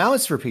was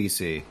announced for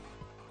PC.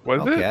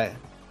 Was it? Okay.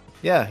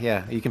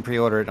 Yeah. You can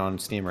pre-order it on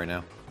Steam right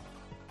now.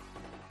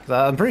 'Cause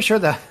I'm pretty sure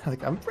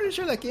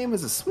that game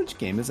is a Switch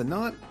game, is it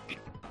not?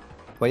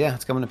 But yeah,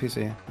 it's coming to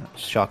PC.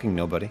 Shocking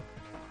nobody.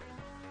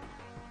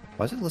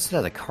 Why is it listed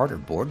as a card or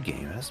board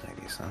game? That doesn't make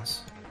any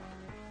sense.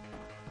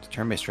 It's a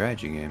turn-based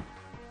strategy game.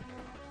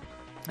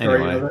 Anyway.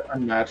 Anyway, Another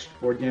unmatched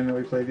board game that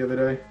we played the other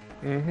day.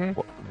 Mm-hmm.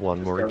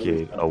 One more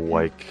gate, a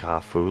white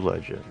Kafu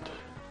legend.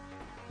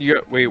 You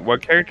got wait,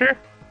 what character?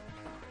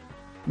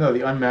 No,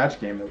 the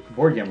unmatched game, the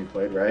board game we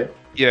played, right?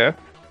 Yeah.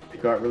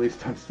 It got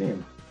released on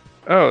Steam.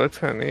 Oh, that's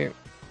kind of neat.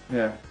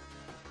 Yeah,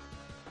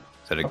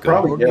 is that a I'll good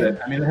probably board get game?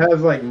 it. I mean, it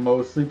has like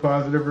mostly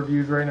positive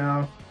reviews right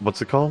now.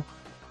 What's it called?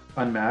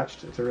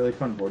 Unmatched. It's a really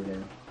fun board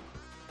game.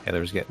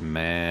 Heather's getting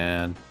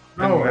mad.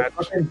 No,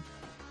 Unmatched.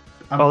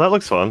 Oh, that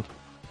looks fun.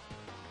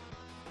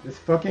 this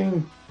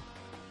fucking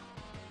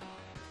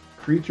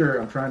creature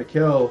I'm trying to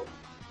kill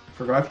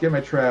forgot to get my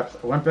traps.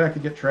 I went back to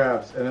get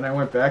traps, and then I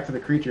went back to the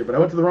creature, but I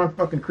went to the wrong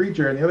fucking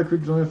creature, and the other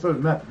creature's on the other side of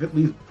the map. If it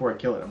leaves before I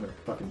kill it, I'm gonna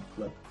fucking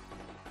flip.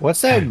 What's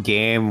that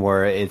game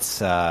where it's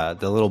the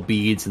little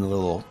beads and the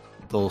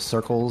little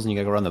circles, and you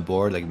gotta go around the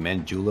board like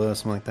Mandula or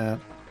something like that?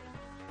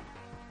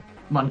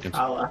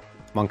 Mancala.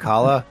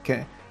 Moncala?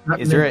 Okay. Not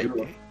Is there Mint a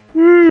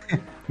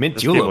Julep. Mint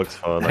This game Julep? looks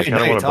fun. I I kind know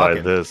of you're want to buy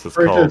talking. this. It's First,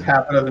 there's called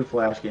half a dozen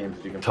Flash games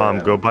that you can play. Tom.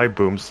 on. Go buy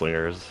Boom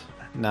Slingers.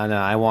 No,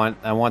 I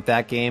want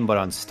that game, but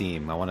on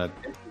Steam. I want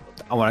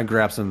to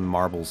grab some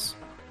marbles.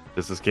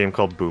 There's this game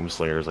called Boom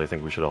Slingers. I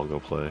think we should all go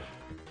play.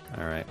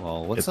 All right.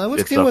 Well, let's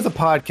It's deal a- with the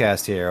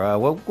podcast here.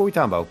 What are we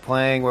talking about?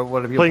 Playing?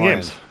 What have you Playing playing?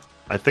 games.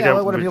 I think Yeah,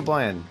 I what have you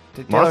playing?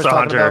 Taylor's Monster talking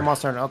Hunter. about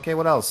Monster Hunter. Okay,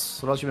 what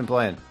else? What else you been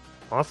playing?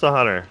 Monster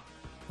Hunter.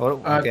 What,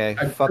 okay,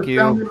 I fuck just you.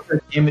 found the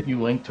game that you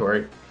linked to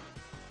it.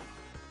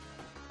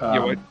 Yeah,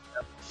 what?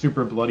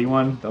 Super bloody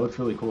one. That looks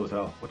really cool as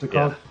hell. What's it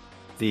called?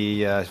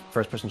 The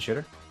first-person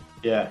shooter.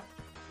 Yeah.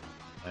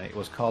 It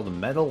was called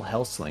Metal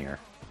Hellslinger.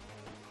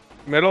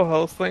 Metal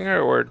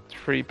Hellslinger or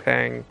Tree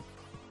Pang?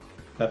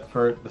 That's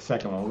for the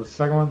second one. What was the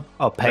second one?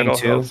 Oh, Pang Metal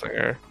 2.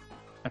 Hellslinger.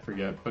 I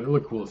forget, but it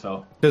looked cool as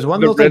hell. There's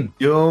one The that looks like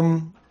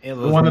Doom. It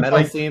was one that's metal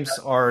like- themes,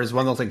 or is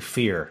one that looks like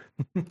Fear?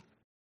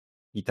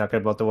 You talking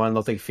about the one that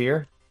looks like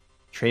Fear?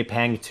 Trey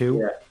Pang 2?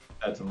 Yeah.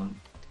 That's the one.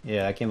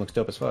 Yeah, that game looks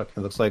dope as fuck. It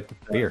looks like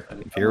Fear. I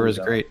didn't Fear know is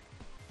that. great.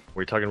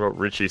 We're talking about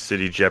Richie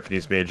City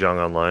Japanese Mahjong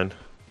Online.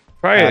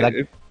 Try it. that-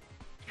 It's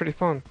pretty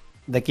fun.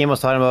 That game I was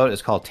talking about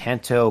is called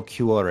Tanto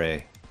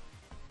Cuore.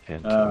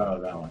 And Oh,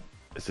 that one.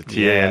 is it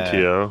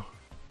TANTO?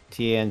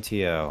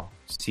 TNTO.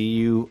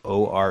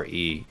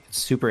 Cuore. It's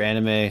super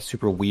anime,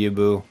 super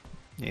weeaboo.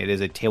 It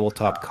is a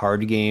tabletop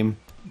card game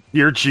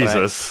Dear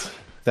Jesus.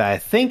 that I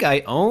think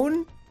I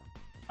own.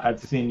 I've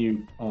seen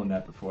you own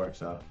that before,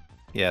 so.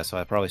 Yeah, so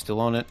I probably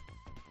still own it.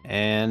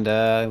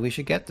 And we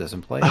should get this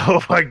and play it.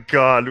 Oh my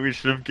god, we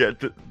should have get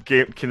the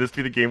game. Can this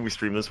be the game we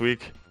stream this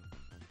week?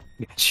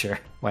 Sure,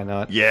 why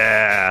not?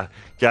 Yeah,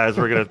 guys,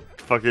 we're gonna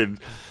fucking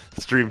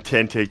stream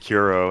Tente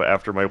Kuro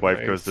after my wife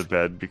Nice. goes to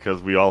bed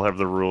because we all have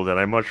the rule that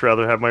I much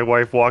rather have my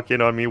wife walk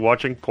in on me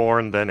watching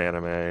porn than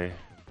anime.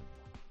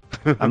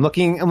 I'm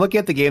looking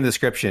at the game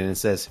description and it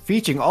says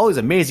featuring all these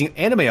amazing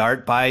anime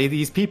art by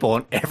these people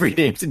and every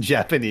name's in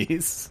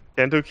Japanese.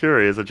 Tento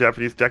Kuro is a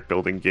Japanese deck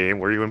building game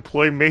where you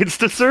employ maids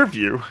to serve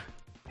you.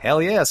 Hell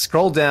yeah!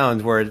 Scroll down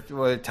where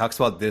it talks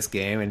about this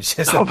game and it's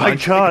just Oh my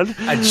god,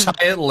 a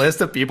giant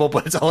list of people,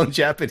 but it's all in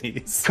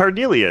Japanese.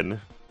 Carnelian,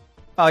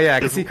 Oh yeah,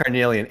 I can see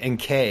Carnelian and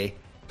K.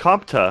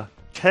 Compta,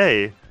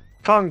 K,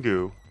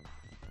 Kongu,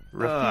 Oh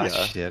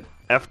Raphia, shit!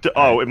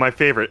 and my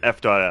favorite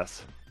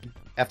F.S.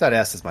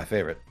 F.S is my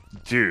favorite.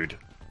 Dude,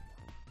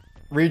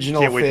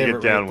 Regional can't wait to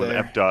favorite get down right with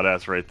there.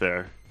 F.S. right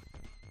there.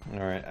 All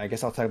right, I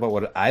guess I'll talk about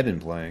what I've been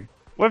playing.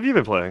 What have you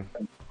been playing?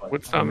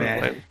 What's not man.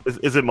 playing?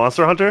 Is it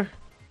Monster Hunter?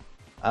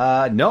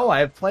 No,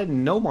 I've played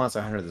no Monster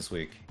Hunter this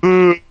week.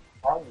 What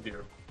Well,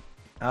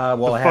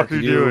 the I have fuck are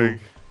to you doing?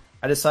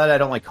 I decided I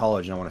don't like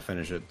college and I want to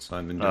finish it, so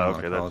I've been doing Oh, a lot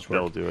okay, of college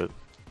that'll work. do it.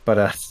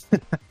 But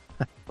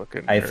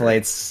Fucking I nerd.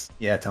 played.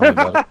 Yeah, tell me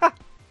about it.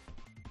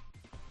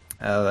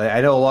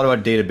 I know a lot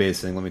about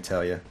databasing. Let me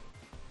tell you,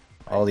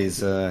 all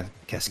these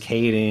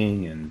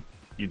cascading and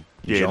You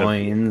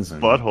joins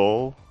and.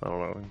 butthole. I don't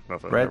know.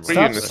 Nothing. Brett, Never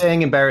stop mind.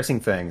 saying embarrassing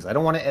things. I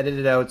don't want to edit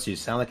it out, so you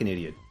sound like an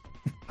idiot.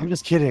 I'm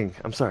just kidding.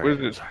 I'm sorry.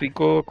 What is it,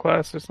 sequel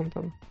class or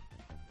something?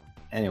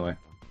 Anyway,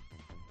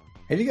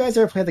 have you guys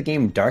ever played the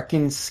game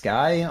Darkened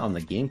Sky on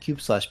the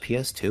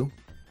GameCube/PS2?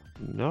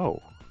 No.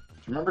 Do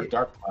you remember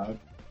Dark Cloud?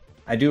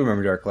 I do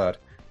remember Dark Cloud.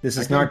 This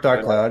is I not think Dark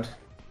I- Cloud.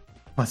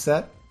 What's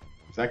that?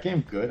 Is that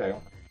game good? I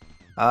don't.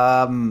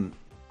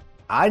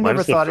 I never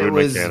Minus the thought it food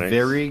was mechanics.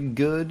 very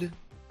good.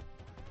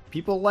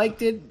 People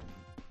liked it.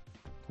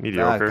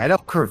 Mediocre. I know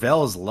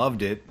Corvell's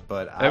loved it,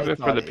 but I have I it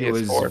for thought the it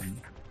was PS4.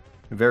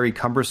 very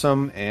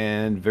cumbersome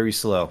and very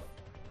slow.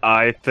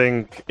 I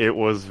think it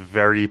was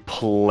very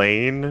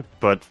plain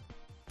but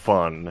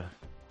fun.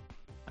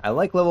 I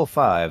like Level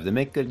 5. They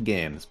make good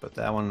games, but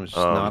that one was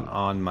just Um, not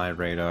on my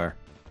radar.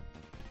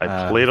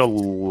 I played a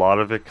lot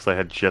of it because I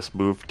had just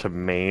moved to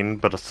Maine,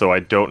 but so I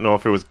don't know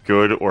if it was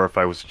good or if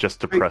I was just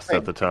depressed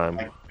at the time.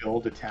 Like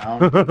build a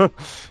town.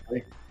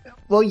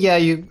 Well, yeah,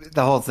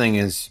 the whole thing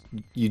is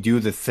you do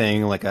the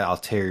thing like an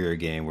Altaria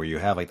game where you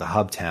have like the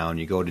hub town,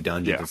 you go to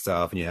dungeons and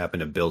stuff, and you happen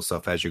to build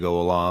stuff as you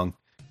go along.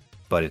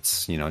 But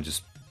it's,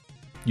 just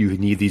you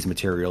need these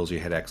materials, you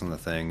hit X on the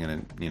thing,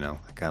 and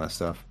that kind of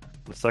stuff.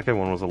 The second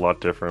one was a lot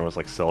different. It was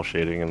like cell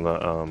shading, and the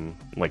whole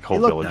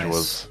It looked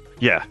village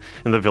nice.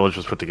 and the village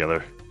was put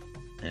together.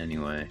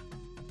 Anyway,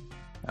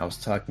 I was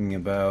talking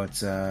about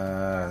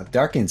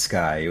Darkened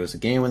Sky. It was a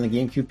game on the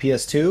GameCube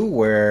PS2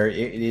 where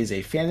it is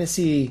a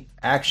fantasy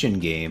action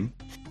game.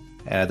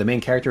 The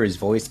main character is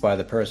voiced by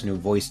the person who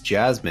voiced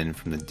Jasmine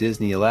from the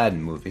Disney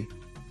Aladdin movie.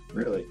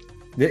 Really?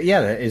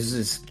 Yeah, that is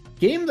this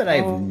game that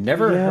I've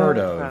never heard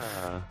of.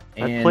 I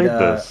And, played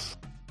this.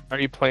 Are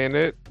you playing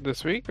it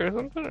this week or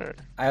something? Or?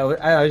 I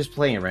was just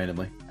playing it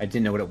randomly. I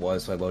didn't know what it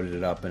was, so I loaded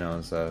it up, and I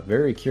was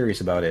very curious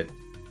about it.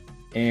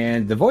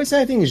 And the voice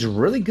acting is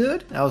really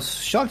good. I was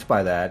shocked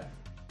by that.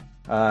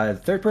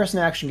 Third-person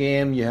action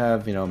game, you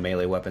have,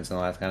 melee weapons and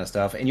all that kind of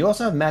stuff. And you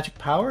also have magic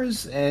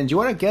powers. And do you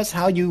want to guess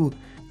how you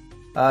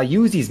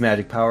use these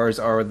magic powers,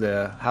 or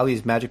how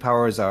these magic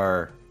powers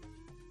are,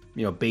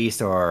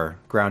 based or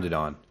grounded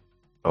on?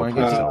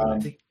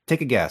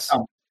 Take a guess.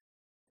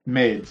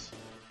 Maids.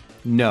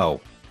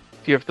 No.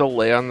 Do you have to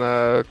lay on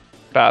the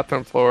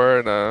bathroom floor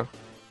and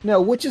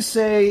No, we'll just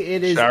say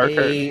it is Shower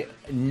a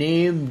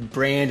name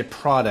brand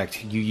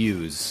product you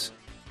use.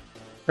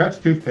 Perhaps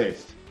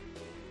toothpaste.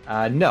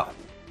 No.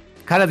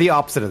 Kind of the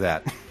opposite of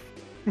that.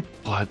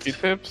 What?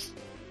 Q-tips?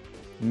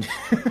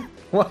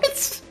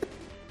 What?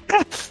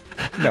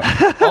 No.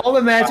 All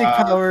the magic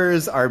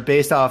powers are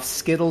based off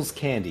Skittles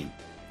candy.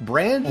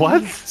 Brand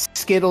What?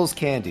 Skittles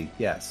candy,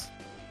 yes.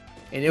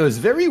 And it was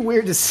very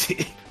weird to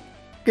see.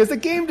 Because the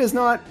game does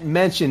not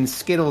mention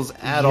Skittles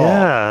at all.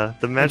 Yeah,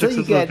 the magic Until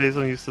you system get- is based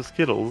on use of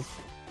Skittles.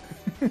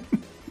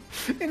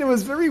 And it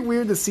was very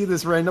weird to see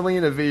this randomly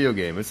in a video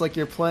game. It's like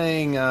you're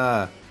playing,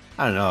 I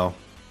don't know,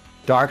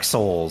 Dark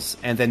Souls,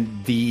 and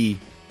then the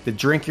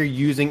drink you're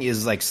using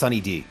is like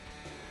Sunny D.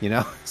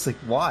 It's like,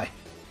 why?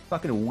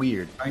 Fucking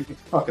weird. I think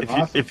it's fucking If you,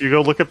 awesome. if you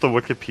go look at the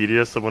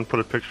Wikipedia, someone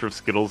put a picture of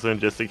Skittles in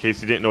just in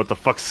case you didn't know what the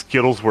fuck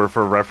Skittles were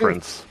for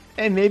reference.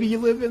 And maybe you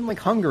live in like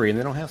Hungary and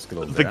they don't have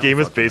Skittles. The there. I game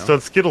don't is fucking based know.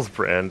 on Skittles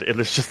brand, and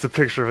it's just a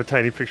picture of a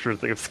tiny picture of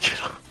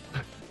Skittles.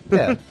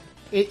 Yeah.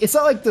 It's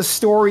not like the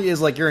story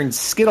is like you're in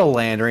Skittle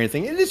Land or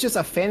anything. It is just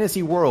a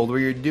fantasy world where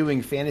you're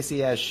doing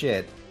fantasy ass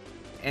shit.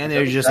 And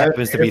there just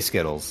happens to be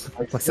Skittles.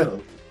 Like What's that?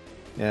 Skittles.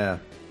 Yeah.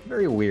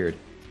 Very weird.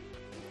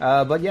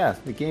 But yeah,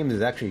 the game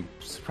is actually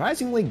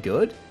surprisingly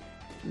good.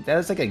 That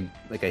is like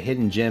a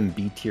hidden gem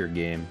B tier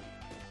game.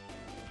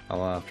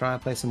 I'll try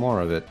and play some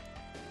more of it.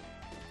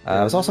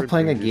 I was also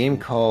playing a game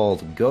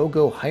called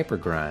Go-Go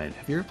Hypergrind.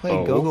 Have you ever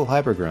played Go-Go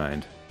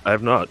Hypergrind? I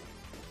have not.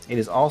 It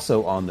is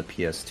also on the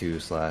PS2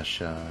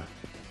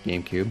 /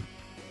 GameCube.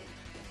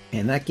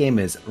 And that game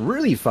is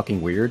really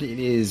fucking weird. It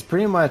is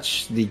pretty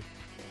much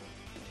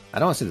I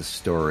don't want to say the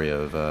story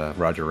of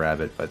Roger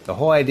Rabbit, but the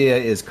whole idea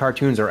is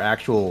cartoons are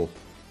actual,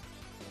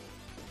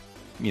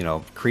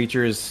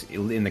 creatures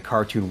in the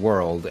cartoon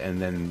world, and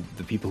then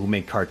the people who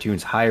make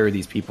cartoons hire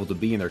these people to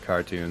be in their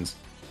cartoons.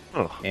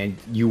 Oh. And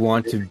you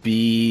want to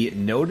be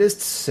noticed,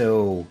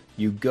 so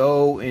you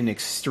go in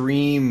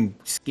extreme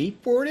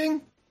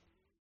skateboarding,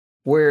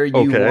 where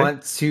you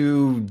want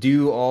to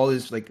do all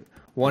this, like,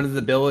 one of the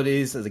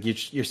abilities is like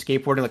you're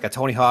skateboarding like a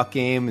Tony Hawk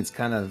game. It's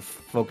kind of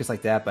focused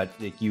like that, but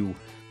like you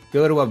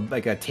go to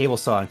a table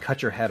saw and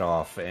cut your head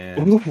off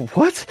and Ooh,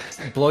 what?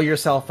 blow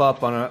yourself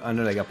up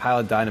under like a pile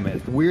of dynamite.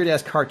 It's weird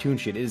ass cartoon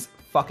shit. It is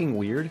fucking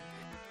weird,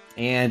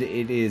 and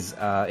it is.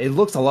 It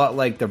looks a lot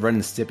like the Ren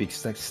and Stimpy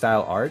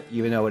style art,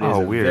 even though it is a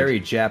weird.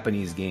 very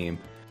Japanese game.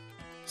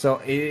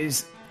 So it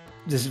is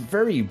just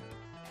very,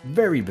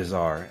 very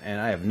bizarre, and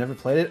I have never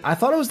played it. I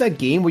thought it was that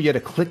game where you had to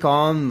click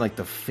on like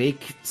the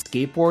fake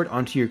skateboard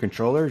onto your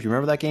controller. Do you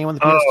remember that game on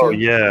the PS2? Oh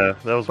yeah,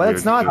 that was. But weird.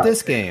 it's not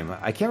this game.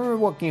 I can't remember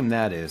what game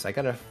that is. I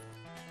gotta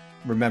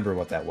remember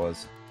what that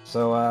was.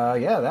 So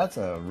yeah, that's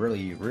a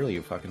really, really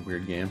fucking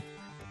weird game.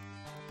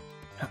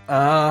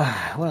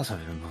 What else have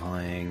I been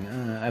playing?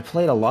 I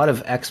played a lot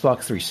of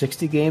Xbox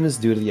 360 games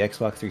due to the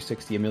Xbox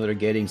 360 emulator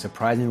getting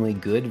surprisingly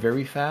good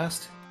very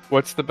fast.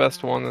 What's the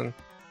best one,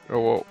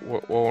 or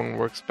what one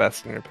works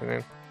best in your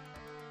opinion?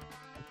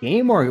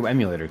 Game or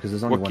emulator? Because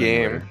there's only What one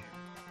game? emulator.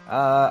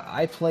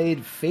 I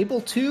played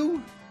Fable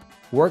 2.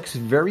 Works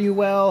very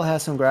well,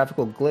 has some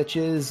graphical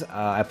glitches.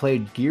 I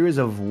played Gears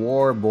of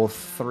War, both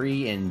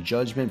 3 and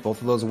Judgment.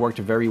 Both of those worked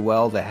very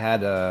well. They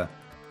had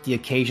the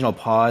occasional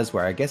pause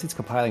where I guess it's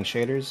compiling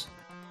shaders.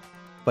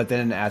 But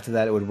then after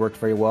that, it would work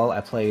very well.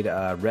 I played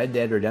Red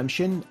Dead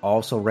Redemption,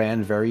 also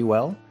ran very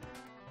well.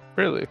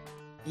 Really?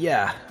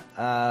 Yeah,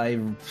 I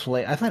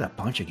played a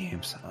bunch of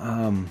games.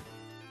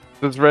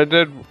 Does Red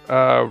Dead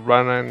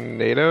run on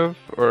native,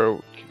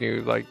 or can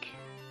you like?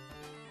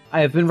 I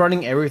have been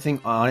running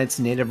everything on its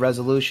native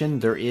resolution.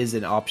 There is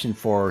an option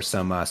for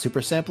some super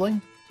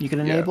sampling you can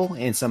enable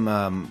and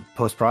some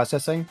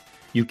post-processing.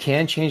 You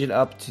can change it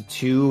up to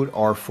 2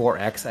 or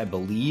 4x, I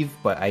believe,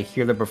 but I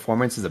hear the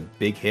performance is a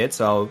big hit,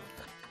 so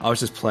I was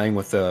just playing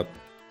with the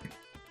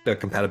the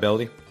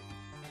compatibility.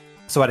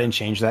 So I didn't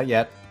change that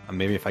yet.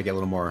 Maybe if I get a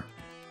little more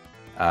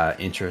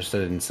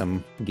interested in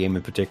some game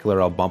in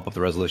particular, I'll bump up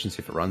the resolution,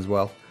 see if it runs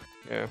well.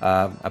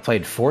 Yeah. I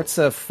played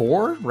Forza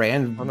 4,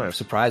 ran nice.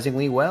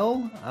 surprisingly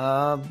well.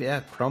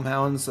 Yeah, Chrome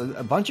Hounds,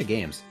 a bunch of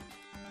games.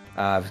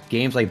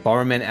 Games like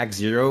Bomberman Act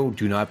Zero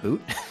do not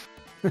boot.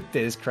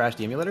 They just crashed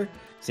the emulator.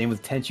 Same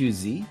with Tenchu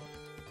Z.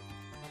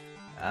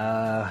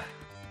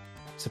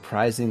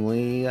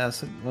 Surprisingly,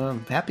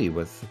 I'm happy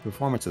with the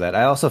performance of that.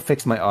 I also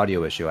fixed my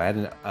audio issue. I had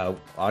an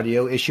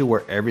audio issue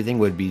where everything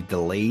would be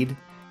delayed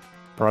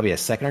probably a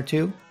second or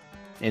two,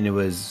 and it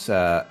was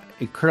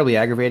incredibly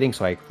aggravating,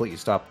 so I completely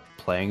stopped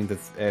playing the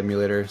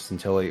emulators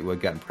until it would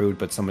get improved,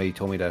 but somebody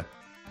told me to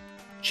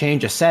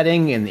change a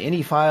setting in the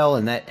INI file,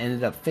 and that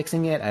ended up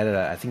fixing it.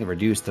 I think it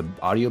reduced the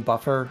audio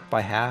buffer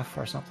by half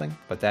or something,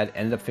 but that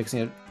ended up fixing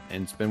it,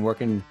 and it's been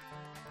working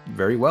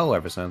very well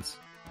ever since.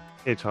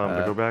 Hey Tom,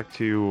 to go back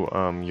to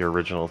your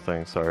original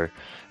thing, sorry.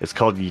 It's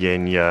called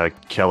Yenya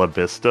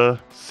Calabista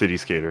City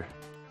Skater.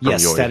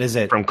 Yes, Yoi, that is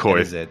it. From Koi.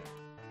 That is it.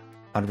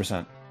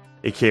 100%.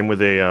 It came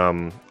with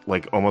a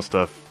like almost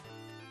a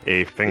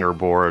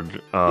fingerboard.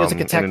 It's like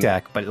a tech and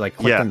deck, but like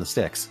click yeah. on the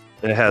sticks.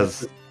 It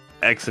has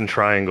X and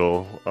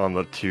triangle on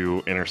the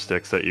two inner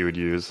sticks that you would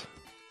use.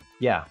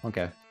 Yeah,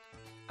 okay.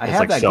 I It's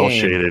have like that cell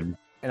game, shaded.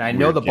 and I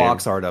know weird the game.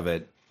 box art of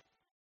it,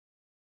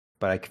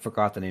 but I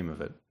forgot the name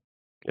of it.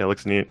 Yeah, it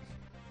looks neat.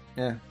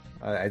 Yeah,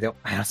 I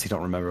honestly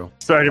don't remember.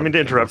 Sorry, I didn't mean to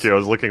interrupt you. I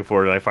was looking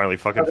for it and I finally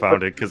fucking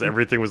found it because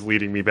everything was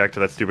leading me back to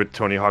that stupid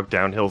Tony Hawk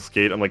downhill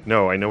skate. I'm like,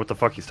 no, I know what the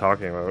fuck he's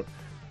talking about.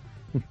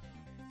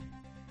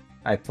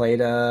 I played.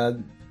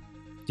 Do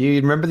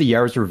you remember the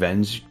Yara's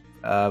Revenge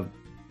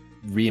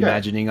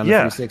reimagining on the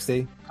Yeah.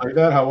 360? Like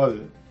that? How was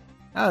it?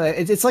 Oh,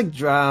 it's like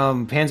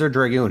Panzer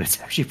Dragoon.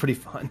 It's actually pretty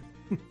fun.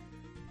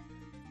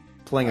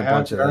 Playing a I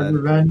bunch of have that.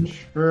 Revenge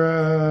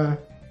for.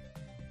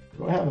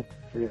 What happened?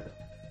 Forget.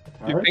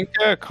 Do you think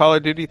Call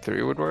of Duty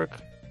 3 would work?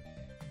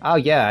 Oh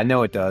yeah, I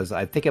know it does.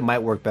 I think it might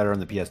work better on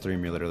the PS3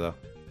 emulator though.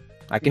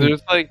 I can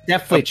There's like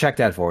definitely check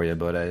that for you,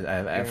 but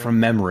I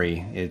from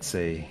memory,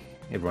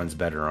 it runs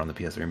better on the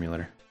PS3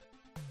 emulator.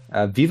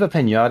 Viva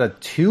Pinata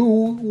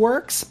 2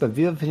 works, but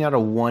Viva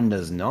Pinata 1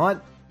 does not.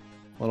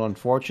 A little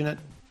unfortunate.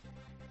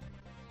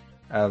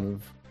 I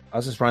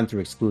was just running through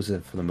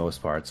exclusive for the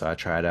most part, so I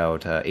tried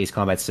out Ace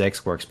Combat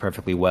 6 works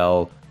perfectly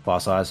well.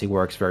 Boss Odyssey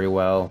works very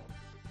well.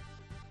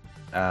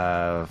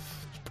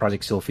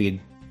 Project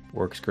Sylphied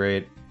works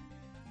great.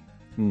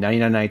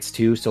 99 Nights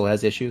 2 still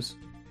has issues,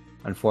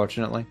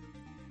 unfortunately.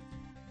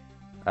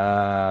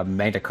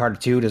 Magna Carta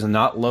 2 does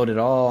not load at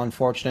all,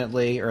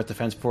 unfortunately. Earth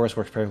Defense Force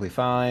works perfectly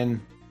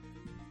fine,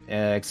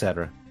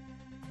 etc.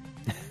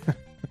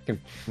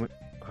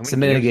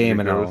 Submit a game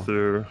and go all.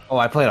 through. Oh,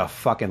 I played a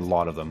fucking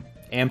lot of them.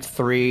 Amped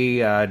 3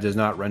 does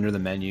not render the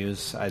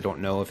menus. I don't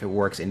know if it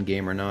works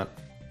in-game or not.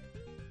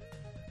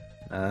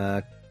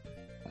 Yeah.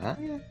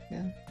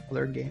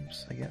 Other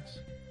games, I guess.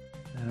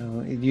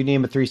 You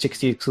name a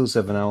 360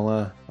 exclusive, and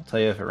I'll tell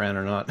you if it ran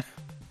or not.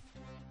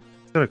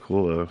 It's kind of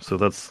cool though. So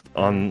that's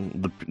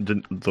on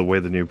the way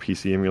the new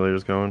PC emulator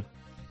is going.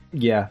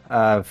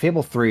 Yeah,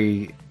 Fable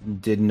 3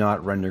 did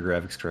not render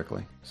graphics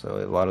correctly,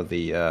 so a lot of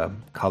the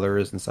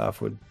colors and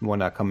stuff would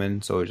not come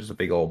in. So it's just a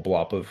big old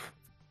blob of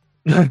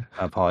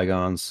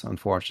polygons.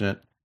 Unfortunate.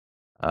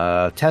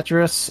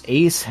 Tetris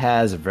Ace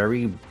has a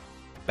very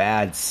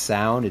bad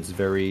sound. It's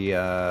very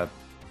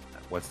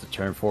what's the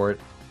term for it?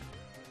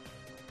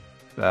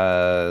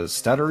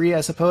 Stuttery,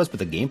 I suppose, but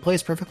the gameplay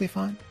is perfectly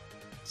fine.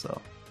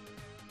 So,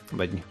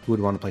 but who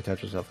would want to play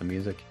Tetris without the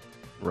music?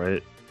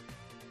 Right.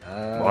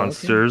 Okay.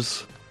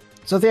 Monsters.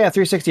 So yeah,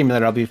 360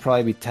 emulator. I'll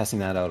probably be testing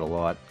that out a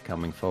lot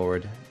coming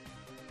forward,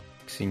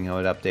 seeing how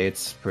it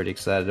updates. Pretty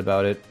excited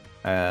about it.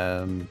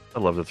 I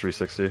love the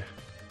 360. The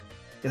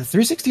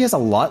 360 has a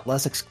lot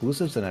less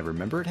exclusives than I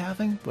remember it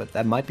having, but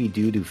that might be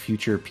due to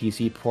future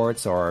PC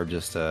ports or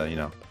just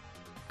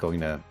going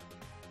to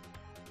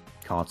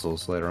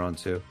consoles later on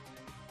too.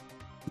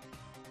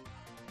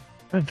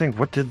 I think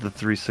what did the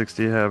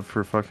 360 have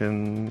for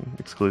fucking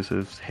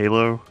exclusives?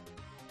 Halo.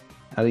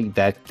 I think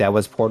that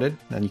was ported,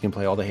 and you can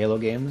play all the Halo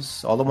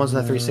games. All the ones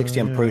on the 360,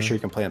 I'm pretty sure you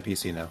can play on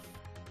PC now.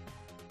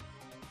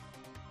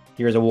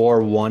 Here's a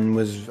War 1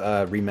 was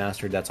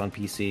remastered. That's on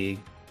PC.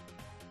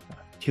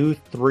 2,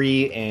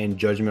 3, and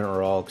Judgment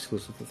are all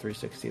exclusive to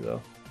 360,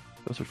 though.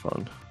 Those are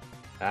fun.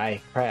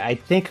 I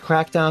think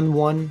Crackdown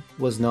 1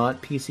 was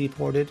not PC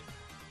ported.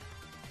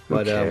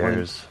 But Who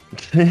cares?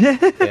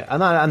 yeah, I'm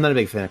not a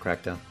big fan of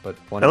Crackdown, but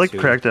 1 I and like 2,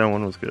 Crackdown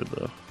 1 was good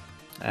though.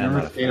 I'm not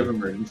Remember a State of fan.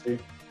 Emergency?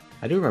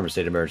 I do remember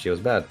State of Emergency. It was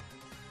bad.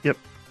 Why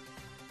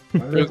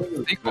did I There's think it a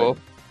was sequel.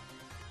 good?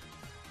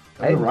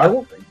 I don't I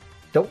know.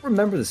 don't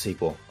remember the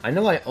sequel. I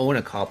know I own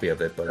a copy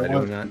of it, but I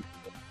do not.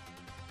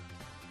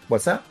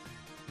 What's that?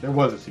 There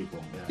was a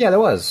sequel. Yeah,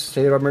 there was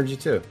State of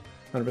Emergency 2,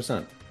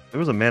 100%. There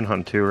was a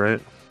Manhunt too,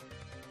 right?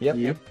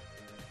 Yep.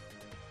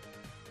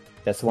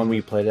 That's the one where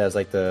you played as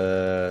like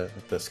the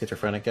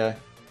schizophrenic guy.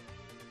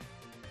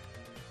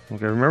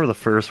 Like I remember the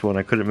first one.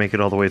 I couldn't make it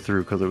all the way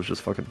through because it was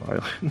just fucking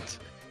violent.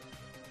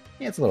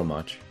 Yeah, it's a little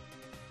much.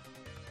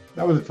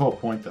 That was its whole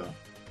point, though.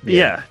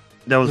 Yeah,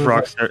 that was It was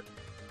Rockstar.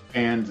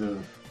 Fans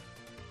of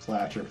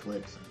slasher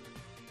flicks.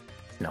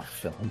 Snuff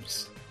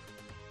films.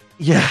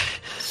 Yeah,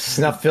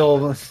 Snuff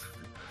film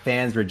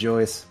fans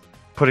rejoice.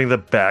 putting the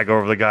bag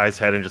over the guy's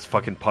head and just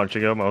fucking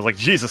punching him. I was like,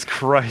 Jesus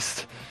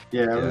Christ.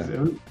 Yeah, it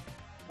was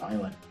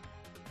violent.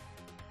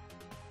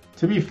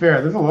 To be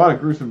fair, there's a lot of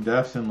gruesome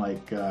deaths in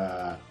like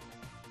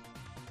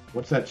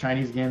what's that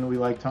Chinese game that we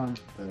like, Tom?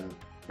 The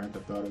Grand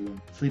Theft Auto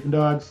game? Sleeping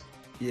Dogs.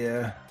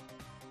 Yeah.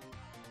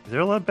 Is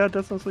there a lot of bad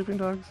deaths on Sleeping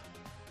Dogs?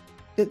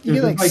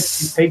 You Like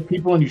you take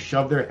people and you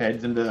shove their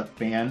heads into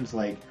fans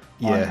like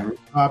Yeah. on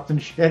rooftops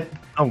and shit.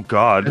 Oh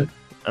God,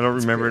 I don't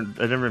That's remember.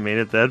 I never made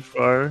it that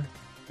far.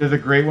 There's a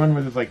great one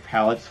where there's like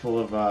pallets full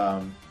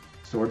of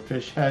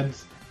swordfish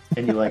heads,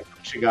 and you like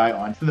push a guy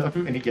onto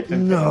them, and he gets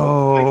infected.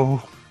 No.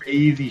 Like,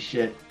 crazy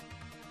shit.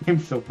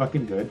 Game's so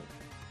fucking good.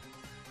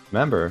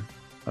 Remember,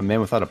 a man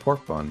without a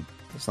pork bun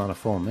is not a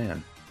full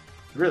man.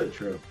 It's really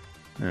true.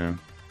 Yeah.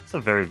 It's a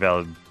very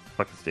valid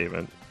fucking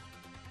statement.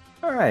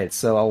 All right,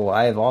 so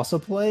I have also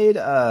played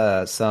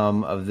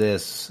some of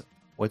this.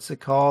 What's it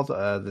called?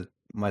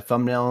 My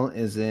thumbnail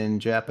is in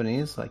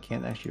Japanese, so I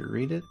can't actually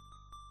read it.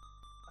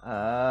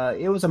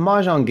 It was a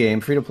mahjong game,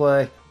 free to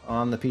play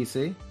on the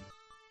PC,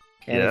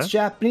 and Yeah? it's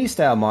Japanese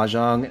style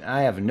mahjong. And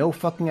I have no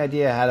fucking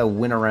idea how to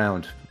win a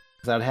round.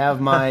 'Cause I'd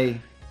have my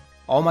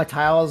all my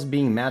tiles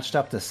being matched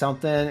up to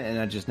something, and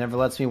it just never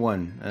lets me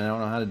win. And I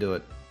don't know how to do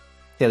it.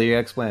 Taylor, you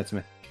explain it to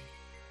me.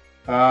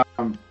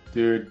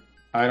 Dude,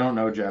 I don't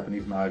know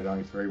Japanese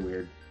mahjong. It's very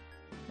weird.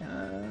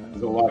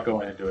 There's a lot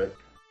going into it.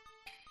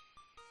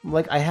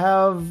 Like I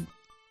have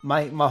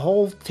my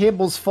whole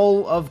table's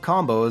full of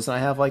combos, and I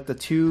have like the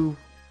two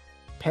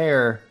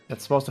pair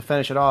that's supposed to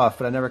finish it off,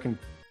 but I never can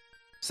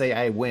say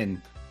I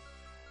win.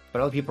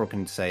 But other people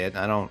can say it, and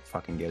I don't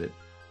fucking get it.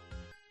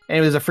 And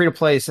it was a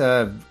free-to-play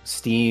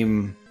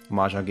Steam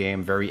mahjong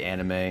game, very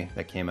anime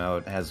that came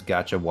out. It has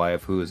gacha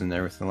waifus and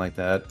everything like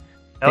that.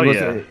 Hell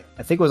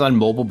I think it was on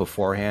mobile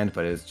beforehand,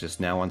 but it's just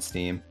now on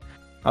Steam.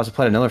 I also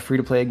played another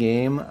free-to-play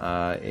game.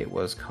 It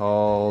was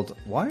called...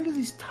 Why are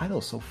these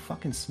titles so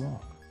fucking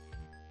small?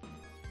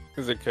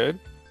 Is it good?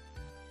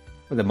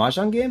 For the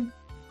mahjong game?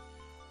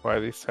 Why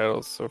are these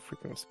titles so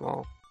freaking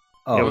small?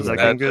 Oh, Yeah, was that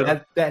game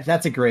good?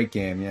 That's a great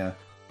game, yeah.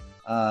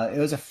 It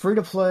was a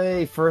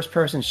free-to-play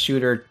first-person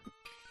shooter,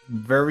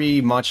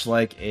 very much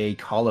like a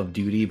Call of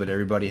Duty, but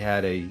everybody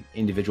had a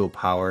individual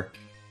power.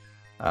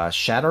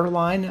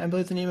 Shatterline, I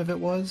believe the name of it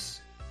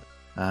was.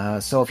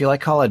 So if you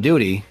like Call of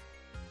Duty,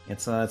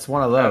 it's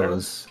one of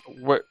those.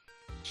 What?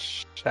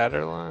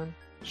 Shatterline?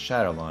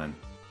 Shatterline.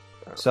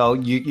 So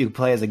you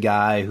play as a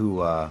guy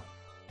who,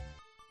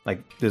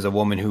 like, there's a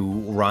woman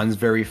who runs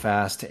very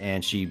fast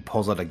and she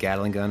pulls out a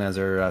Gatling gun as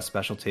her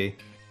specialty.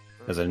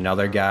 There's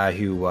another guy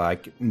who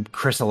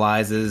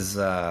crystallizes,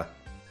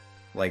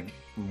 like,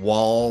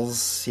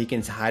 walls he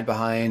can hide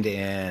behind,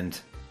 and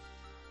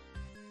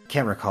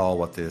can't recall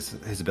what his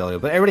ability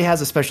is. But everybody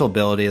has a special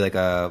ability, like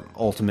a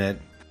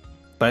ultimate.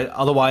 But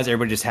otherwise,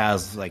 everybody just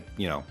has, like,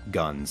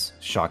 guns, Oh,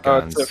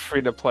 shotguns. it's a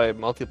free-to-play,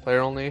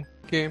 multiplayer-only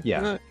game?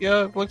 Yeah.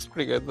 Yeah, it looks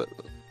pretty good.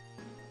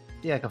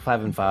 Yeah, like a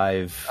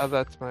 5-on-5 Oh,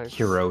 that's nice.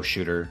 hero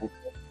shooter.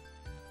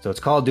 So it's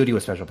Call of Duty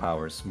with special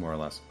powers, more or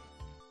less.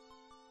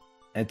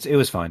 It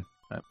was fine.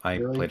 I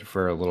Really? played it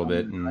for a little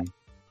bit. And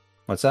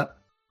what's that?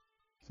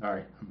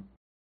 Sorry, I'm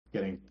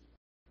getting.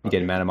 You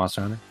getting mad at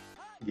Monster Hunter?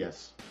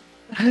 Yes.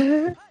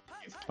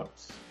 It's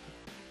close.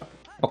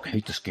 Okay, I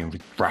hate this game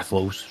with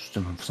Brathlos.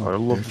 I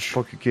love this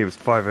fucking game. It's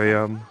 5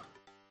 a.m.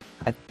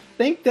 I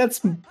think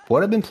that's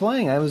what I've been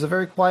playing. It was a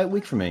very quiet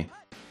week for me.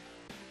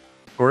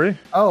 Corey?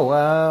 Oh,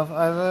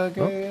 I've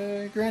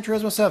Gran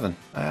Turismo 7.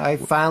 I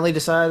finally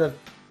decided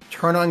to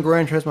turn on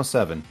Gran Turismo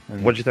 7.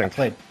 And What'd you think? I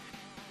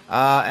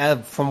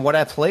played. From what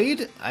I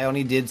played, I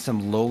only did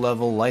some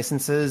low-level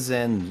licenses,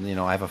 and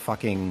I have a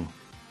fucking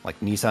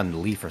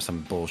Nissan Leaf or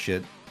some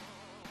bullshit.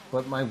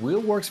 But my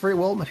wheel works very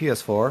well with my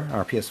PS4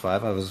 or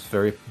PS5. I was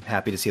very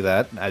happy to see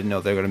that. I didn't know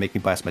they were going to make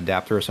me buy some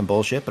adapter or some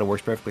bullshit, but it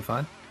works perfectly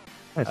fine.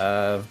 Nice.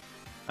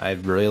 I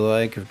really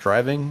like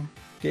driving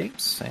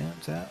games,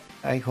 and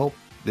I hope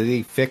that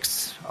they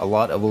fix a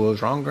lot of what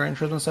was wrong with Gran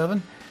Turismo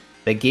 7.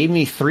 They gave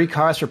me 3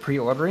 cars for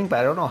pre-ordering, but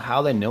I don't know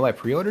how they know I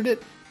pre-ordered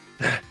it.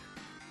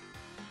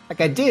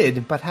 I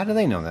did, but how do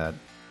they know that?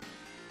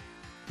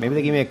 Maybe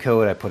they gave me a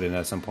code I put in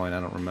at some point. I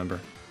don't remember.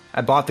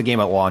 I bought the game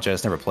at launch. I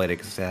just never played it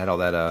because it had all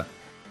that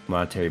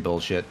monetary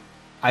bullshit.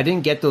 I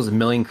didn't get those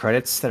 1,000,000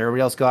 credits that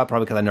everybody else got,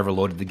 probably because I never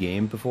loaded the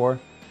game before.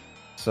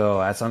 So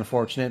that's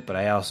unfortunate, but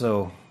I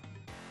also...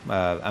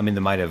 they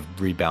might have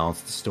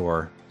rebalanced the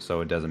store,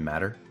 so it doesn't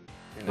matter.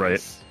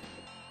 Right.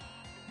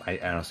 I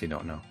honestly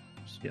don't know.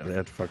 Yeah, they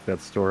had to fuck that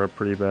store up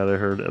pretty bad, I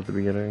heard, at the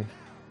beginning.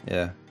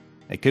 Yeah.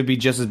 It could be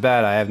just as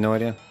bad. I have no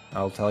idea.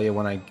 I'll tell you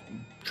when I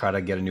try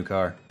to get a new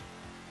car.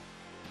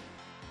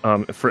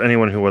 For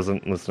anyone who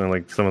wasn't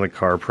listening, some of the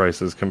car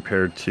prices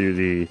compared to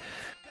the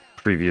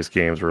previous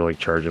games were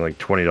charging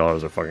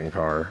 $20 a fucking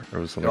car. It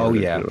was something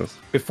ridiculous.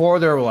 Before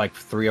there were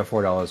 $3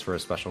 or $4 for a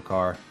special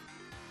car.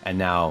 and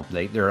now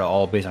they're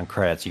all based on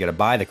credits. You got to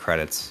buy the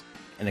credits,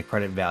 and the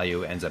credit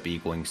value ends up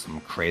equaling some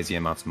crazy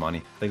amounts of money.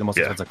 I think the most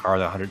expensive car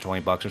is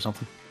 $120 or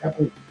something.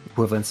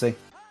 Equivalency.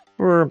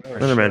 Or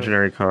an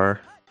imaginary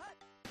car.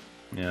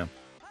 Yeah.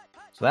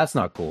 So that's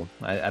not cool.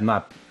 I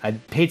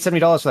paid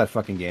 $70 for that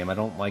fucking game. I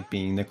don't like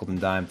being nickel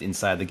and dimed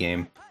inside the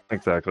game.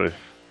 Exactly.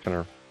 Kind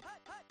of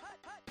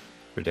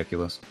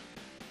Ridiculous.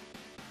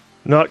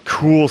 not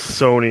cool,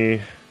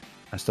 Sony.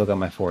 I still got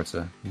my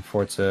Forza.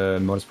 Forza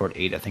Motorsport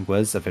 8, I think,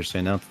 was officially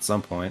announced at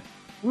some point.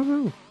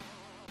 Woohoo!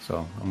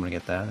 So I'm gonna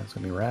get that. It's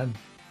gonna be rad.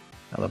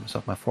 I love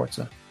myself my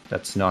Forza.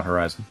 That's not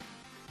Horizon.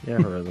 Yeah,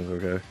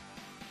 Horizon's okay.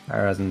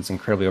 Horizon's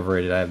incredibly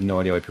overrated. I have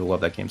no idea why people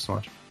love that game so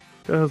much.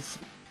 Because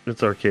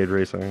it's arcade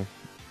racing.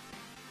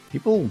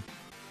 People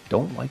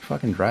don't like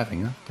fucking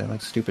driving, huh? They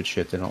like stupid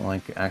shit. They don't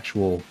like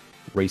actual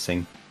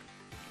racing.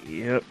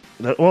 Yep.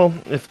 Well,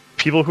 if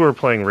people who are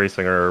playing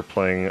racing are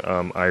playing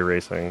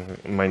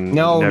iRacing,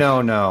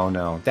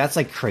 No. That's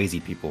like crazy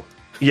people.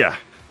 Yeah.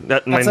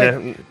 That's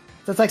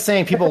like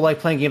saying people like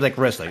playing games like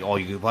Risk. Like, oh,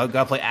 you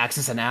gotta play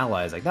Axis and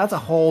Allies. Like, that's a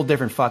whole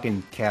different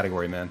fucking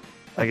category, man.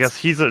 I guess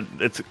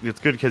it's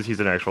good because he's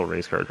an actual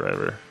race car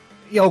driver.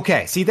 Yeah,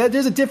 okay, see,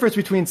 there's a difference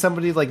between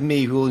somebody like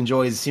me who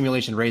enjoys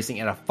simulation racing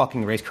and a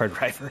fucking race car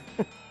driver.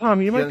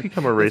 You might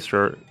become a race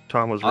car.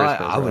 Tom was a race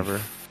car I would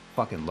driver.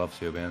 fucking love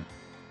to, man.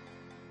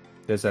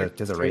 There's a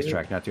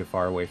racetrack not too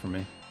far away from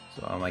me,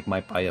 so I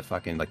might buy a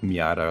fucking like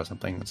Miata or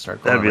something and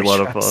start going. That'd be a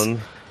lot of racetracks. fun.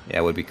 Yeah,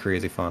 it would be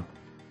crazy fun.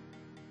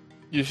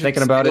 You should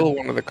Thinking about steal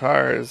one of the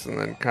cars and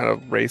then kind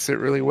of race it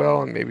really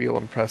well, and maybe you'll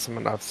impress them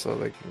enough so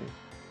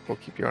they'll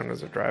keep you on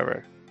as a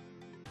driver.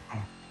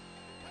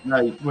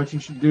 No, what you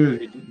should do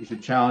is you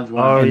should challenge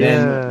one. Oh, of And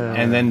them. then,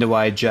 and then do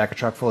I jack a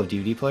truck full of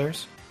DVD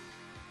players?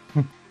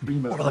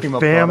 Primo. For the Primo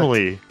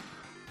family.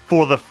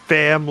 For the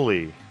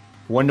family.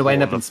 When do I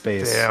end up For in the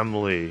space?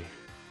 Family.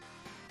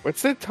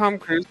 What's that Tom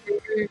Cruise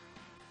movie?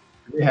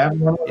 Do we have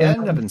one of Yeah, I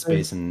them? ended up in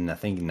space in I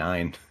think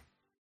 9.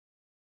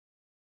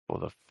 For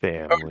the Oh,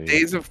 family.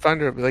 Days of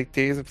Thunder. It'd be like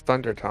Days of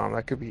Thunder, Tom.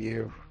 That could be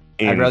you.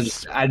 I'd rather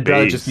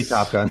just be space.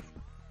 Top Gun.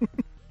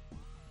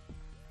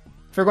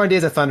 If we're going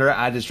Days of Thunder,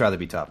 I'd just rather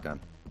be Top Gun.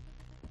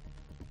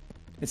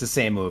 It's the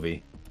same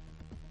movie.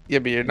 Yeah,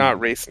 but you're not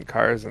racing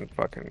cars and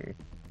fucking.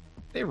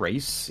 They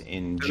race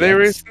in Did jets. they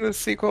race in the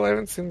sequel? I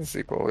haven't seen the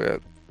sequel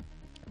yet.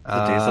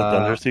 The Days of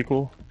Thunder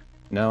sequel?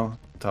 No,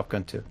 Top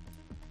Gun 2.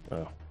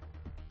 Oh.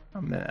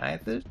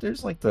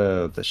 There's like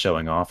the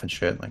showing off and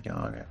shit. Like,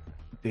 oh, okay.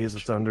 Days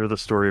of Thunder, the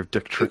story of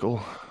Dick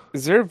Trickle.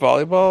 Is there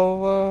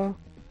volleyball?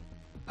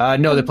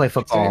 No, they play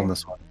football in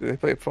this one. Do they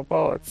play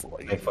football? It's They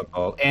like play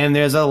football. And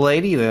there's a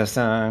lady this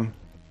time.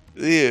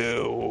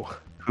 ew.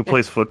 Who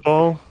plays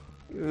football?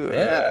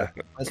 Yeah.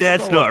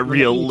 That's not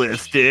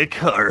realistic.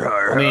 Har,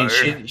 har, I mean,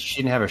 har. she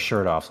didn't have her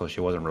shirt off, so she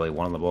wasn't really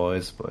one of the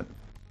boys, but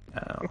I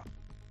don't know.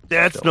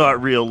 That's Still.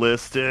 not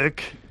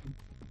realistic.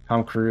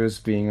 Tom Cruise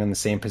being in the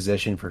same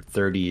position for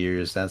 30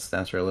 years,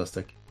 that's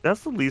realistic.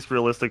 That's the least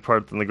realistic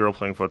part than the girl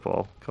playing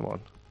football. Come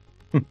on.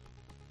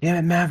 Damn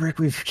it, Maverick,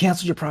 we've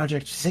canceled your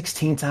project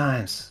 16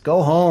 times.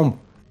 Go home.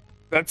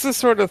 That's the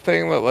sort of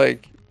thing that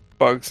like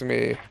bugs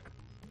me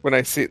when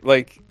I see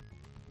like,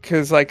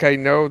 because like I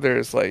know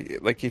there's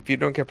like if you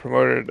don't get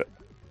promoted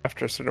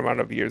after a certain amount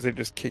of years, they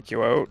just kick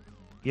you out.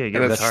 Yeah, you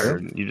get And it's-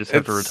 retired. You just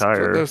have to It's one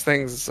retire. of those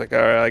things. It's like, all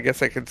right, I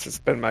guess I can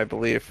suspend my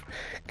belief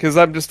because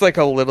I'm just like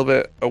a little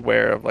bit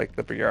aware of like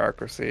the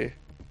bureaucracy.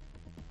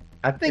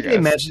 I think I they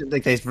guess. mentioned,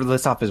 like, they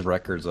list off his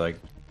records, like,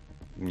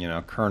 you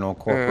know, Colonel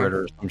Corporate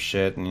or some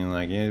shit, and you're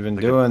like, you've been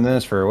doing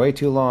this for way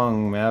too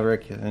long,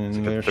 Maverick, and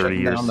like a they're shutting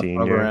 30-year down the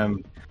senior.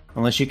 program.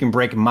 Unless you can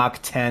break Mach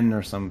 10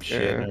 or some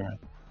shit. Yeah. Or,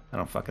 I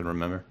don't fucking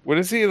remember. What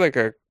is he, like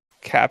a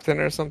captain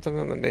or something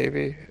in the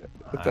Navy?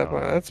 At I that don't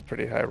point, know. that's a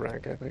pretty high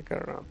rank, I think. I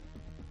don't know.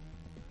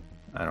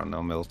 I don't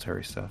know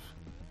military stuff.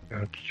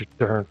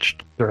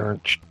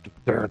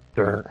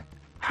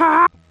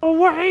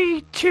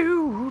 Highway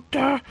to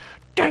the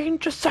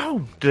danger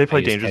zone. Do they play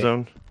I used Danger to-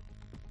 Zone?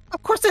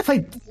 Of course they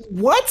played.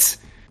 What?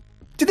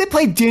 Did they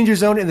play Danger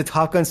Zone in the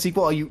Top Gun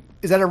sequel?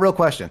 Is that a real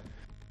question?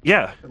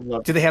 Yeah.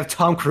 Did they have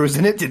Tom Cruise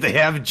in it? Did they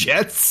have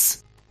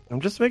jets? I'm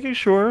just making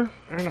sure.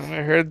 I don't know.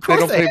 I heard they course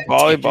don't they play had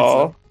teachers,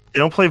 volleyball. They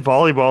don't play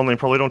volleyball, and they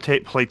probably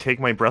don't play Take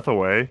My Breath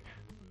Away.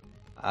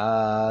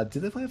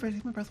 Did they play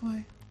Take My Breath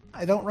Away?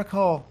 I don't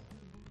recall.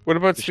 What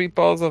about Sweet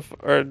Balls of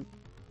or?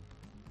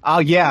 Oh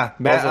yeah,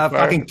 Balls of Fire.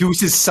 fucking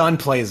Deuce's son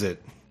plays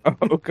it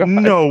Oh god.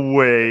 No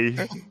way.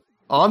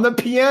 on the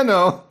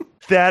piano,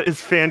 That is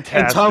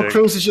fantastic. and Tom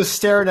Cruise is just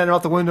staring at him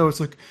out the window. It's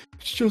like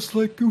it's just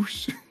like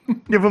Goose.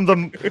 Give him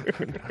give it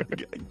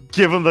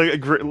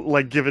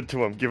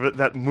to him. Give it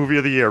that movie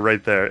of the year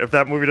right there. If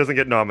that movie doesn't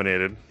get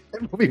nominated,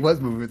 That movie was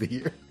movie of the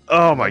year.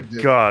 oh my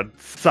god,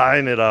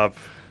 sign it up,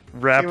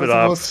 wrap It it, was the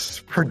up.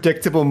 most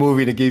predictable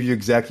movie to give you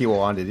exactly what you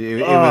wanted.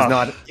 It Ugh. was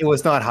not. It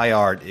was not high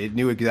art. It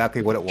knew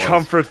exactly what it was.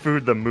 Comfort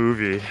food, the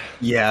movie.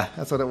 Yeah,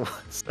 that's what it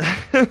was.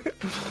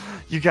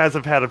 You guys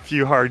have had a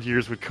few hard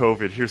years with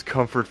COVID. Here's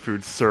comfort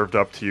food served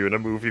up to you in a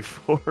movie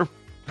form.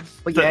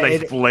 But That yeah,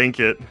 nice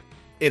blanket.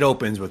 it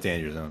opens with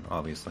Danger Zone,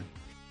 obviously.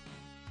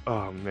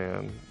 Oh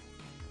man,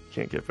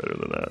 can't get better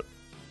than that.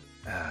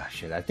 Ah,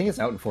 shit. I think it's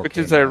out in 4K. Which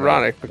is now.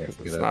 ironic Yeah, because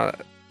look it's at that.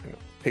 not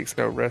takes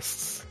no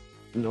risks.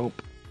 Nope.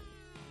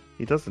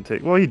 He doesn't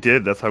take. Well, he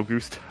did. That's how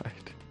Goose died.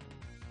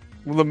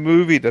 Well, the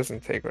movie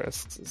doesn't take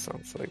risks. It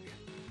sounds like.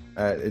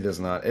 It does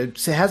not. It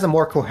has a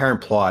more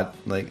coherent plot.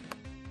 Like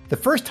the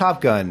first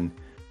Top Gun,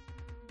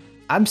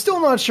 I'm still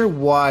not sure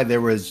why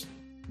there was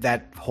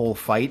that whole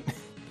fight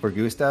where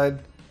Goose died.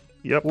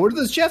 Yep. Where did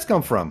those jets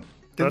come from?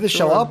 Did Not they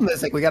show sure. up and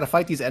it's like we got to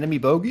fight these enemy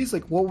bogies?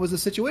 Like what was the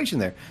situation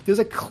there? There's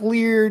a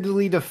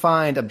clearly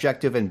defined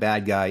objective and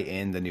bad guy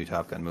in the new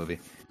Top Gun movie.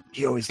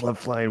 He always loved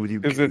flying with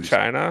you. Is it Goose.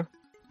 China?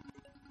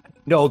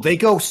 No, they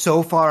go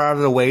so far out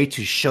of the way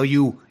to show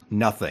you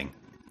nothing.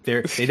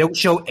 They don't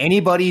show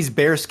anybody's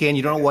bare skin.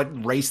 You don't know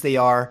what race they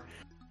are.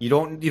 You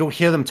don't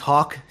hear them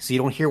talk, so you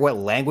don't hear what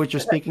language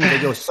they're speaking. They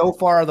go so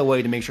far out of the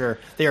way to make sure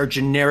they are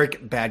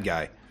generic bad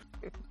guy.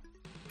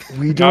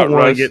 We don't Not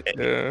want to Rus- get.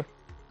 Yeah.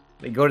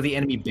 They go to the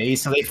enemy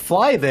base, so they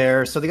fly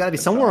there. So they got to be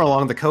somewhere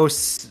along the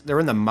coast. They're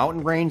in the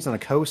mountain range on the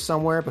coast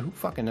somewhere, but who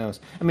fucking knows?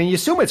 I mean, you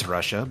assume it's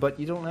Russia, but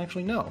you don't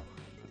actually know.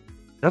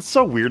 That's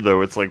so weird,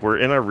 though. It's like we're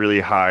in a really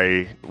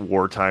high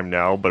wartime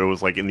now, but it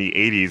was like in the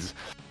 80s.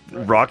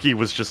 Rocky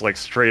was just like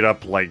straight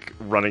up like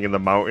running in the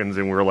mountains,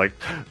 and we were like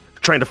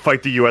trying to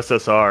fight the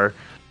USSR,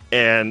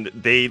 and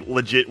they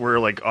legit were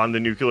like on the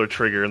nuclear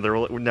trigger, and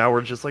now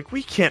we're just like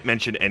we can't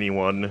mention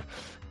anyone.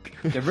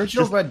 The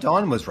original Red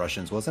Dawn was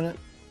Russians, wasn't it?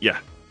 Yeah,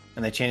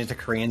 And they changed it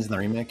to Koreans in the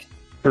remake.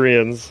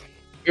 Koreans.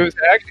 It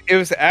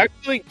was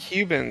actually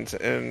Cubans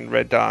in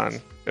Red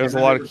Dawn. It was a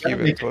lot of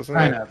Cubans, wasn't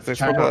China. it? They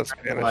spoke a lot of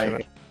Spanish. in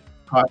it.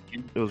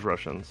 It was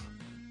Russians.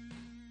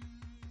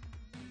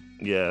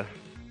 Yeah.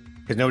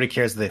 Because nobody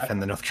cares that they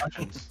offend the North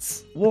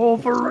Koreans.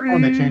 Wolverine.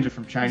 When they change it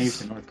from Chinese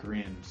to North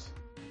Koreans.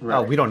 Right.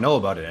 Oh, we don't know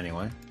about it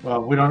anyway.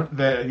 Well, we don't.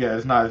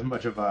 It's not as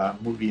much of a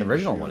movie. The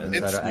original one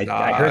industry. is. It's I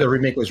not. heard the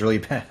remake was really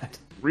bad.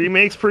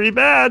 Remake's pretty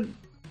bad.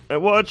 I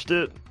watched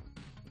it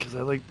because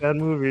I like bad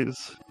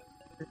movies.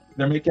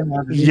 They're making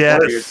that.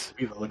 Yes.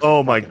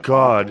 Oh my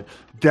god,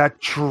 that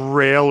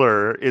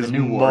trailer is The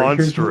new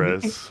Warriors movie?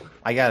 monstrous.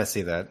 I gotta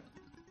see that.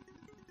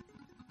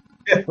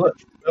 It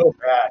looks so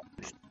bad.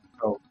 It's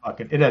so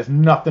fucking. It has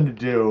nothing to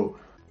do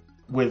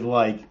with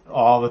like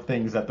all the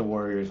things that the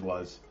Warriors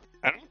was.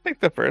 I don't think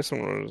the first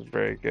one was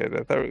very good.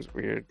 I thought it was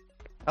weird.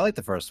 I like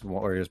the first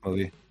Warriors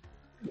movie.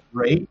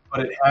 Great,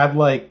 but it had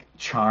like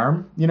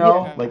charm, you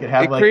know, Yeah. like it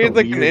had It like created,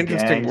 the like, an weird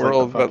interesting gangs,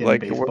 world, the but, fucking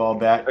like, it baseball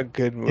bat A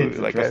good movie. kids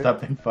Like dressed I,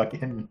 up in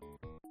fucking.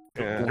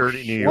 yeah.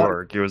 Dirty New What?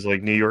 York. It was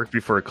like New York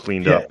before it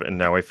cleaned Yeah. up, and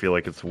now I feel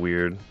like it's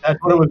weird.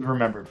 That's what it was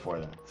remembered for.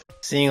 Then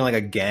Seeing like a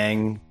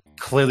gang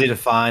clearly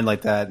defined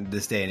like that in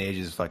this day and age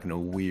is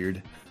fucking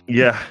weird.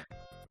 Yeah,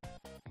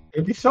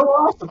 it'd be so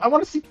awesome. I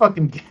want to see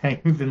fucking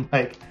gangs in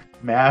like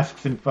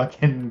masks and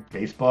fucking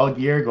baseball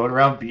gear going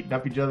around beating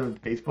up each other with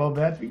baseball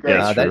bats. It'd be great.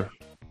 yeah, it's that- true.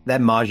 That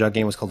Mahjong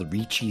game was called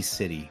Ricci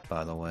City,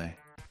 by the way.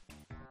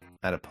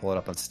 I had to pull it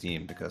up on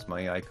Steam because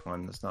my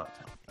icon is not.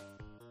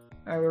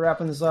 Alright, we're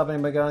wrapping this up.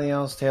 Anybody got anything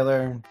else?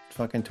 Taylor?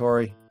 Fucking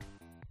Tori?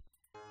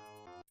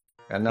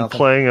 Got I'm nothing?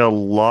 playing a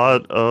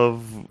lot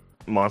of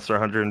Monster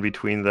Hunter. In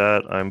between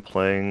that, I'm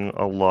playing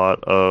a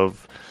lot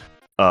of.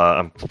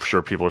 I'm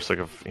sure people are sick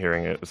of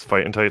hearing it. It's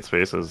Fight in Tight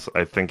Spaces.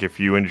 I think if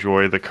you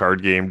enjoy the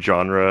card game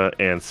genre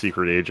and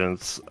Secret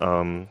Agents,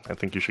 I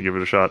think you should give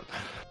it a shot.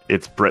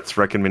 It's Brett's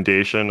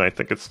recommendation. I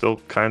think it's still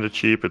kind of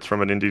cheap. It's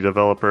from an indie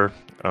developer.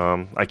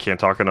 I can't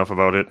talk enough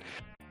about it.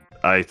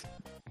 I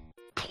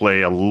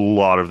play a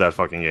lot of that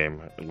fucking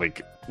game,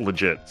 like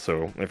legit.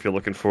 So if you're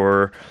looking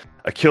for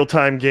a kill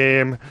time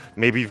game,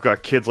 maybe you've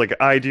got kids like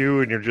I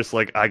do, and you're just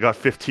like, I got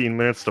 15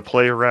 minutes to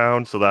play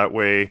around, so that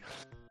way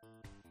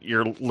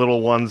your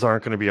little ones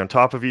aren't going to be on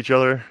top of each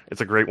other.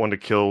 It's a great one to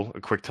kill a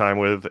quick time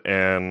with.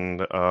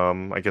 And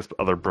I guess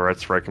other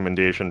Brett's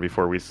recommendation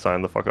before we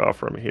sign the fuck off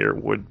from here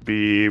would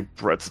be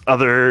Brett's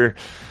other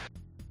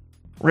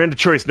random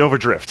choice, Nova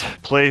Drift.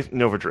 Play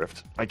Nova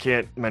Drift. I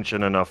can't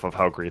mention enough of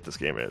how great this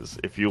game is.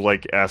 If you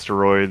like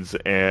asteroids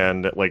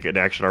and like an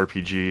action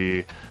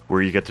RPG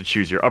where you get to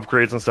choose your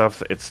upgrades and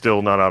stuff, it's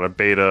still not out of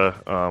beta.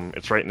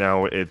 It's right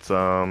now. It's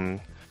on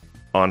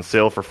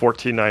sale for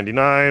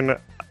 $14.99.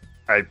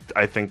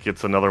 I think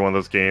it's another one of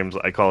those games.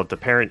 I call it the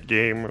parent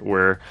game,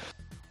 where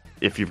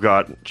if you've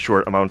got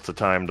short amounts of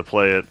time to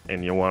play it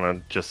and you want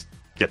to just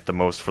get the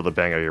most for the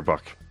bang out of your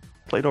buck,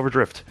 play Nova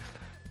Drift.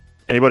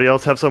 Anybody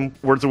else have some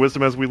words of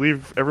wisdom as we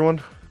leave,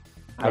 everyone?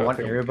 I want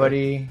Okay.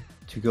 everybody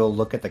to go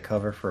look at the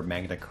cover for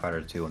Magna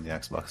Carta 2 on the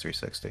Xbox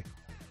 360.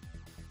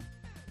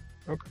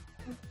 Okay.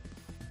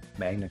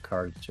 Magna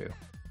Carta 2.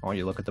 I want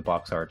you to look at the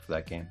box art for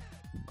that game.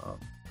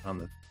 On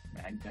the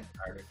Magna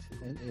Carta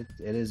 2.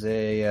 it is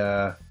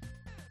a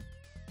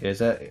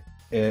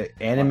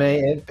anime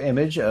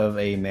image of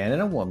a man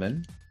and a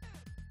woman,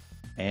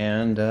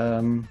 and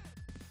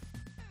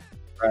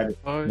Right.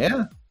 Oh,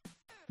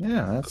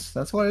 yeah,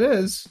 that's what it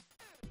is.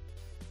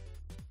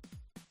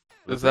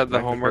 Is that the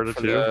Magna homework Carta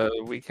for 2?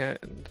 the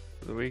weekend?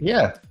 The week?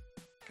 Yeah,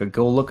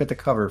 go look at the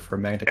cover for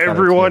Magna Carta 2.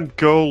 Everyone,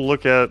 go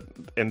look at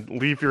and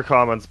leave your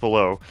comments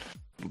below.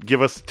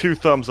 give us 2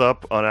 thumbs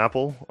up on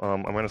Apple.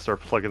 I'm going to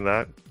start plugging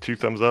that. 2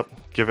 thumbs up.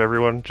 Give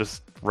everyone,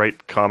 just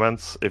write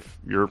comments if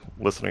you're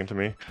listening to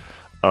me.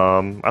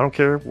 I don't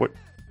care what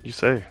you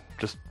say.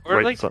 Just Or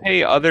write like something.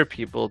 pay other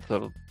people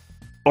to.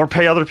 Or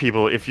pay other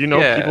people. If you know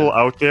Yeah. people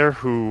out there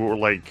who are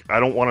like, I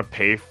don't want to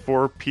pay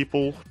for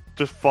people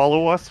to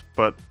follow us,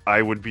 but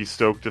I would be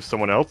stoked if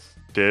someone else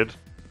did.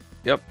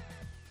 Yep.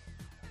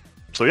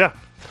 So yeah,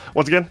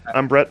 once again,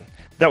 I'm Brett.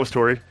 That was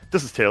Tori.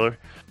 This is Taylor.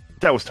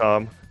 That was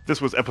Tom. This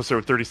was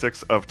episode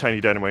 36 of Tiny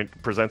Dynamite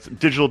Presents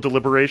Digital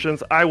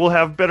Deliberations. I will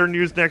have better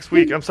news next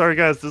week. I'm sorry,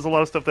 guys. There's a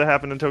lot of stuff that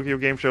happened in Tokyo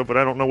Game Show, but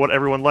I don't know what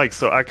everyone likes,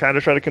 so I kind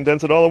of try to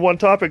condense it all in one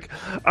topic.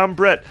 I'm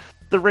Brett,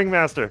 the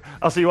Ringmaster.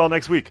 I'll see you all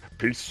next week.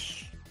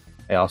 Peace.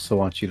 I also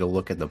want you to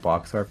look at the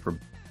box art for.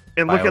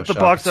 And look at the BioShock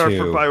box art 2.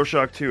 for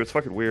Bioshock 2. It's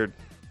fucking weird.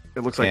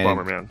 It looks like And-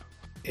 Bomberman.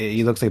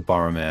 He looks like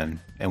Bomberman,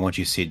 and once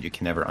you see it, you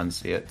can never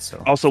unsee it.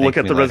 So Also, look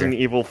thank at the me later.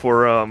 Resident Evil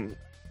for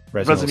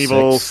Resident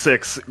Evil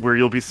 6, where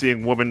you'll be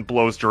seeing woman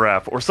blows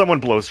giraffe, or someone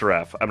blows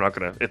giraffe. I'm not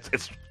gonna.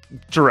 It's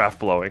giraffe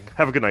blowing.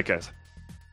 Have a good night, guys.